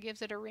together,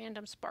 gives it a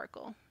random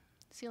sparkle.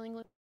 Ceiling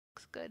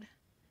looks good.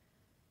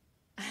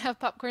 I have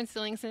popcorn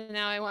ceilings and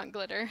now I want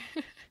glitter.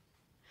 It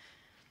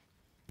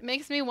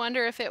makes me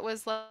wonder if it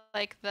was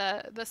like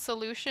the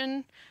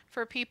solution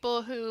for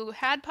people who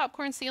had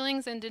popcorn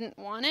ceilings and didn't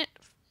want it,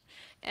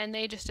 and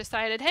they just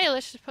decided, hey,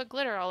 let's just put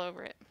glitter all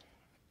over it.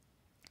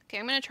 Okay,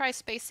 I'm going to try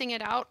spacing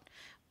it out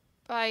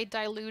by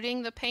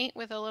diluting the paint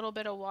with a little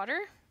bit of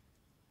water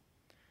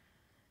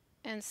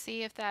and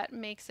see if that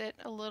makes it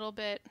a little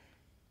bit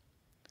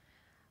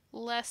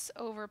less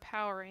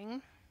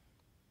overpowering.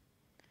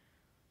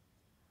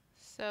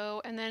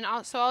 So, and then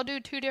I'll do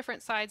two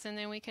different sides, and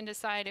then we can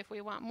decide if we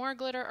want more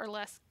glitter or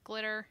less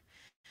glitter.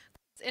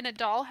 In a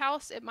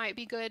dollhouse, it might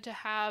be good to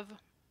have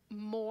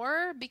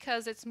more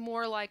because it's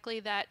more likely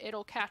that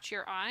it'll catch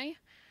your eye.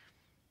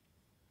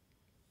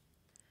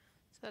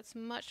 So that's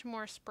much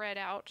more spread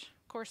out.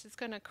 Of course, it's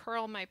going to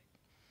curl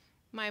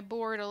my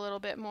board a little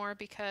bit more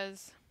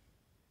because,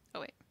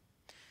 oh wait,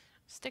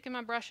 sticking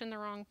my brush in the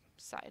wrong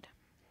side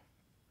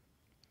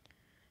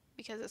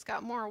because it's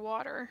got more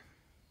water.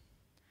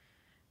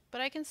 But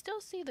I can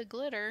still see the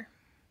glitter.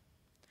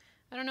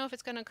 I don't know if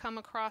it's going to come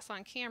across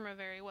on camera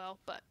very well,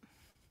 but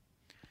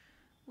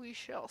we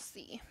shall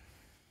see.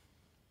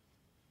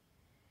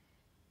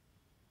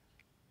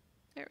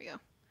 There we go.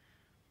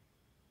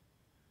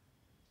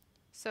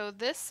 So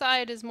this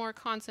side is more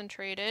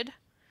concentrated,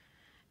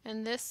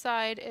 and this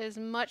side is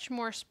much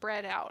more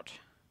spread out.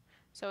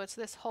 So it's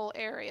this whole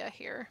area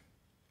here.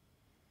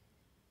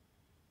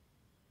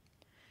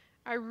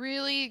 I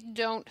really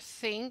don't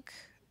think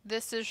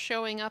this is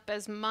showing up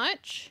as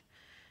much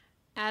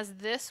as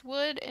this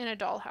would in a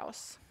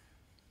dollhouse.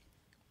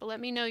 But let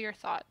me know your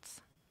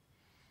thoughts.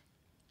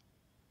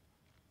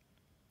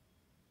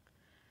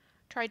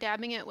 Try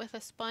dabbing it with a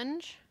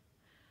sponge.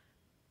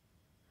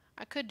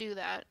 I could do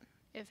that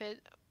if it,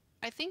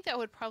 I think that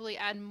would probably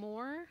add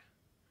more.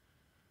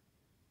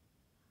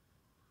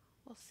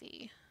 We'll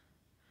see.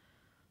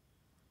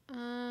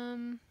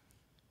 I'm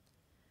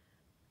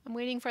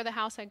waiting for the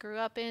house I grew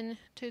up in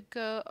to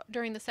go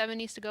during the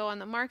 70s to go on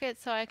the market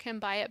so I can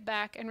buy it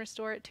back and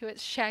restore it to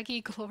its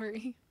shaggy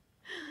glory.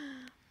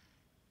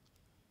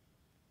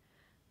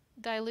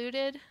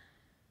 Diluted.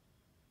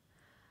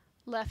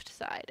 Left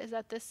side. Is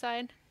that this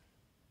side?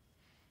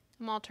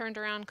 I'm all turned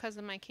around because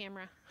of my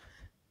camera.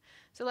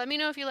 So let me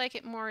know if you like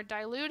it more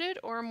diluted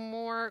or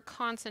more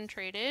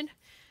concentrated.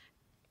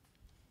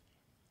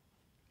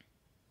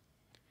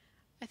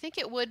 I think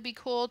it would be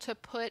cool to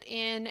put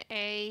in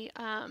a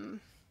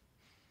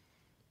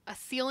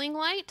ceiling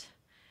light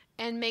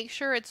and make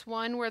sure it's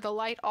one where the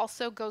light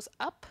also goes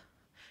up,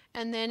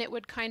 and then it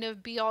would kind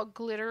of be all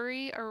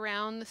glittery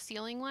around the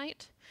ceiling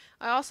light.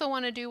 I also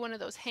want to do one of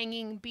those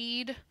hanging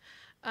bead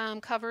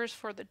covers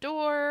for the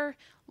door,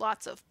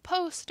 lots of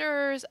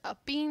posters, a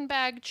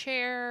beanbag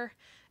chair.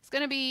 It's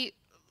going to be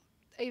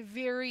a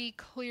very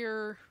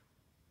clear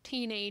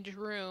teenage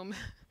room,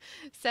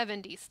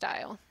 70s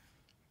style.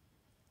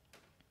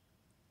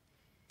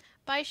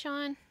 Bye,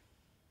 Sean.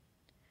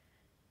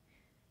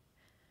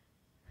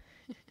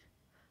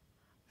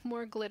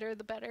 More glitter,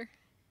 the better.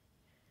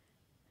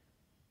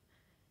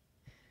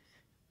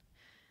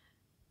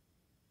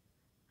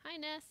 Hi,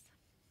 Ness.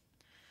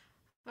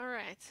 All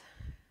right.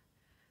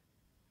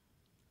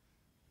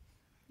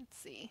 Let's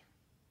see.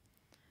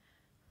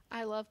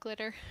 I love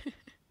glitter.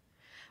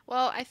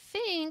 Well, I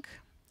think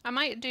I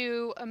might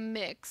do a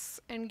mix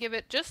and give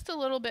it just a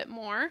little bit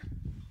more.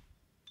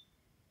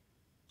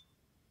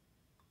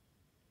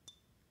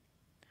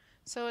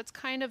 So it's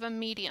kind of a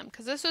medium,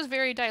 because this was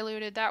very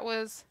diluted. That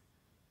was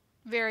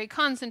very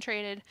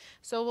concentrated.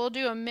 So we'll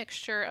do a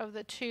mixture of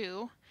the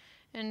two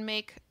and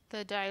make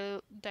the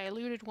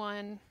diluted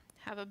one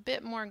have a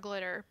bit more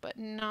glitter, but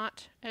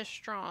not as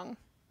strong.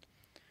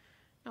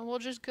 And we'll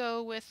just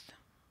go with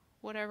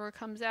whatever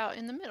comes out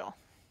in the middle,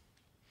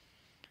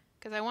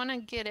 because I want to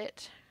get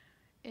it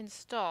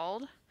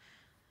installed.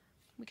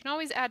 We can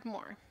always add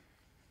more.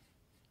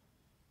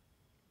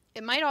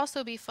 It might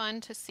also be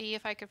fun to see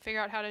if I could figure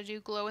out how to do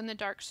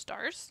glow-in-the-dark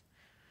stars.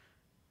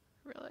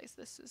 Realize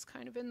this is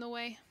kind of in the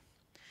way.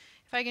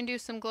 If I can do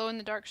some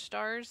glow-in-the-dark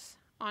stars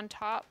on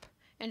top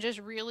and just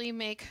really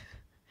make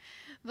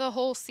the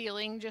whole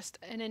ceiling just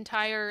an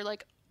entire,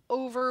 like,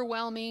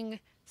 overwhelming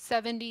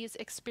 70s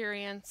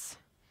experience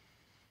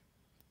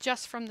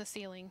just from the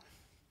ceiling.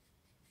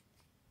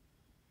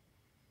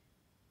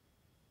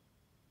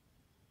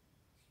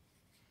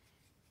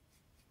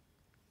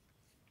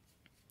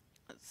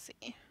 Let's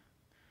see.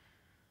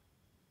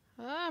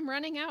 I'm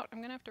running out. I'm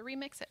gonna have to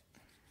remix it.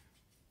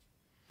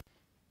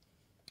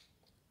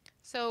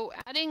 So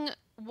adding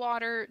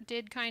water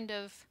did kind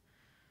of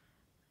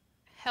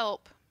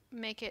help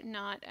make it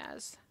not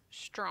as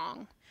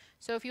strong.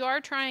 So if you are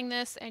trying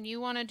this and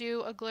you want to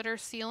do a glitter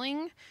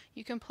ceiling,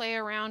 you can play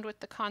around with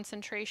the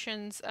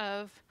concentrations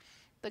of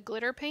the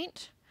glitter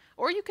paint,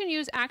 or you can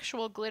use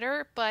actual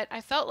glitter, but I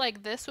felt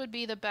like this would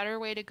be the better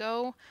way to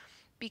go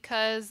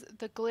because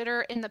the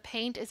glitter in the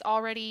paint is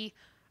already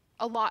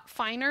a lot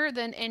finer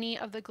than any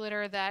of the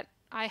glitter that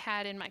I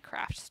had in my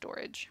craft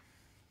storage.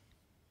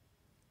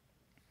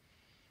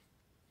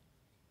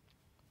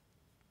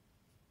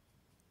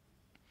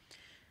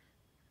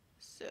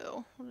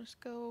 So we'll just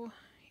go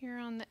here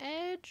on the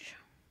edge.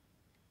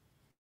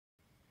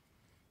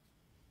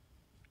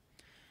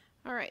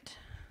 All right.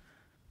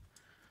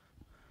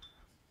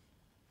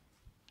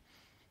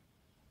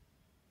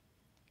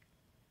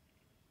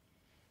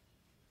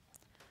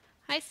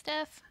 Hi,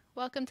 Steph.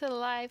 Welcome to the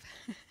live.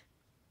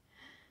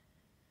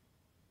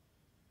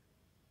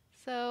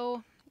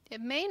 So it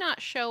may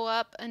not show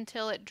up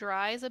until it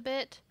dries a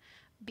bit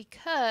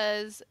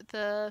because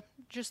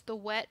just the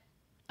wet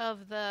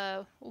of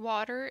the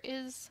water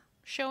is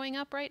showing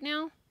up right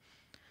now.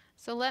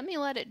 So let me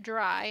let it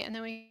dry and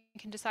then we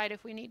can decide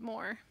if we need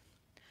more.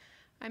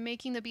 I'm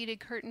making the beaded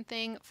curtain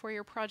thing for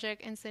your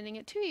project and sending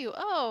it to you.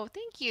 Oh,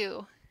 thank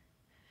you.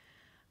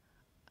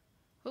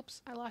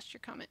 Oops, I lost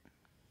your comment.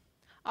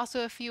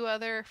 Also a few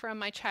other from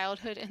my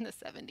childhood in the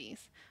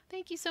 70s.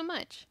 Thank you so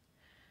much.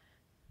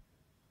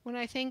 When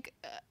I think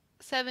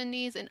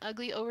 70s, an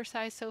ugly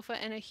oversized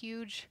sofa and a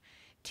huge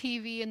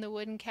TV in the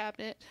wooden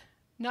cabinet.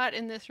 Not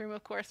in this room,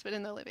 of course, but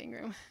in the living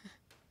room.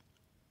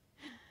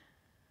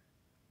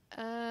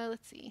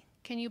 Let's see.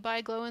 Can you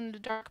buy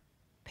glow-in-the-dark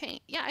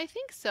paint? Yeah, I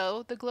think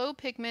so. The glow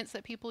pigments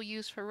that people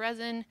use for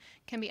resin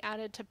can be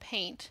added to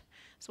paint.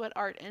 That's what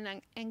Art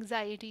and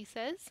Anxiety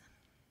says.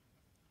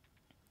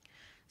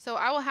 So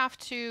I will have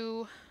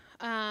to,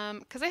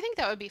 because I think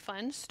that would be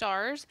fun,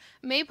 stars.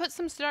 May put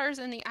some stars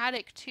in the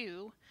attic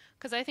too,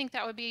 because I think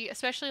that would be,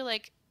 especially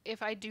like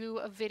if I do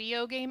a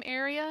video game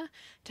area,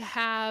 to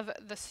have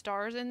the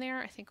stars in there,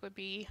 I think would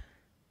be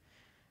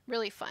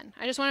really fun.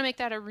 I just want to make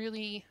that a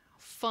really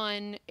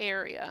fun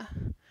area.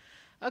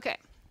 Okay,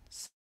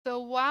 so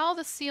while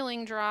the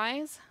ceiling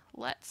dries,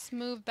 let's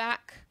move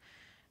back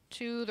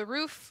to the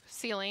roof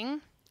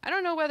ceiling. I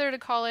don't know whether to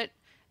call it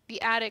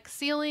the attic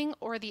ceiling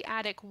or the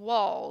attic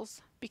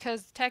walls,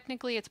 because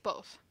technically it's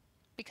both,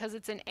 because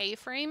it's an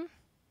A-frame.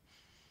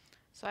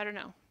 So I don't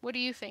know. What do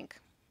you think?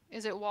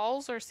 Is it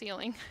walls or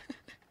ceiling?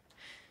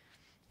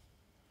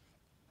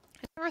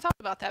 I never thought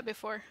about that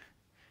before.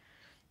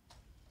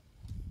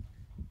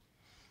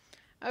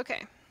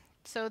 Okay,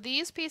 so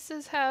these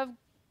pieces have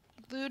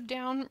glued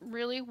down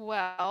really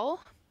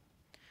well.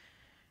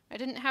 I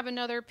didn't have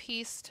another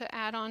piece to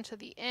add on to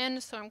the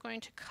end, so I'm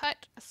going to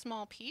cut a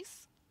small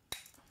piece.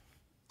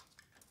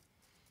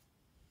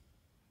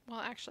 Well,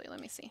 actually, let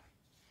me see.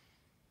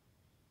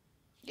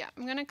 Yeah,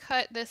 I'm going to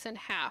cut this in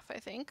half, I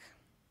think.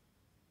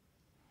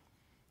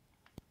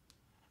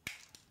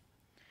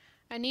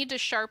 I need to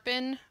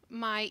sharpen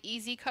my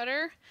easy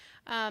cutter.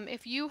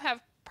 If you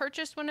have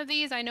purchased one of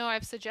these, I know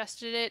I've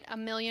suggested it a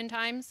million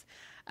times,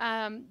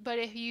 but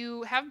if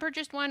you have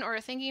purchased one or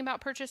are thinking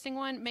about purchasing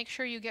one, make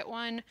sure you get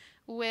one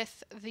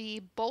with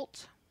the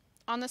bolt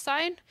on the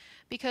side,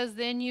 because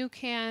then you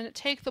can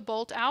take the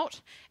bolt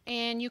out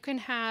and you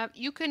can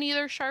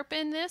either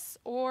sharpen this,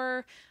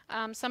 or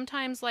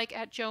sometimes, like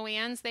at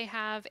Joann's, they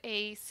have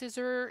a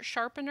scissor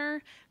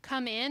sharpener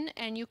come in,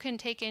 and you can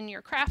take in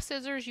your craft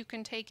scissors, you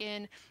can take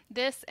in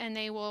this, and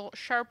they will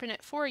sharpen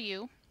it for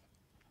you.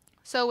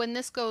 So when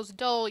this goes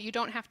dull, you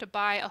don't have to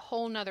buy a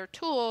whole nother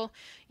tool,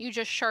 you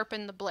just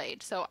sharpen the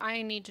blade. So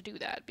I need to do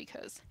that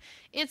because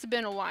it's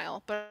been a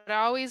while, but I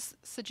always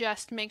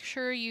suggest make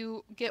sure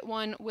you get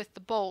one with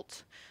the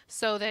bolt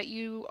so that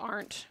you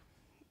aren't,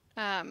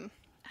 I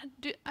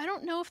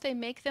don't know if they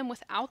make them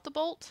without the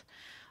bolt,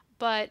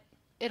 but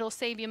it'll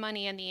save you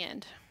money in the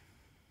end.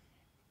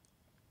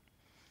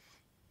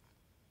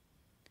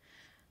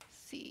 Let's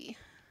see,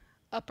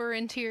 upper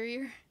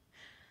interior.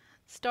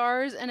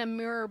 Stars and a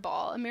mirror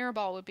ball. A mirror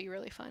ball would be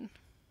really fun.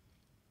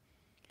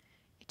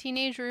 A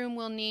teenage room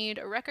will need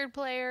a record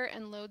player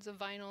and loads of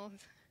vinyl.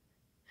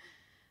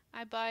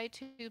 I buy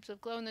tubes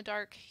of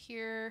glow-in-the-dark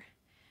here.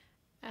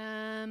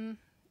 I'm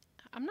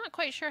not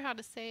quite sure how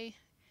to say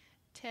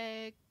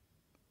Tecuiti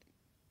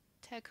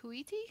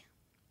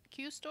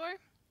Q store.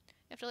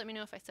 You have to let me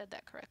know if I said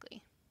that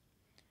correctly.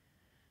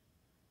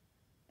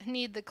 I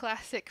need the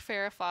classic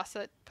Farrah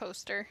Fawcett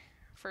poster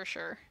for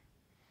sure.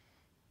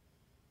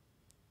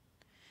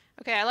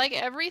 Okay, I like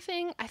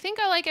everything. I think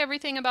I like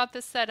everything about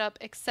this setup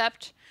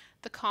except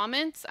the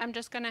comments. I'm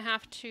just going to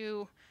have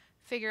to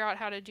figure out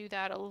how to do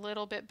that a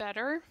little bit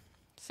better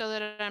so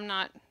that I'm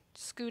not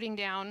scooting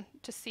down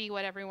to see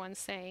what everyone's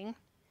saying.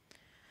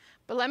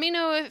 But let me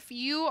know if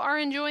you are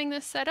enjoying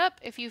this setup,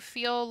 if you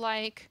feel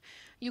like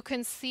you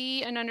can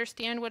see and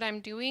understand what I'm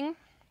doing,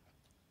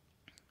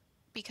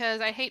 because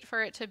I hate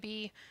for it to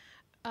be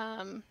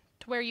to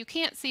where you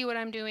can't see what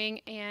I'm doing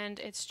and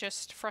it's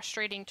just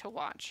frustrating to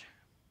watch.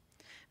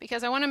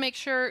 Because I want to make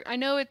sure, I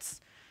know it's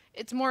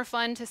more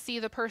fun to see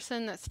the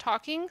person that's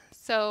talking,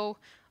 so,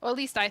 or at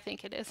least I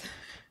think it is.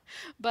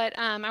 But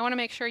I want to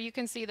make sure you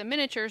can see the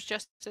miniatures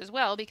just as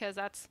well, because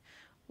that's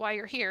why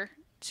you're here,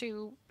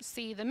 to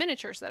see the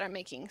miniatures that I'm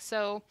making.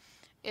 So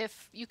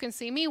if you can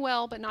see me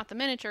well but not the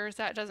miniatures,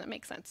 that doesn't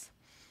make sense.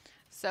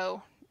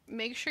 So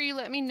make sure you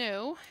let me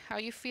know how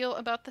you feel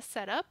about the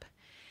setup,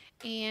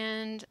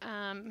 and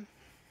I'll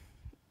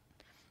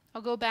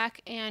go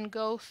back and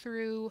go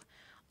through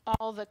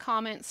all the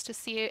comments to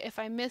see if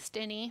I missed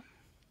any.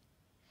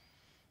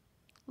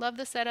 Love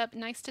the setup.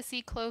 Nice to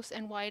see close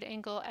and wide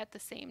angle at the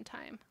same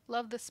time.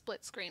 Love the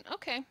split screen.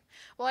 Okay.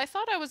 Well, I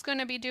thought I was going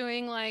to be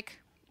doing like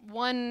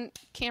one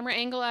camera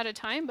angle at a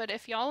time, but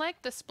if y'all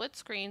like the split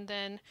screen,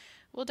 then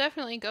we'll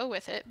definitely go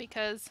with it,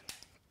 because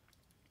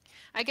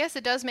I guess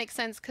it does make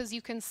sense because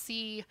you can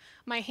see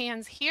my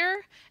hands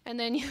here and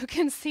then you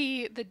can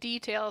see the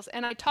details,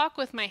 and I talk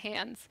with my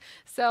hands,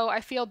 so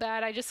I feel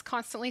bad. I just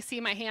constantly see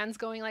my hands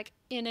going like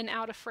in and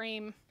out of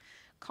frame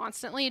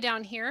constantly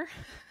down here.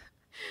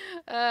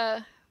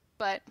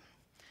 But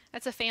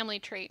that's a family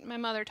trait. My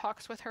mother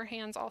talks with her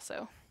hands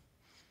also.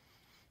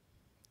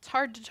 It's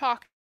hard to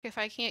talk if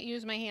I can't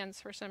use my hands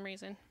for some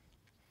reason.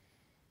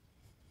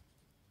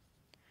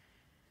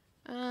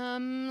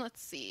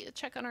 Let's see,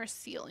 check on our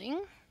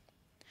ceiling.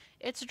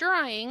 It's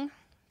drying.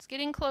 It's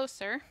getting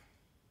closer.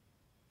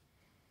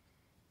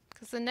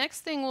 Because the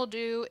next thing we'll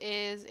do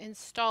is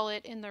install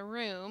it in the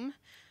room.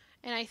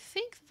 And I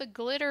think the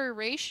glitter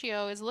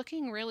ratio is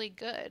looking really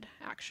good,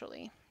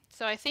 actually.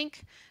 So I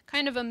think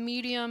kind of a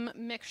medium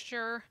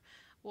mixture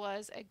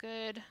was a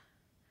good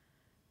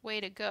way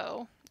to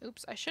go.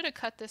 Oops, I should have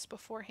cut this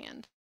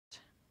beforehand.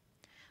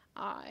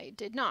 I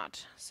did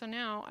not. So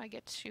now I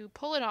get to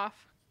pull it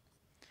off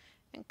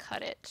and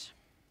cut it.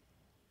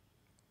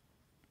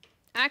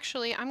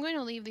 Actually, I'm going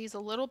to leave these a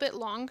little bit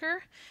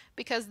longer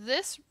because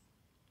this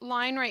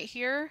line right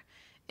here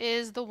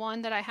is the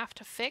one that I have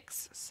to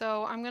fix.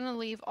 So I'm going to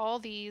leave all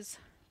these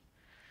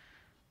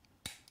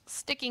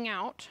sticking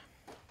out,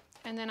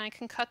 and then I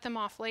can cut them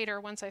off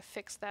later once I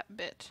fix that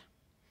bit.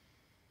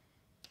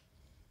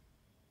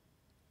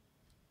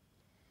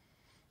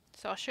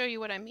 So I'll show you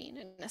what I mean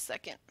in a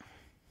second.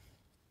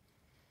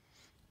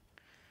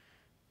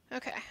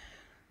 Okay,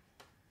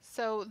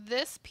 so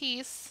this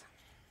piece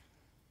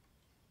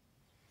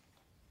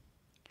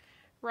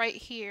right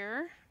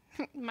here,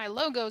 my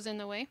logo's in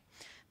the way.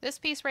 This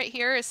piece right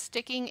here is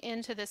sticking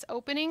into this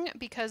opening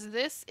because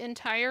this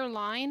entire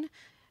line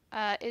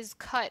is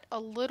cut a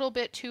little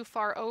bit too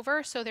far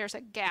over, so there's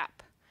a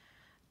gap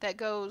that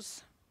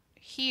goes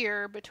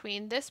here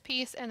between this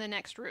piece and the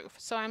next roof.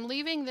 So I'm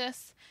leaving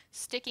this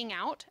sticking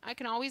out. I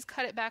can always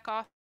cut it back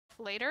off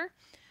later,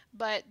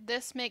 but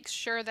this makes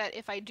sure that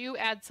if I do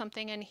add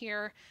something in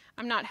here,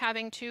 I'm not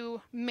having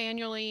to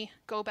manually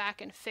go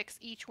back and fix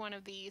each one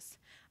of these.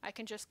 I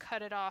can just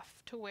cut it off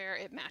to where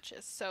it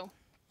matches. So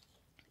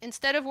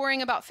instead of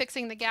worrying about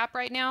fixing the gap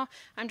right now,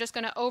 I'm just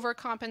going to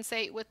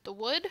overcompensate with the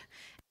wood,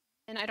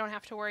 and I don't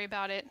have to worry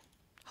about it,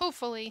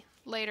 hopefully,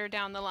 later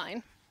down the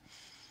line.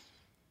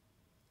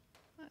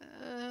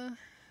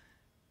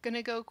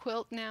 Gonna go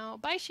quilt now.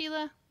 Bye,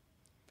 Sheila.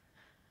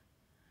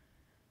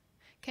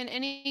 Can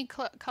any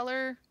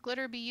color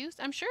glitter be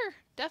used? I'm sure,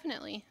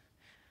 definitely.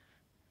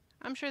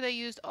 I'm sure they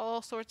used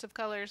all sorts of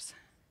colors.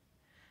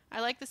 I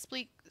like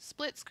the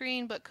split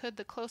screen, but could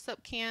the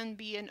close-up can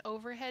be an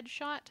overhead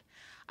shot?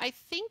 I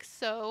think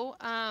so.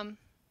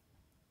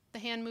 The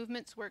hand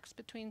movements works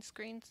between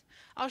screens.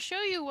 I'll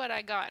show you what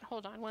I got.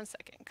 Hold on one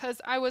second, because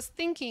I was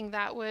thinking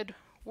that would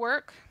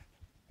work.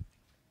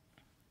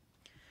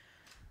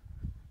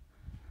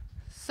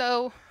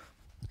 So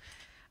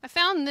I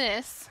found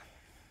this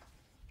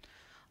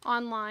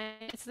online.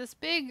 It's this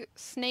big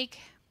snake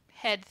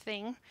head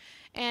thing,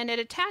 and it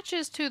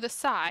attaches to the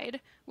side,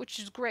 which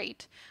is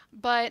great,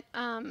 but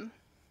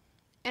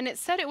and it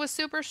said it was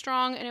super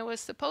strong and it was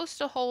supposed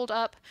to hold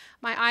up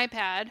my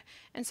iPad.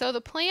 And so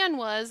the plan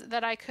was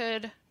that I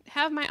could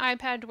have my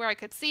iPad where I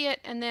could see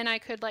it, and then I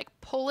could like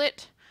pull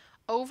it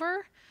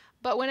over,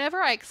 but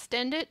whenever I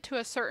extend it to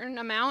a certain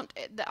amount,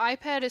 the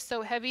iPad is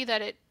so heavy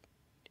that it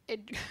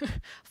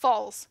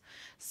falls.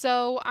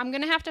 So I'm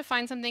gonna have to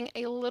find something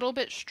a little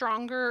bit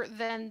stronger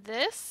than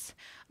this,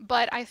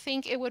 but I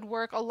think it would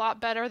work a lot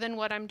better than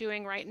what I'm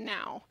doing right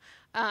now.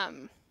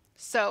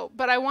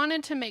 But I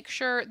wanted to make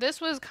sure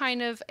this was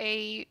kind of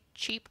a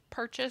cheap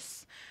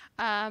purchase,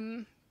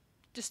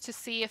 just to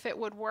see if it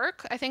would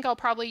work. I think I'll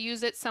probably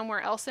use it somewhere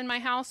else in my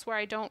house where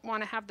I don't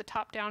want to have the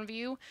top-down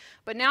view.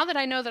 But now that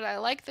I know that I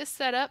like this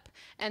setup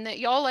and that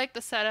y'all like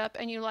the setup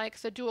and you like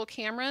the dual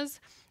cameras,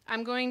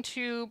 I'm going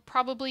to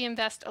probably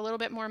invest a little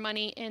bit more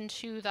money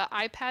into the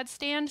iPad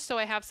stand so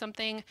I have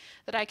something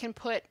that I can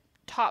put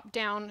top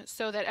down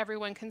so that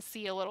everyone can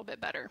see a little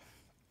bit better.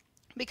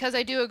 Because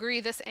I do agree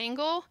this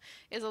angle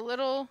is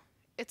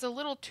it's a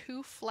little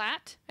too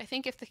flat. I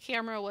think if the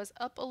camera was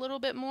up a little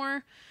bit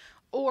more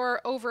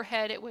or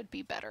overhead, it would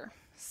be better.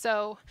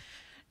 So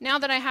now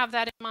that I have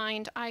that in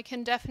mind, I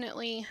can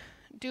definitely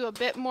do a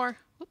bit more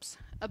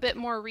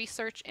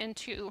research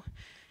into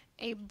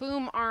a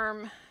boom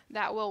arm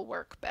that will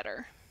work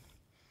better.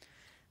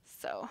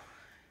 So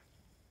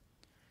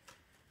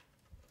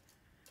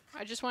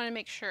I just want to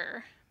make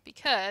sure,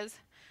 because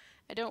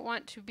I don't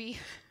want to be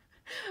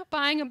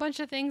buying a bunch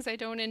of things I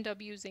don't end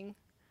up using.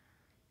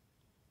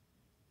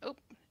 Oh,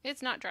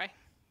 it's not dry.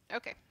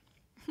 Okay.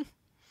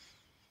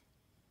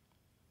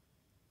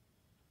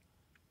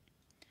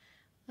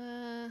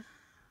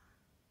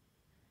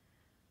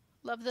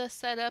 Love the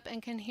setup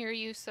and can hear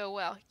you so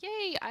well.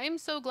 Yay! I am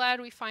so glad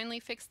we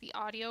finally fixed the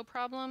audio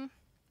problem.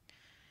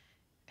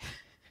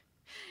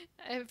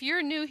 If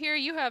you're new here,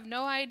 you have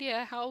no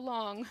idea how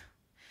long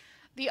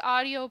the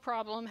audio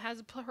problem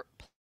has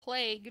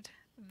plagued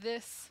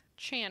this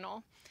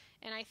channel.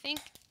 And I think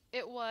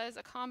it was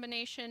a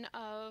combination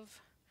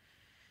of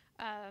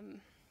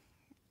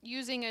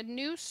using a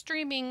new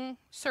streaming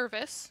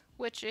service,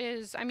 which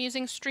is, I'm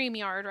using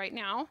StreamYard right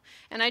now,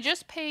 and I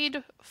just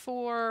paid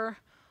for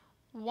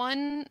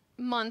 1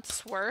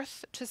 month's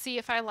worth to see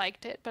if I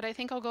liked it, but I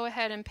think I'll go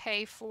ahead and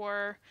pay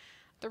for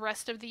the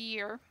rest of the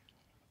year.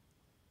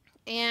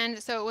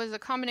 And so it was a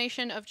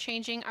combination of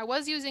changing. I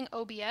was using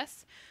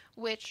OBS,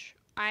 which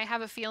I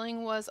have a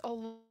feeling was a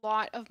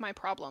lot of my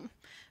problem,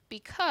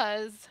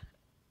 because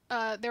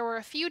there were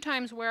a few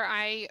times where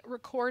I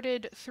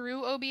recorded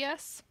through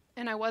OBS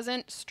and I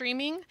wasn't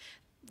streaming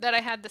that I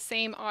had the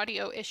same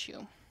audio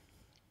issue.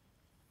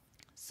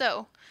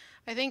 So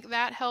I think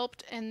that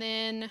helped, and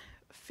then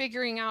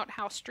figuring out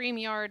how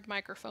StreamYard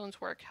microphones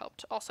work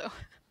helped also.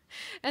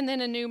 And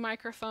then a new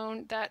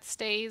microphone that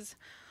stays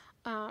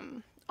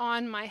on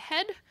my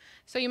head.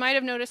 So you might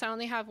have noticed I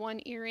only have one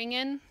earring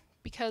in,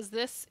 because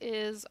this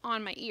is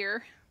on my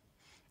ear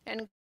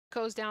and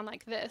goes down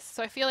like this.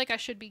 So I feel like I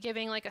should be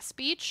giving like a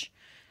speech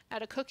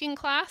at a cooking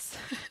class.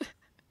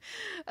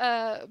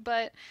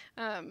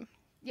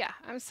 Yeah,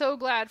 I'm so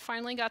glad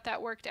finally got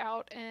that worked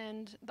out,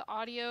 and the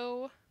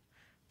audio,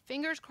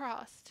 fingers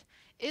crossed,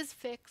 is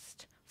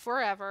fixed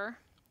forever,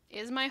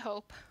 is my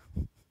hope.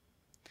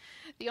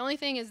 The only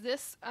thing is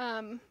this,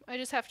 I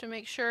just have to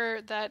make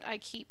sure that I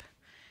keep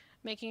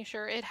making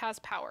sure it has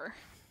power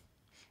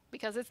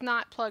because it's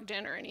not plugged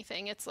in or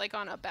anything. It's like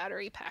on a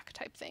battery pack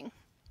type thing.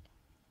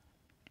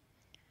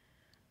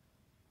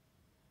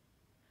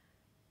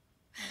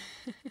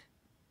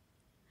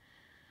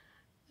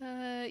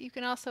 You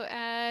can also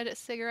add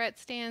cigarette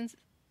stains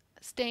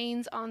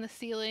on the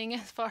ceiling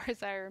as far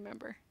as I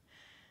remember.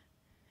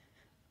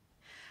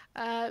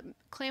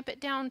 Clamp it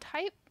down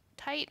tight.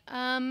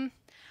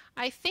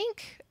 I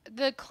think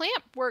the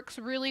clamp works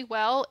really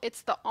well.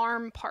 It's the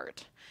arm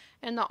part.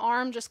 And the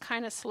arm just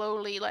kind of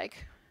slowly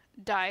like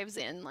dives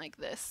in like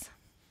this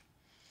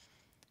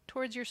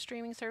towards your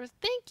streaming service.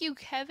 Thank you,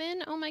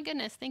 Kevin. Oh my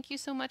goodness. Thank you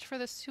so much for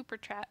the super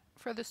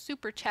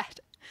chat.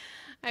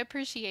 I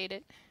appreciate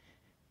it.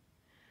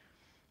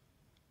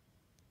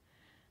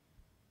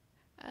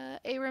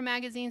 Aura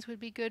magazines would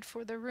be good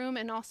for the room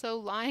and also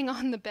lying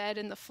on the bed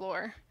and the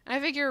floor. I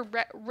figure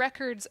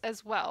records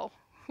as well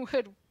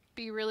would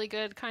be really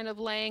good, kind of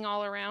laying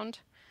all around.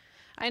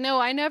 I know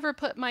I never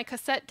put my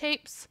cassette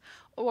tapes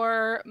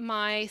or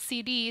my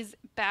CDs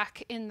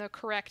back in the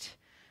correct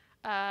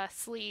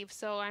sleeve,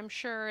 so I'm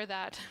sure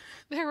that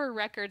there were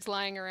records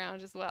lying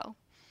around as well.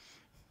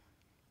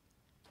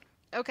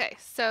 Okay,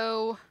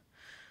 so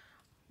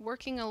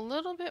working a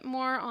little bit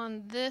more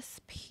on this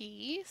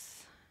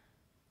piece.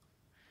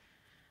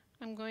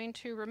 I'm going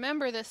to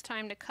remember this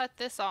time to cut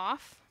this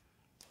off.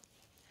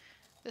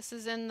 This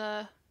is in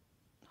the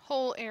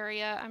hole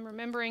area. I'm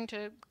remembering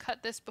to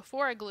cut this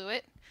before I glue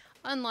it,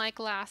 unlike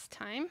last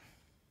time.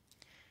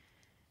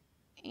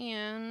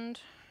 And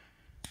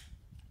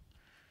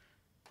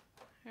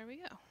there we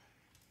go.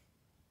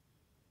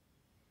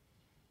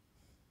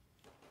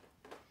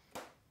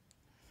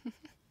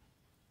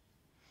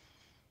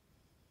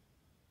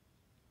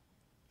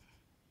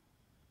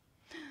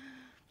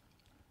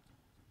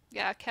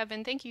 Yeah,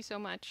 Kevin, thank you so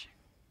much.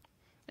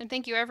 And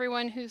thank you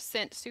everyone who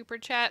sent super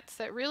chats.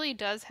 That really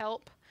does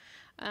help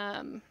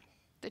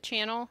the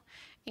channel,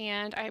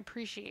 and I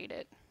appreciate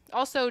it.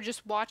 Also,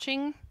 just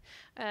watching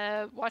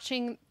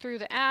through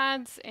the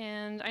ads,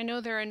 and I know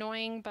they're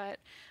annoying, but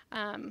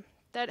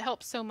that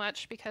helps so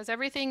much because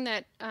everything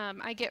that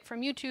I get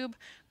from YouTube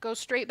goes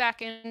straight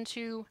back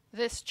into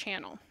this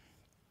channel.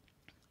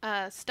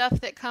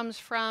 Stuff that comes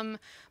from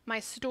my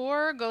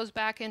store goes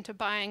back into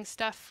buying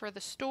stuff for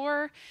the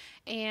store,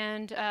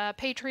 and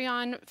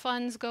Patreon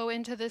funds go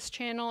into this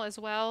channel as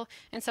well.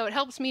 And so it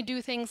helps me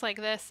do things like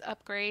this,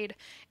 upgrade,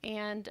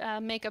 and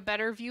make a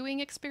better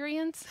viewing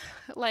experience,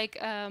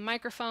 like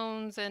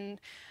microphones and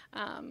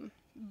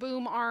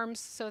boom arms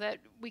so that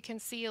we can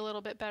see a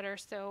little bit better.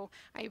 So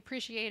I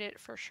appreciate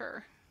it for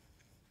sure.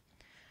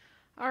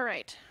 All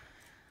right.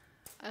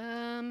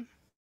 How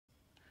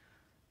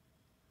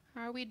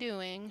are we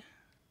doing?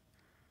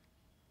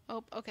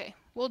 Oh, okay.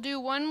 We'll do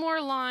one more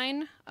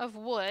line of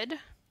wood,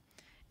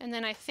 and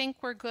then I think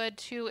we're good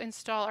to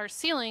install our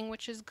ceiling,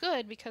 which is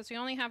good because we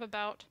only have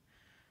about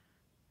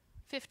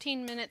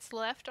 15 minutes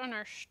left on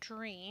our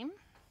stream.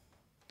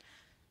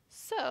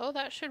 So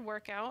that should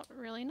work out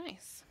really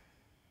nice.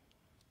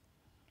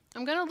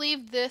 I'm going to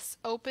leave this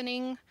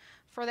opening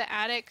for the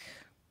attic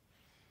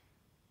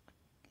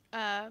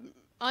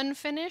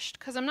unfinished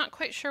because I'm not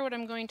quite sure what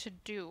I'm going to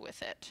do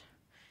with it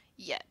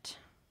yet.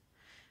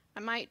 I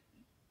might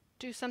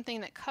do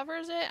something that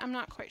covers it. I'm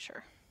not quite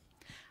sure.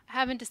 I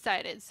haven't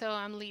decided, so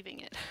I'm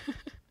leaving it.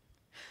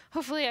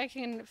 Hopefully I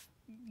can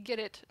get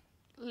it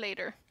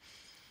later.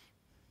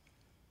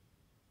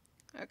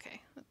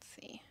 Okay, let's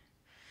see.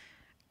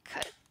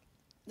 Cut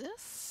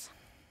this.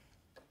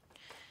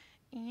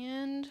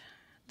 And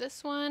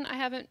this one,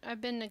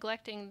 I've been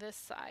neglecting this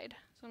side.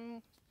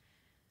 So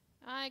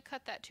I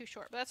cut that too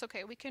short, but that's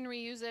okay. We can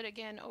reuse it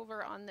again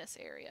over on this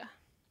area.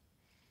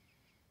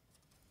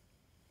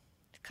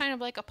 Kind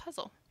of like a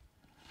puzzle.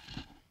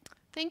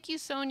 Thank you,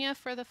 Sonia,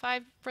 for the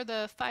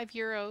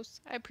 €5.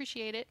 I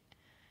appreciate it.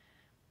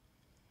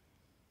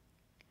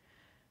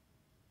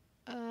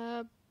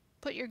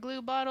 Put your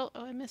glue bottle.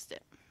 Oh, I missed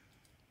it.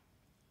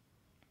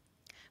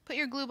 Put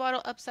your glue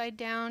bottle upside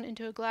down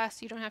into a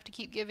glass. You don't have to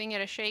keep giving it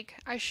a shake.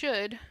 I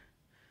should.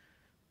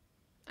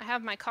 I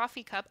have my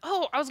coffee cup.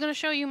 Oh, I was going to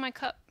show you my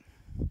cup.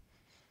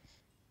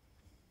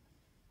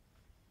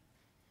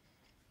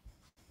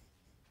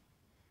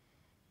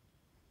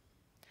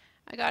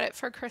 I got it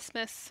for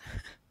Christmas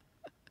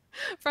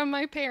from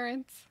my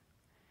parents.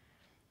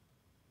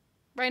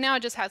 Right now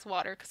it just has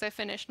water because I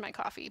finished my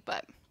coffee,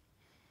 but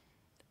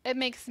it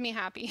makes me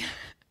happy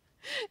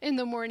in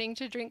the morning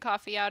to drink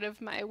coffee out of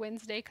my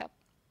Wednesday cup.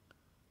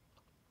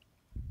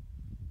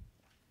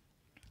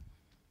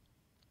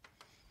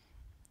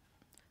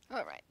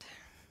 All right.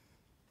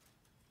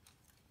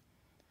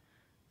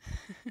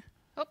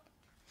 Oh,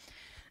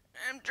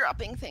 I'm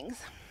dropping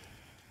things.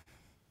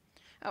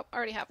 Oh, I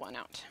already have one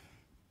out.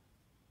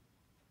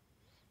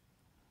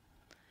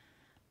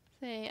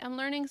 Say, I'm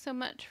learning so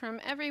much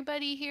from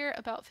everybody here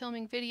about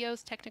filming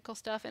videos, technical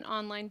stuff, and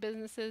online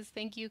businesses.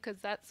 Thank you, because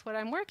that's what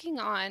I'm working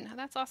on.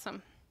 That's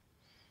awesome.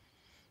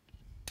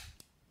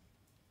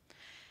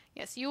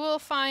 Yes, you will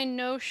find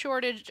no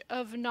shortage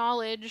of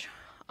knowledge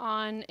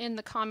in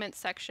the comments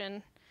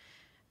section,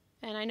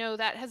 and I know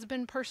that has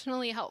been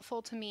personally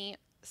helpful to me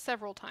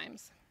several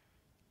times.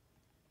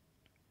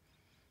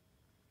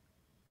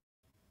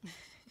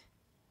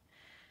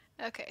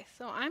 Okay,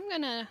 so I'm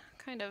gonna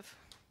kind of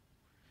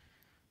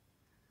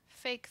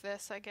fake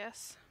this, I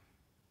guess.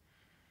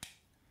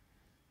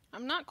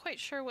 I'm not quite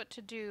sure what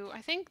to do.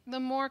 I think the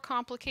more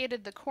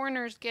complicated the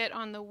corners get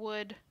on the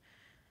wood,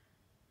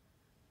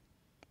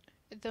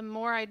 the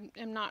more I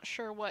am not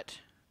sure what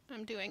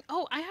I'm doing.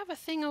 Oh, I have a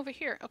thing over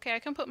here. Okay, I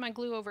can put my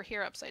glue over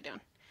here upside down.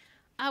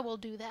 I will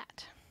do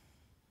that.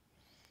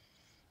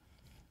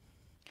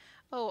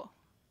 Oh,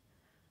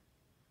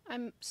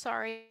 I'm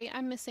sorry.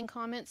 I'm missing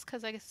comments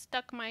because I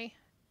stuck my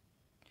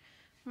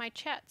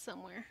chat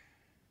somewhere.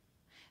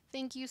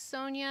 Thank you,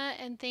 Sonia,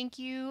 and thank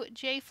you,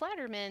 Jay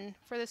Flatterman,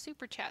 for the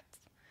super chats.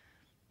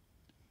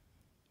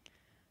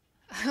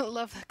 I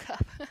love the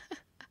cup.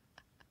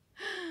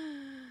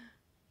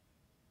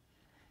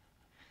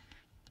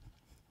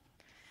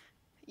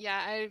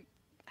 Yeah, I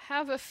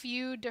have a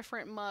few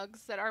different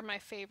mugs that are my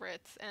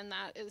favorites, and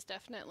that is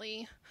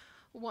definitely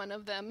one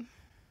of them.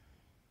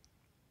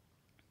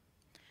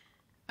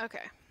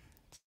 Okay,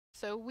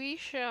 so we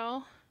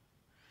shall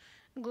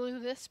glue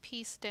this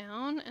piece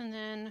down and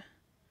then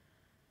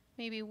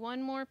maybe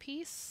one more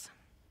piece.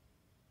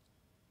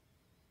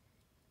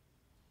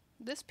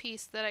 This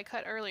piece that I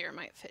cut earlier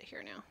might fit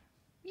here now.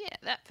 Yeah,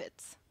 that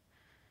fits.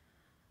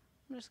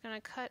 I'm just going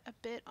to cut a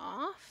bit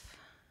off.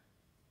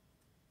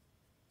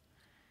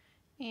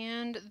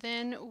 And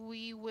then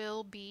we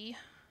will be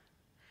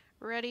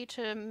ready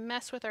to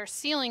mess with our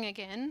ceiling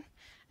again.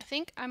 I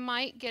think I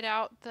might get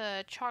out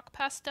the chalk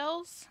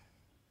pastels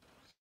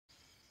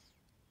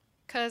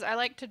because I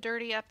like to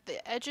dirty up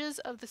the edges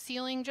of the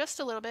ceiling just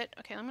a little bit.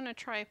 Okay, I'm going to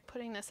try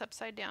putting this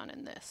upside down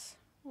in this.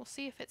 We'll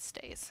see if it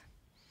stays.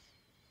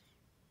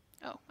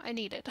 Oh, I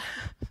need it.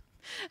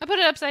 I put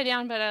it upside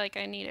down, but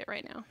I need it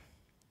right now.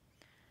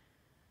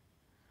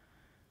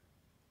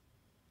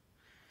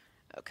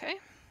 Okay,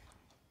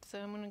 so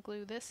I'm going to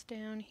glue this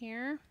down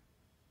here.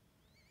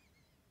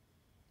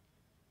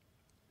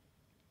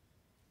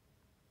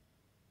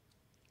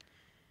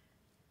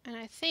 And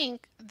I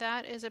think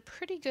that is a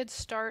pretty good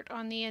start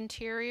on the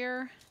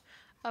interior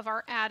of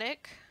our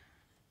attic.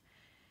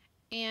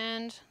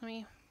 And let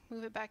me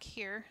move it back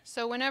here.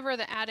 So whenever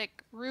the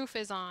attic roof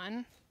is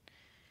on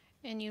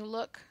and you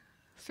look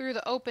through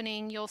the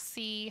opening, you'll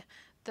see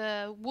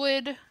the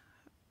wood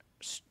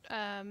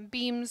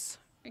beams.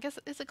 I guess,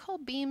 is it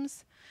called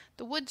beams?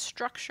 The wood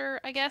structure,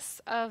 I guess,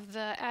 of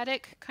the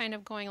attic kind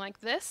of going like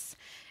this.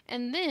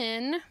 And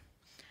then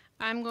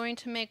I'm going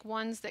to make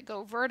ones that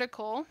go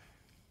vertical.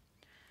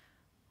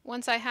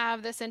 Once I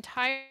have this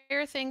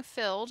entire thing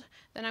filled,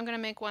 then I'm going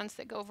to make ones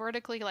that go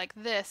vertically like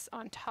this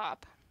on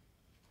top.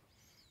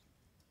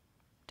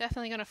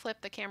 Definitely going to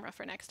flip the camera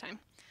for next time.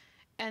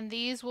 And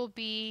these will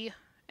be,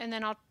 and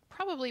then I'll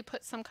probably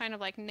put some kind of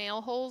like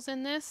nail holes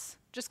in this,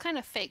 just kind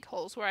of fake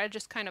holes where I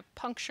just kind of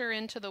puncture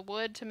into the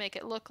wood to make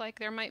it look like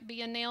there might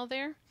be a nail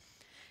there.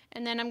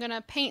 And then I'm going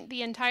to paint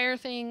the entire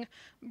thing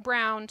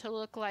brown to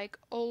look like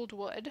old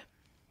wood.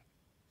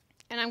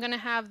 And I'm going to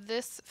have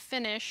this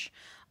finish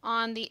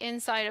on the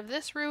inside of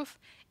this roof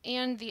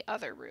and the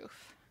other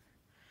roof.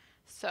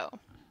 So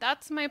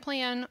that's my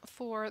plan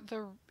for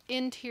the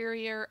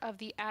interior of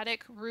the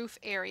attic roof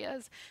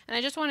areas. And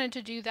I just wanted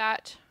to do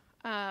that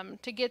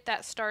to get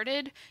that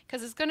started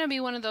because it's going to be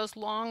one of those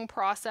long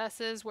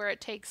processes where it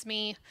takes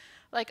me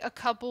like a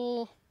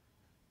couple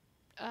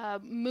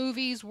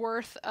movies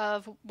worth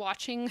of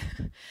watching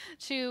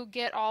to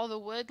get all the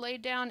wood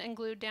laid down and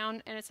glued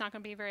down, and it's not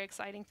going to be a very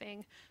exciting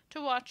thing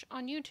to watch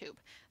on YouTube.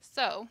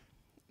 So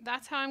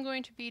that's how I'm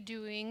going to be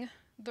doing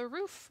the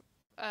roof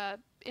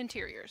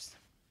interiors.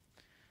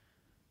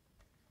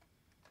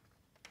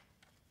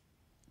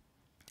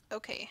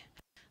 Okay,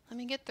 let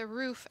me get the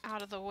roof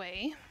out of the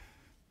way.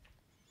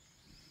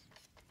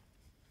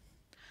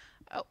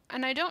 Oh,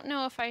 and I don't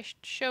know if I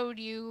showed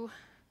you,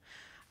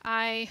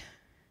 I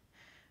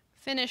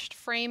finished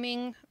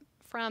framing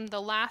from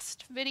the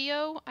last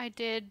video. I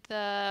did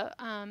the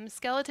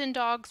skeleton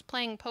dogs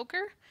playing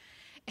poker,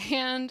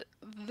 and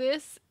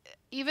this,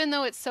 even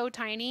though it's so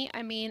tiny,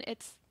 I mean,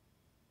 it's,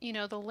 you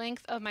know, the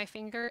length of my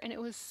finger, and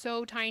it was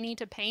so tiny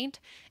to paint,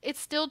 it's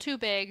still too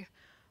big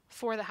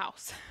for the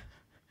house.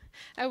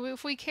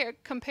 If we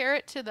compare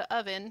it to the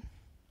oven,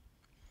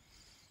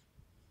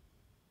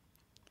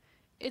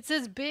 it's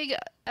as big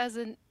as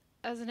an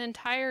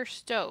entire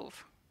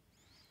stove.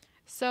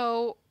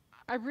 So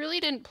I really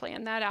didn't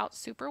plan that out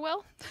super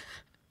well.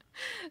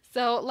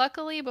 So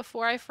luckily,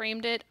 before I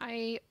framed it,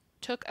 I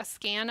took a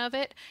scan of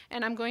it,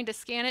 and I'm going to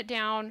scan it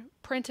down,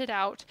 print it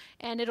out,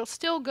 and it'll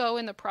still go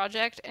in the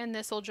project, and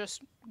this will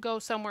just go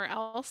somewhere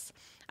else.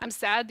 I'm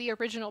sad the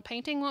original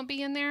painting won't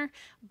be in there,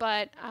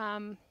 but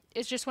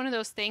it's just one of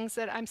those things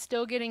that I'm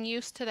still getting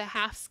used to the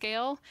half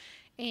scale,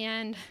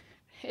 and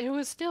it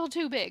was still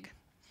too big.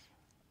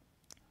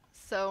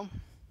 So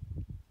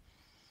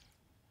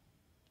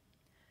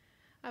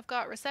I've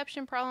got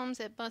reception problems.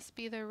 It must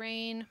be the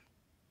rain.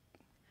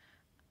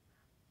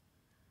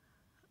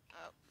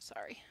 Oh,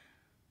 sorry.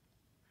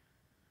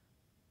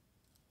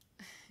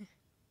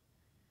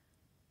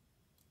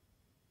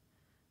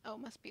 Oh,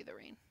 must be the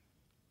rain.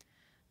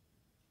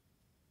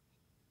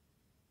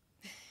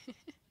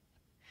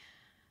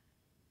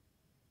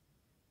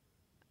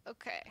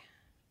 Okay.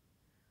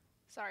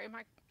 Sorry,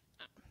 my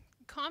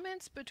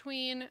comments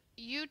between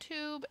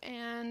YouTube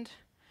and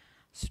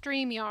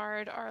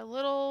StreamYard are a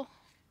little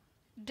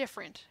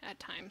different at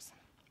times.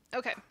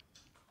 Okay.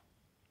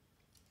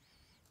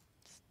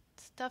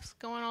 Stuff's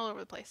going all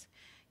over the place.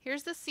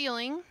 Here's the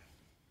ceiling.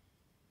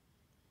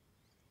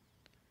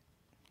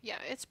 Yeah,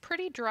 it's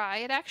pretty dry.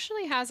 It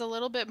actually has a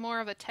little bit more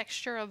of a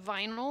texture of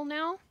vinyl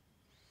now,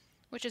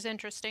 which is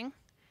interesting.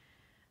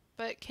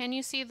 But can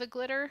you see the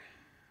glitter?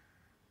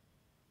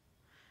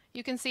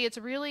 You can see it's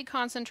really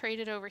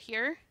concentrated over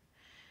here,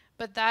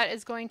 but that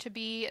is going to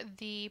be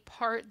the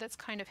part that's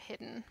kind of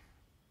hidden.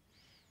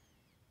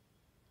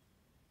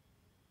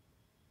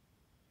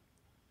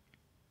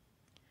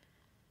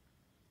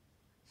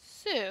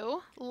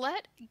 So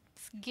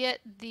let's get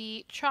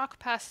the chalk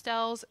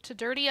pastels to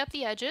dirty up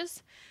the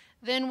edges.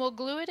 Then we'll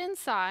glue it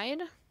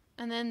inside,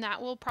 and then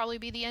that will probably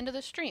be the end of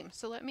the stream.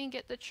 So let me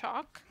get the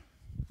chalk.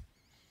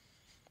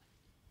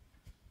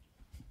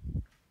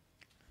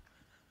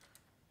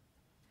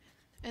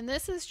 And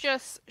this is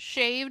just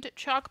shaved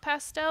chalk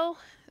pastel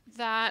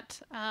that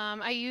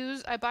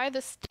I buy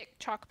the stick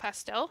chalk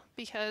pastel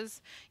because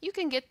you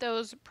can get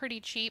those pretty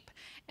cheap,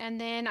 and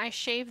then I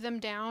shave them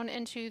down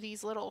into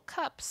these little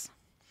cups,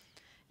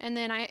 and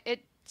then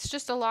it's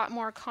just a lot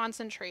more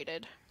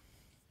concentrated.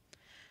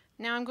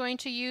 Now I'm going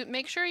to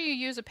make sure you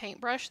use a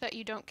paintbrush that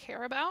you don't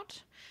care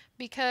about,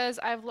 because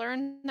I've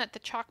learned that the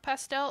chalk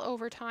pastel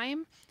over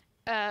time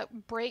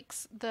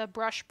breaks the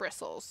brush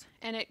bristles,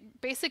 and it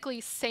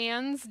basically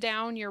sands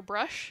down your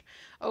brush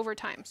over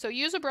time. So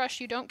use a brush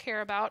you don't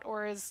care about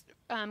or is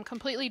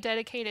completely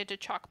dedicated to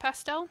chalk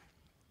pastel,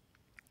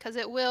 because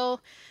it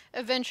will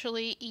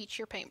eventually eat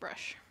your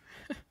paintbrush.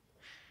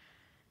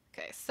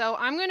 Okay, so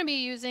I'm going to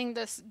be using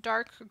this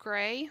dark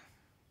gray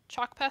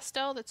chalk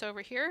pastel that's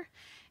over here,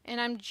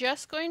 and I'm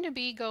just going to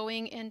be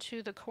going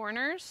into the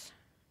corners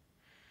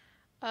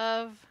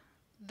of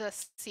the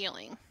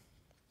ceiling.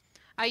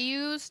 I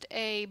used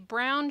a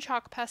brown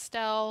chalk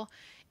pastel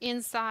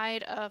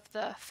inside of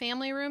the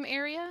family room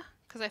area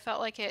because I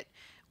felt like it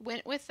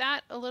went with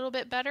that a little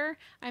bit better.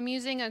 I'm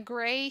using a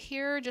gray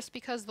here just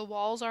because the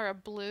walls are a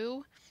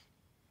blue,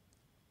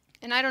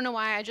 and I don't know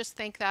why, I just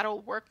think that'll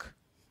work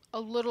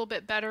a little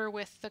bit better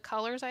with the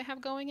colors I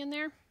have going in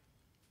there.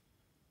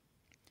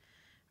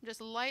 I'm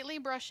just lightly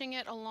brushing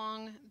it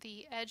along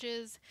the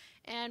edges,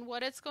 and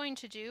what it's going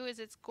to do is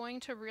it's going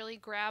to really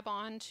grab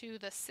onto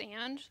the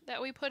sand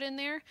that we put in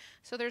there.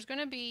 So there's going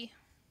to be,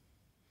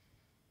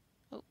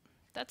 oh,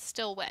 that's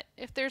still wet.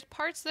 If there's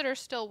parts that are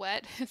still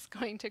wet, it's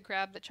going to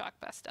grab the chalk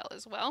pastel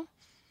as well.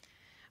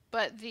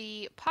 But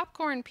the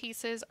popcorn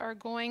pieces are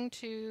going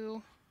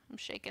to, I'm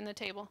shaking the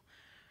table,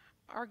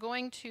 are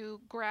going to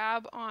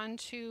grab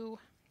onto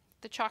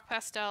the chalk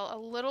pastel a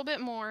little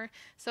bit more.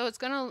 So it's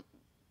going to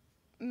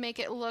make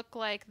it look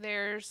like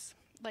there's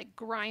like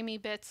grimy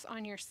bits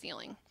on your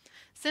ceiling.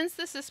 Since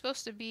this is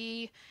supposed to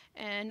be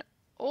an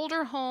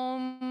older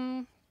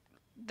home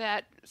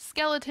that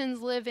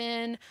skeletons live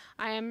in,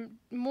 I am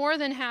more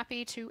than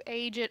happy to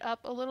age it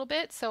up a little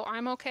bit, so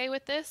I'm okay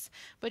with this.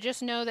 But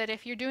just know that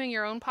if you're doing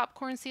your own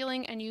popcorn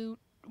ceiling and you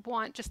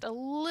want just a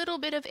little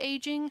bit of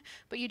aging,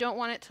 but you don't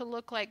want it to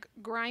look like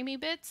grimy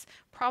bits,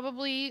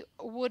 probably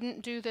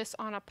wouldn't do this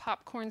on a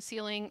popcorn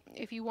ceiling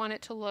if you want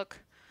it to look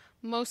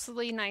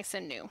mostly nice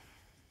and new.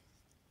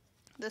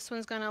 This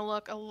one's going to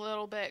look a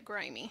little bit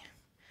grimy.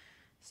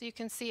 So you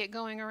can see it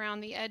going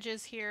around the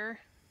edges here.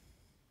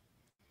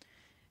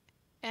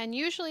 And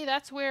usually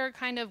that's where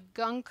kind of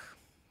gunk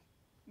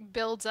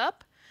builds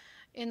up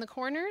in the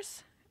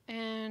corners.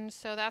 And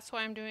so that's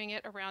why I'm doing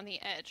it around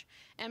the edge.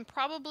 And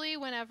probably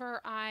whenever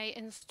I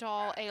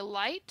install a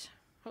light,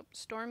 oh,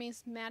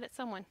 Stormy's mad at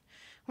someone.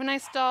 When I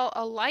install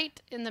a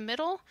light in the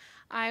middle,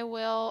 I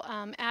will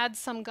add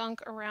some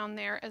gunk around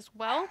there as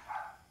well,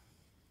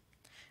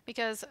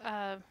 because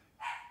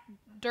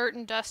dirt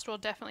and dust will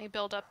definitely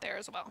build up there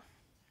as well.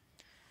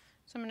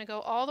 So I'm going to go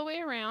all the way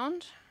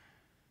around.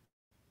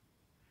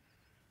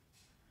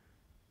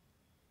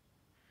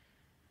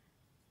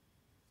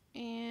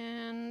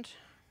 And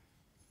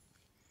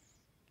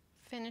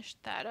finish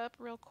that up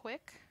real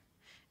quick.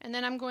 And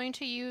then I'm going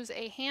to use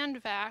a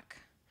hand vac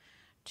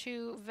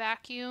to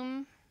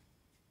vacuum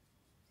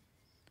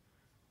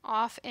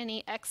off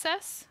any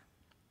excess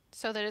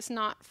so that it's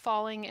not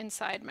falling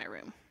inside my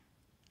room.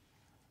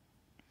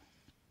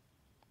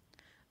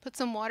 Put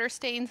some water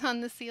stains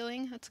on the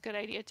ceiling. That's a good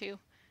idea too.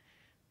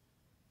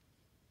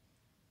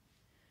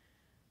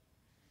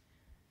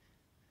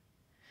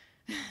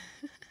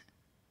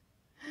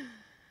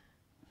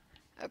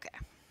 Okay,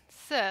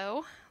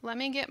 so let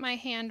me get my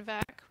hand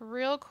vac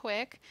real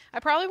quick.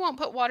 I probably won't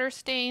put water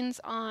stains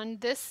on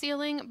this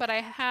ceiling, but I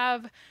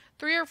have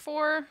 3 or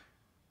 4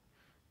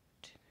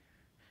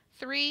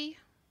 three,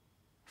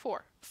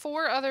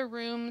 four other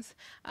rooms.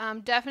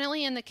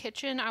 Definitely in the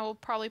kitchen, I will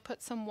probably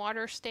put some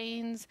water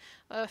stains,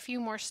 a few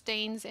more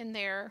stains in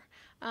there,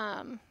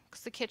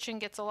 because the kitchen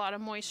gets a lot of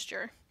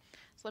moisture.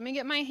 So let me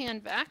get my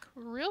hand vac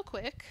real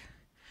quick.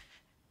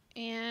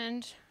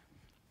 And,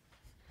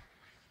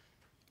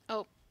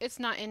 oh, it's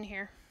not in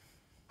here.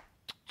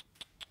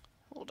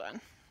 Hold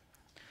on.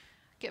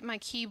 Get my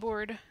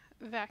keyboard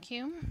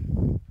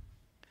vacuum.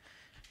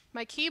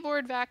 My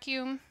keyboard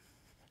vacuum,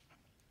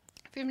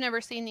 if you've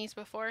never seen these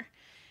before,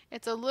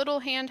 it's a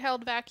little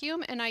handheld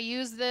vacuum, and I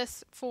use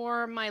this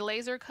for my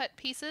laser cut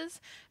pieces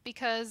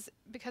because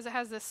it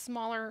has this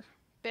smaller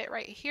bit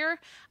right here.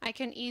 I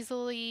can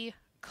easily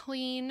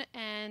clean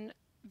and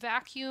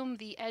vacuum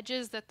the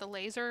edges that the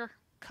laser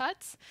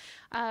cuts,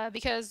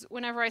 because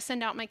whenever I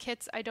send out my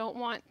kits, I don't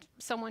want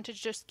someone to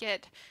just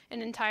get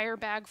an entire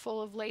bag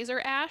full of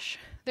laser ash.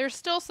 There's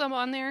still some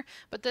on there,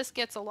 but this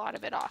gets a lot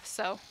of it off.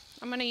 So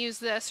I'm going to use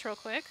this real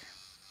quick.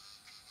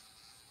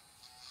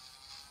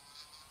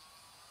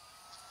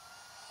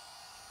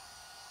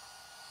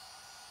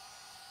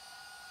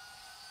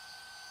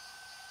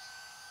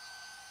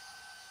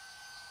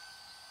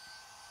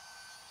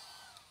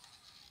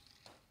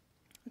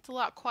 It's a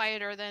lot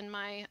quieter than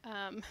my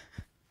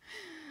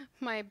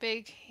my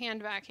big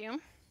hand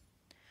vacuum.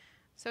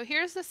 So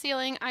here's the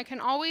ceiling. I can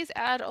always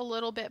add a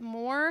little bit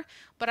more,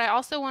 but I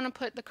also want to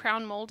put the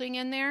crown molding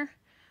in there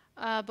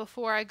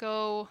before I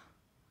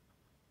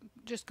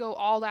just go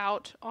all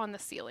out on the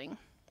ceiling.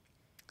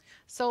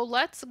 So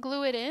let's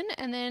glue it in,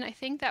 and then I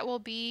think that will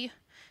be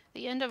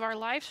the end of our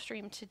live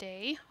stream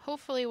today.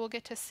 Hopefully we'll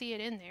get to see it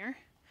in there.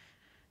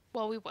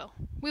 Well, we will.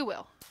 We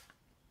will.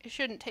 It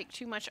shouldn't take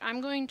too much.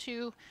 I'm going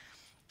to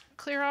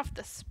clear off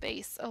the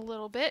space a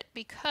little bit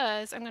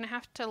because I'm going to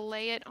have to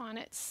lay it on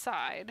its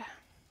side.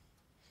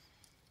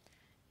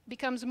 It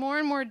becomes more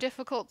and more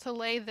difficult to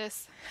lay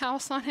this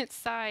house on its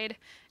side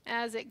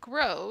as it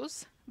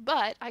grows,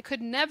 but I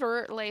could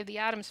never lay the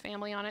Addams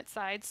Family on its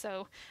side,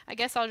 so I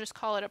guess I'll just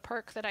call it a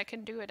perk that I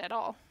can do it at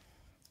all.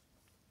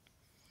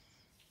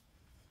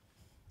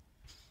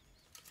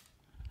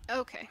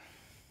 Okay.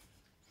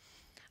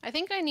 I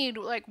think I need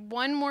like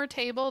one more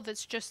table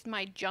that's just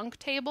my junk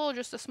table,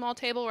 just a small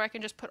table where I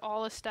can just put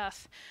all the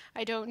stuff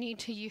I don't need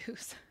to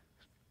use.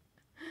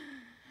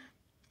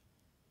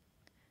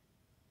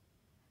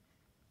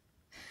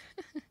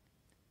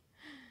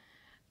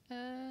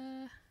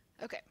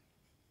 Okay.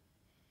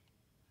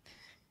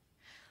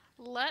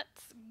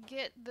 Let's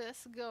get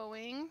this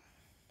going.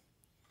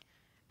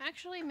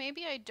 Actually,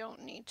 maybe I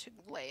don't need to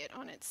lay it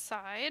on its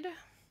side.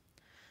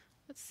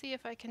 Let's see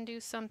if I can do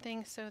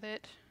something so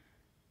that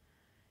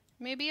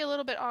maybe a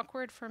little bit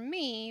awkward for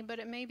me, but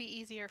it may be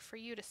easier for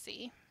you to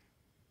see.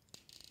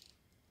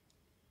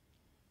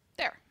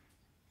 There.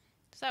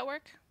 Does that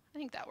work? I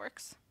think that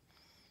works.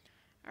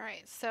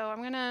 Alright, so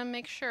I'm going to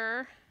make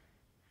sure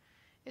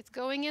it's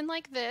going in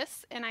like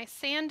this, and I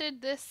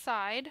sanded this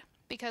side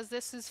because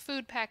this is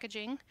food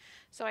packaging.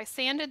 So I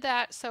sanded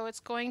that so it's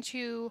going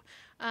to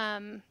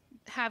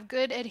have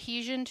good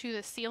adhesion to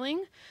the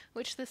ceiling,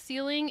 which the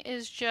ceiling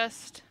is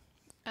just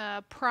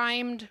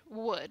primed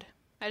wood.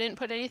 I didn't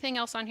put anything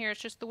else on here. It's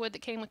just the wood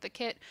that came with the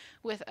kit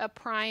with a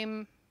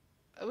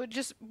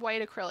just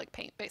white acrylic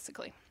paint,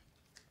 basically.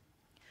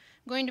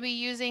 I'm going to be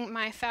using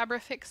my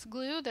Fabrifix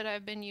glue that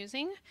I've been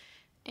using,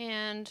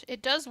 and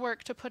it does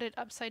work to put it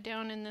upside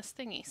down in this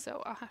thingy,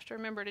 so I'll have to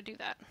remember to do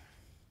that.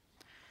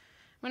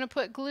 I'm going to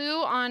put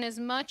glue on as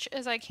much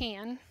as I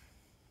can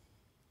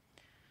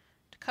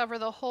to cover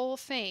the whole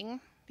thing,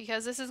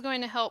 because this is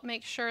going to help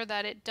make sure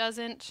that it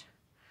doesn't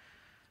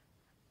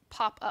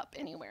pop up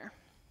anywhere.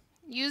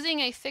 Using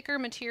a thicker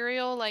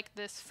material like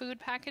this food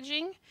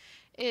packaging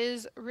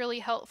is really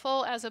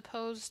helpful as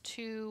opposed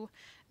to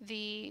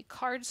the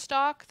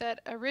cardstock that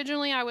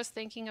originally I was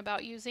thinking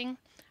about using.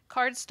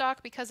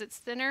 Cardstock, because it's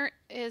thinner,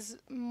 is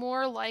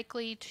more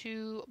likely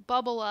to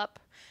bubble up,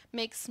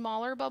 make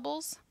smaller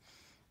bubbles,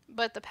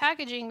 but the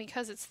packaging,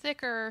 because it's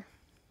thicker,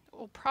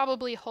 will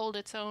probably hold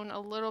its own a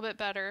little bit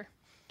better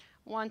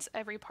once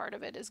every part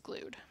of it is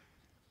glued.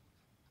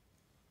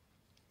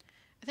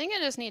 I think I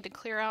just need to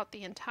clear out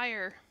the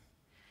entire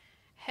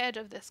head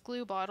of this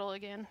glue bottle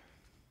again.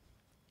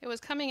 It was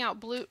coming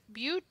out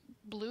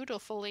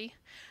beautifully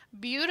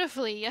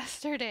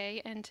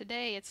yesterday, and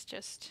today it's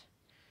just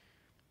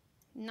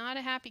not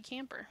a happy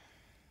camper.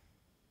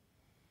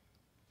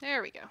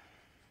 There we go.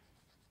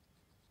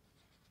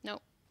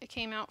 Nope, it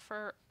came out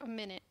for a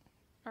minute,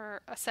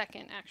 or a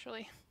second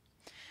actually,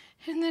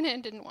 and then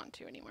it didn't want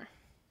to anymore.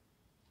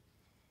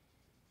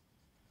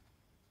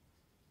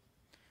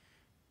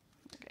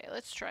 Okay,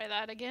 let's try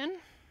that again.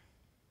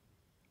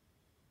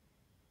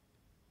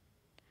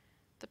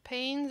 The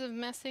pains of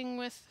messing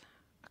with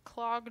a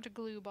clogged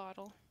glue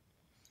bottle.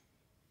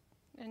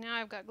 And now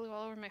I've got glue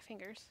all over my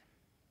fingers.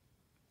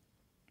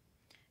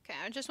 Okay,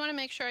 I just want to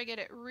make sure I get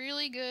it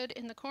really good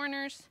in the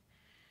corners,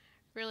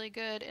 really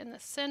good in the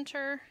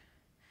center,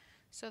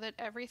 so that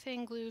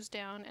everything glues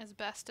down as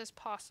best as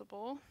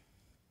possible.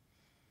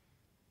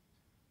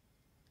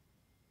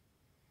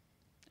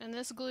 And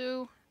this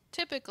glue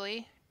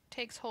typically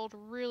takes hold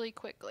really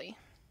quickly.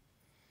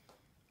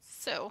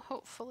 So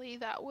hopefully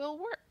that will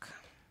work.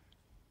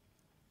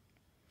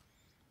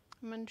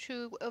 I'm going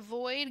to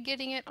avoid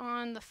getting it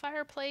on the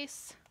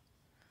fireplace.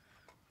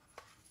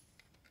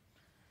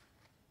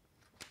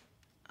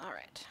 All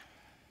right.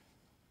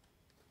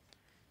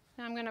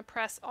 Now I'm going to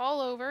press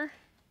all over,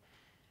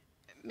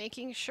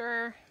 making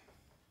sure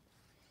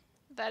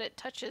that it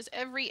touches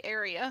every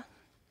area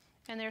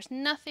and there's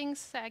nothing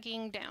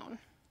sagging down.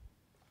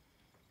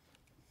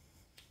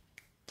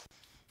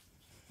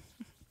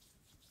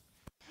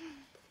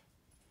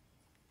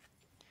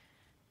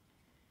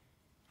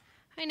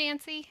 Hi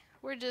Nancy,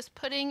 we're just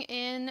putting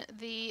in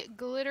the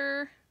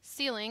glitter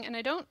ceiling, and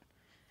I don't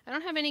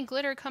have any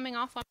glitter coming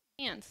off on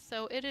my hands,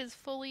 so it is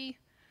fully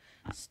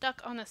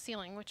stuck on the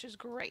ceiling, which is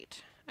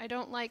great. I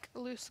don't like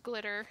loose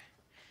glitter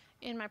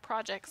in my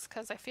projects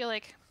because I feel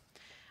like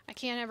I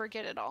can't ever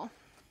get it all.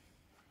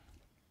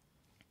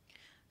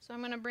 So I'm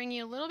going to bring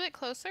you a little bit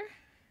closer.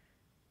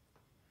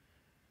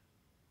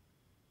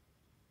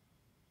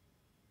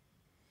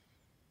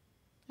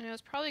 And it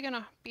was probably going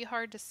to be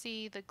hard to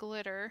see the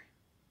glitter.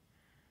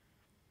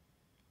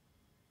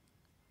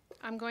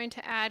 I'm going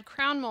to add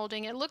crown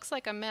molding. It looks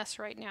like a mess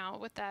right now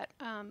with that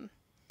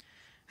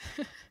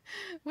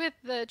with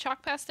the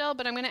chalk pastel,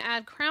 but I'm going to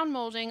add crown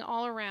molding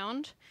all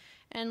around.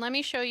 And let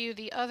me show you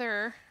the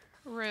other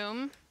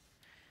room,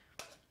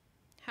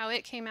 how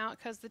it came out,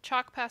 because the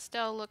chalk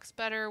pastel looks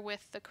better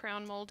with the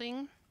crown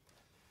molding.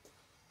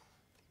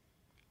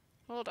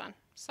 Hold on.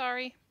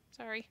 Sorry.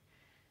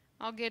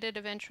 I'll get it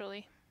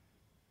eventually.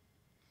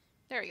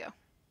 There we go.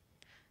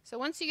 So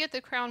once you get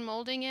the crown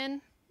molding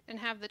in and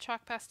have the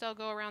chalk pastel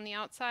go around the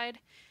outside,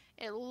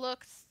 it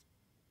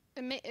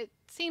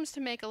seems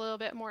to make a little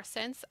bit more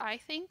sense, I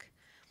think.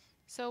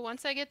 So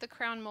once I get the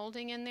crown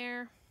molding in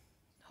there,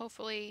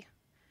 hopefully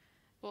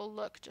will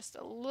look just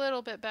a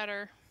little bit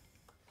better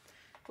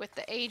with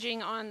the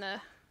aging on the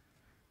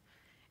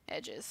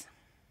edges.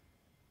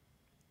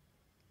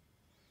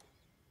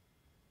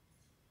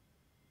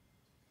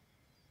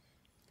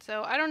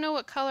 So I don't know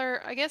what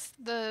color. I guess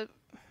the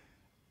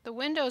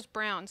window's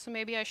brown, so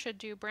maybe I should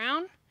do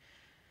brown.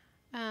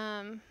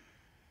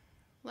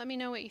 Let me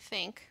know what you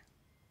think.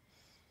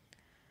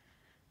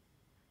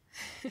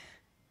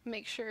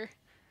 Make sure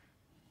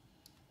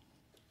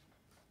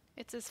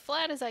it's as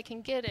flat as I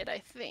can get it, I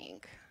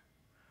think.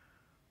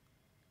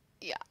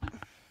 Yeah.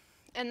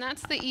 And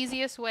that's the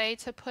easiest way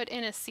to put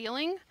in a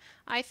ceiling,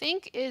 I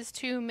think, is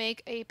to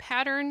make a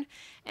pattern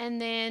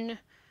and then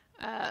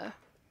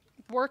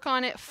work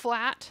on it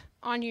flat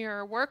on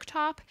your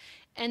worktop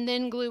and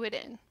then glue it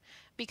in.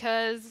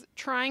 Because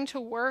trying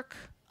to work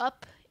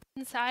up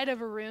inside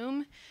of a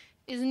room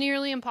is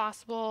nearly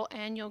impossible,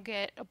 and you'll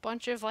get a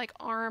bunch of like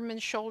arm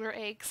and shoulder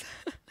aches.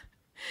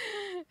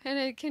 And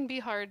it can be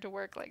hard to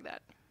work like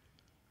that.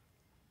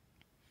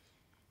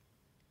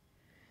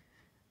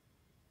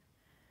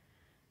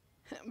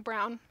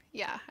 Brown,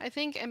 yeah, I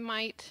think it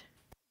might.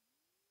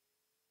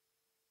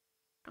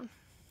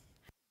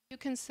 You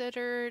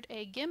considered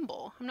a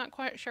gimbal. I'm not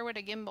quite sure what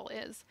a gimbal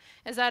is.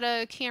 Is that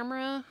a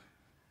camera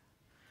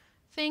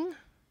thing?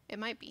 It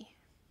might be.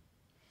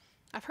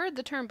 I've heard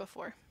the term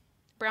before.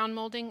 Brown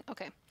molding?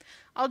 Okay.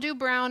 I'll do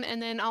brown,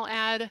 and then I'll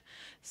add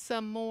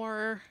some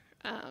more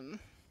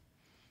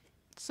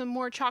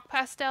chalk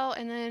pastel,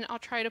 and then I'll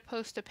try to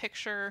post a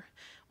picture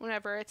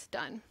whenever it's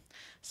done.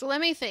 So let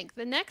me think.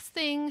 The next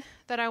thing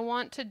that I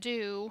want to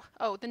do,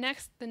 the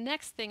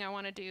next thing I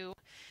want to do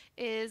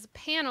is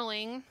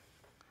paneling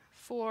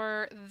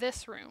for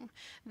this room.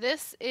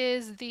 This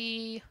is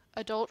the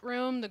adult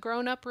room, the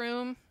grown-up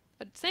room.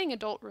 Saying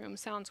adult room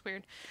sounds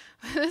weird.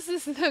 This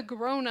is the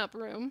grown-up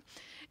room,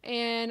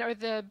 or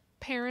the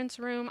parents'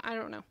 room, I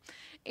don't know.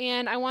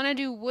 And I want to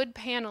do wood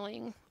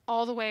paneling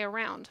all the way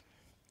around.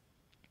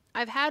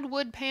 I've had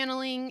wood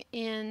paneling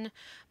in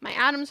my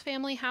Addams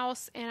family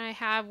house, and I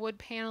have wood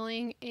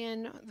paneling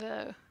in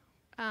the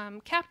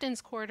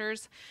captain's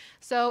quarters.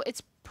 So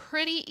it's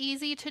pretty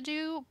easy to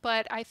do,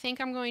 but I think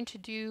I'm going to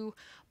do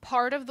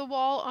part of the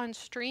wall on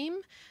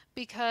stream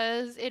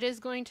because it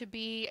is going to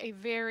be a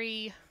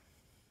very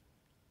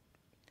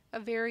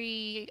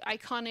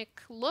iconic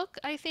look,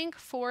 I think,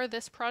 for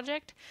this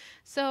project.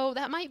 So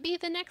that might be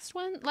the next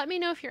one. Let me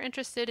know if you're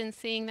interested in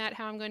seeing that,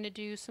 how I'm going to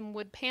do some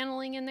wood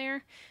paneling in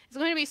there. It's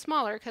going to be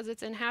smaller because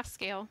it's in half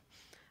scale,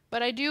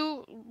 but I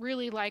do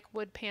really like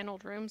wood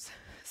paneled rooms.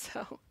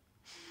 So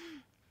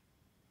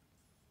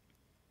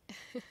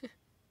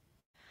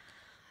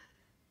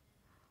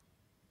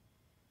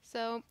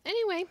so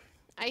anyway,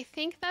 I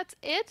think that's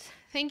it.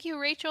 Thank you,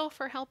 Rachel,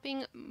 for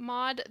helping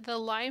mod the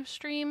live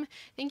stream.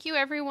 Thank you,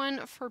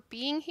 everyone, for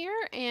being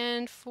here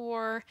and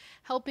for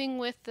helping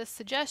with the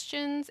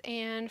suggestions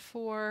and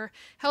for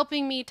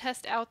helping me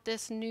test out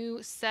this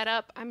new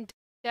setup. I'm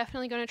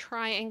definitely going to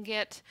try and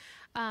get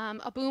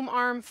a boom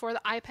arm for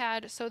the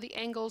iPad so the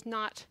angle's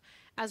not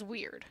as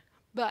weird.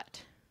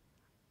 But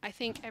I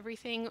think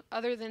everything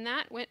other than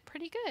that went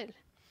pretty good.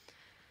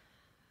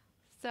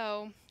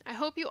 So I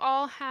hope you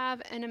all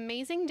have an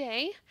amazing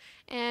day.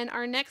 And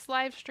our next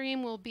live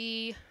stream will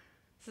be,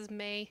 this is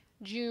May,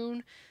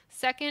 June,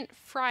 second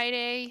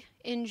Friday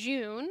in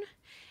June.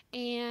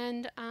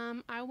 And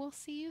I will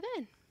see you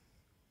then.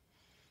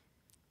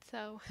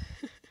 So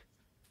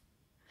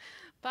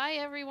bye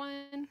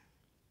everyone.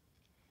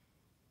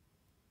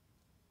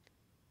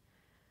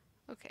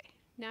 Okay,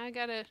 now I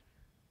gotta,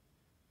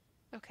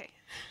 okay.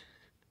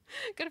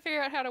 Gotta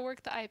figure out how to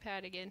work the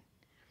iPad again.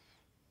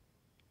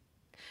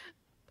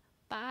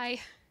 Bye.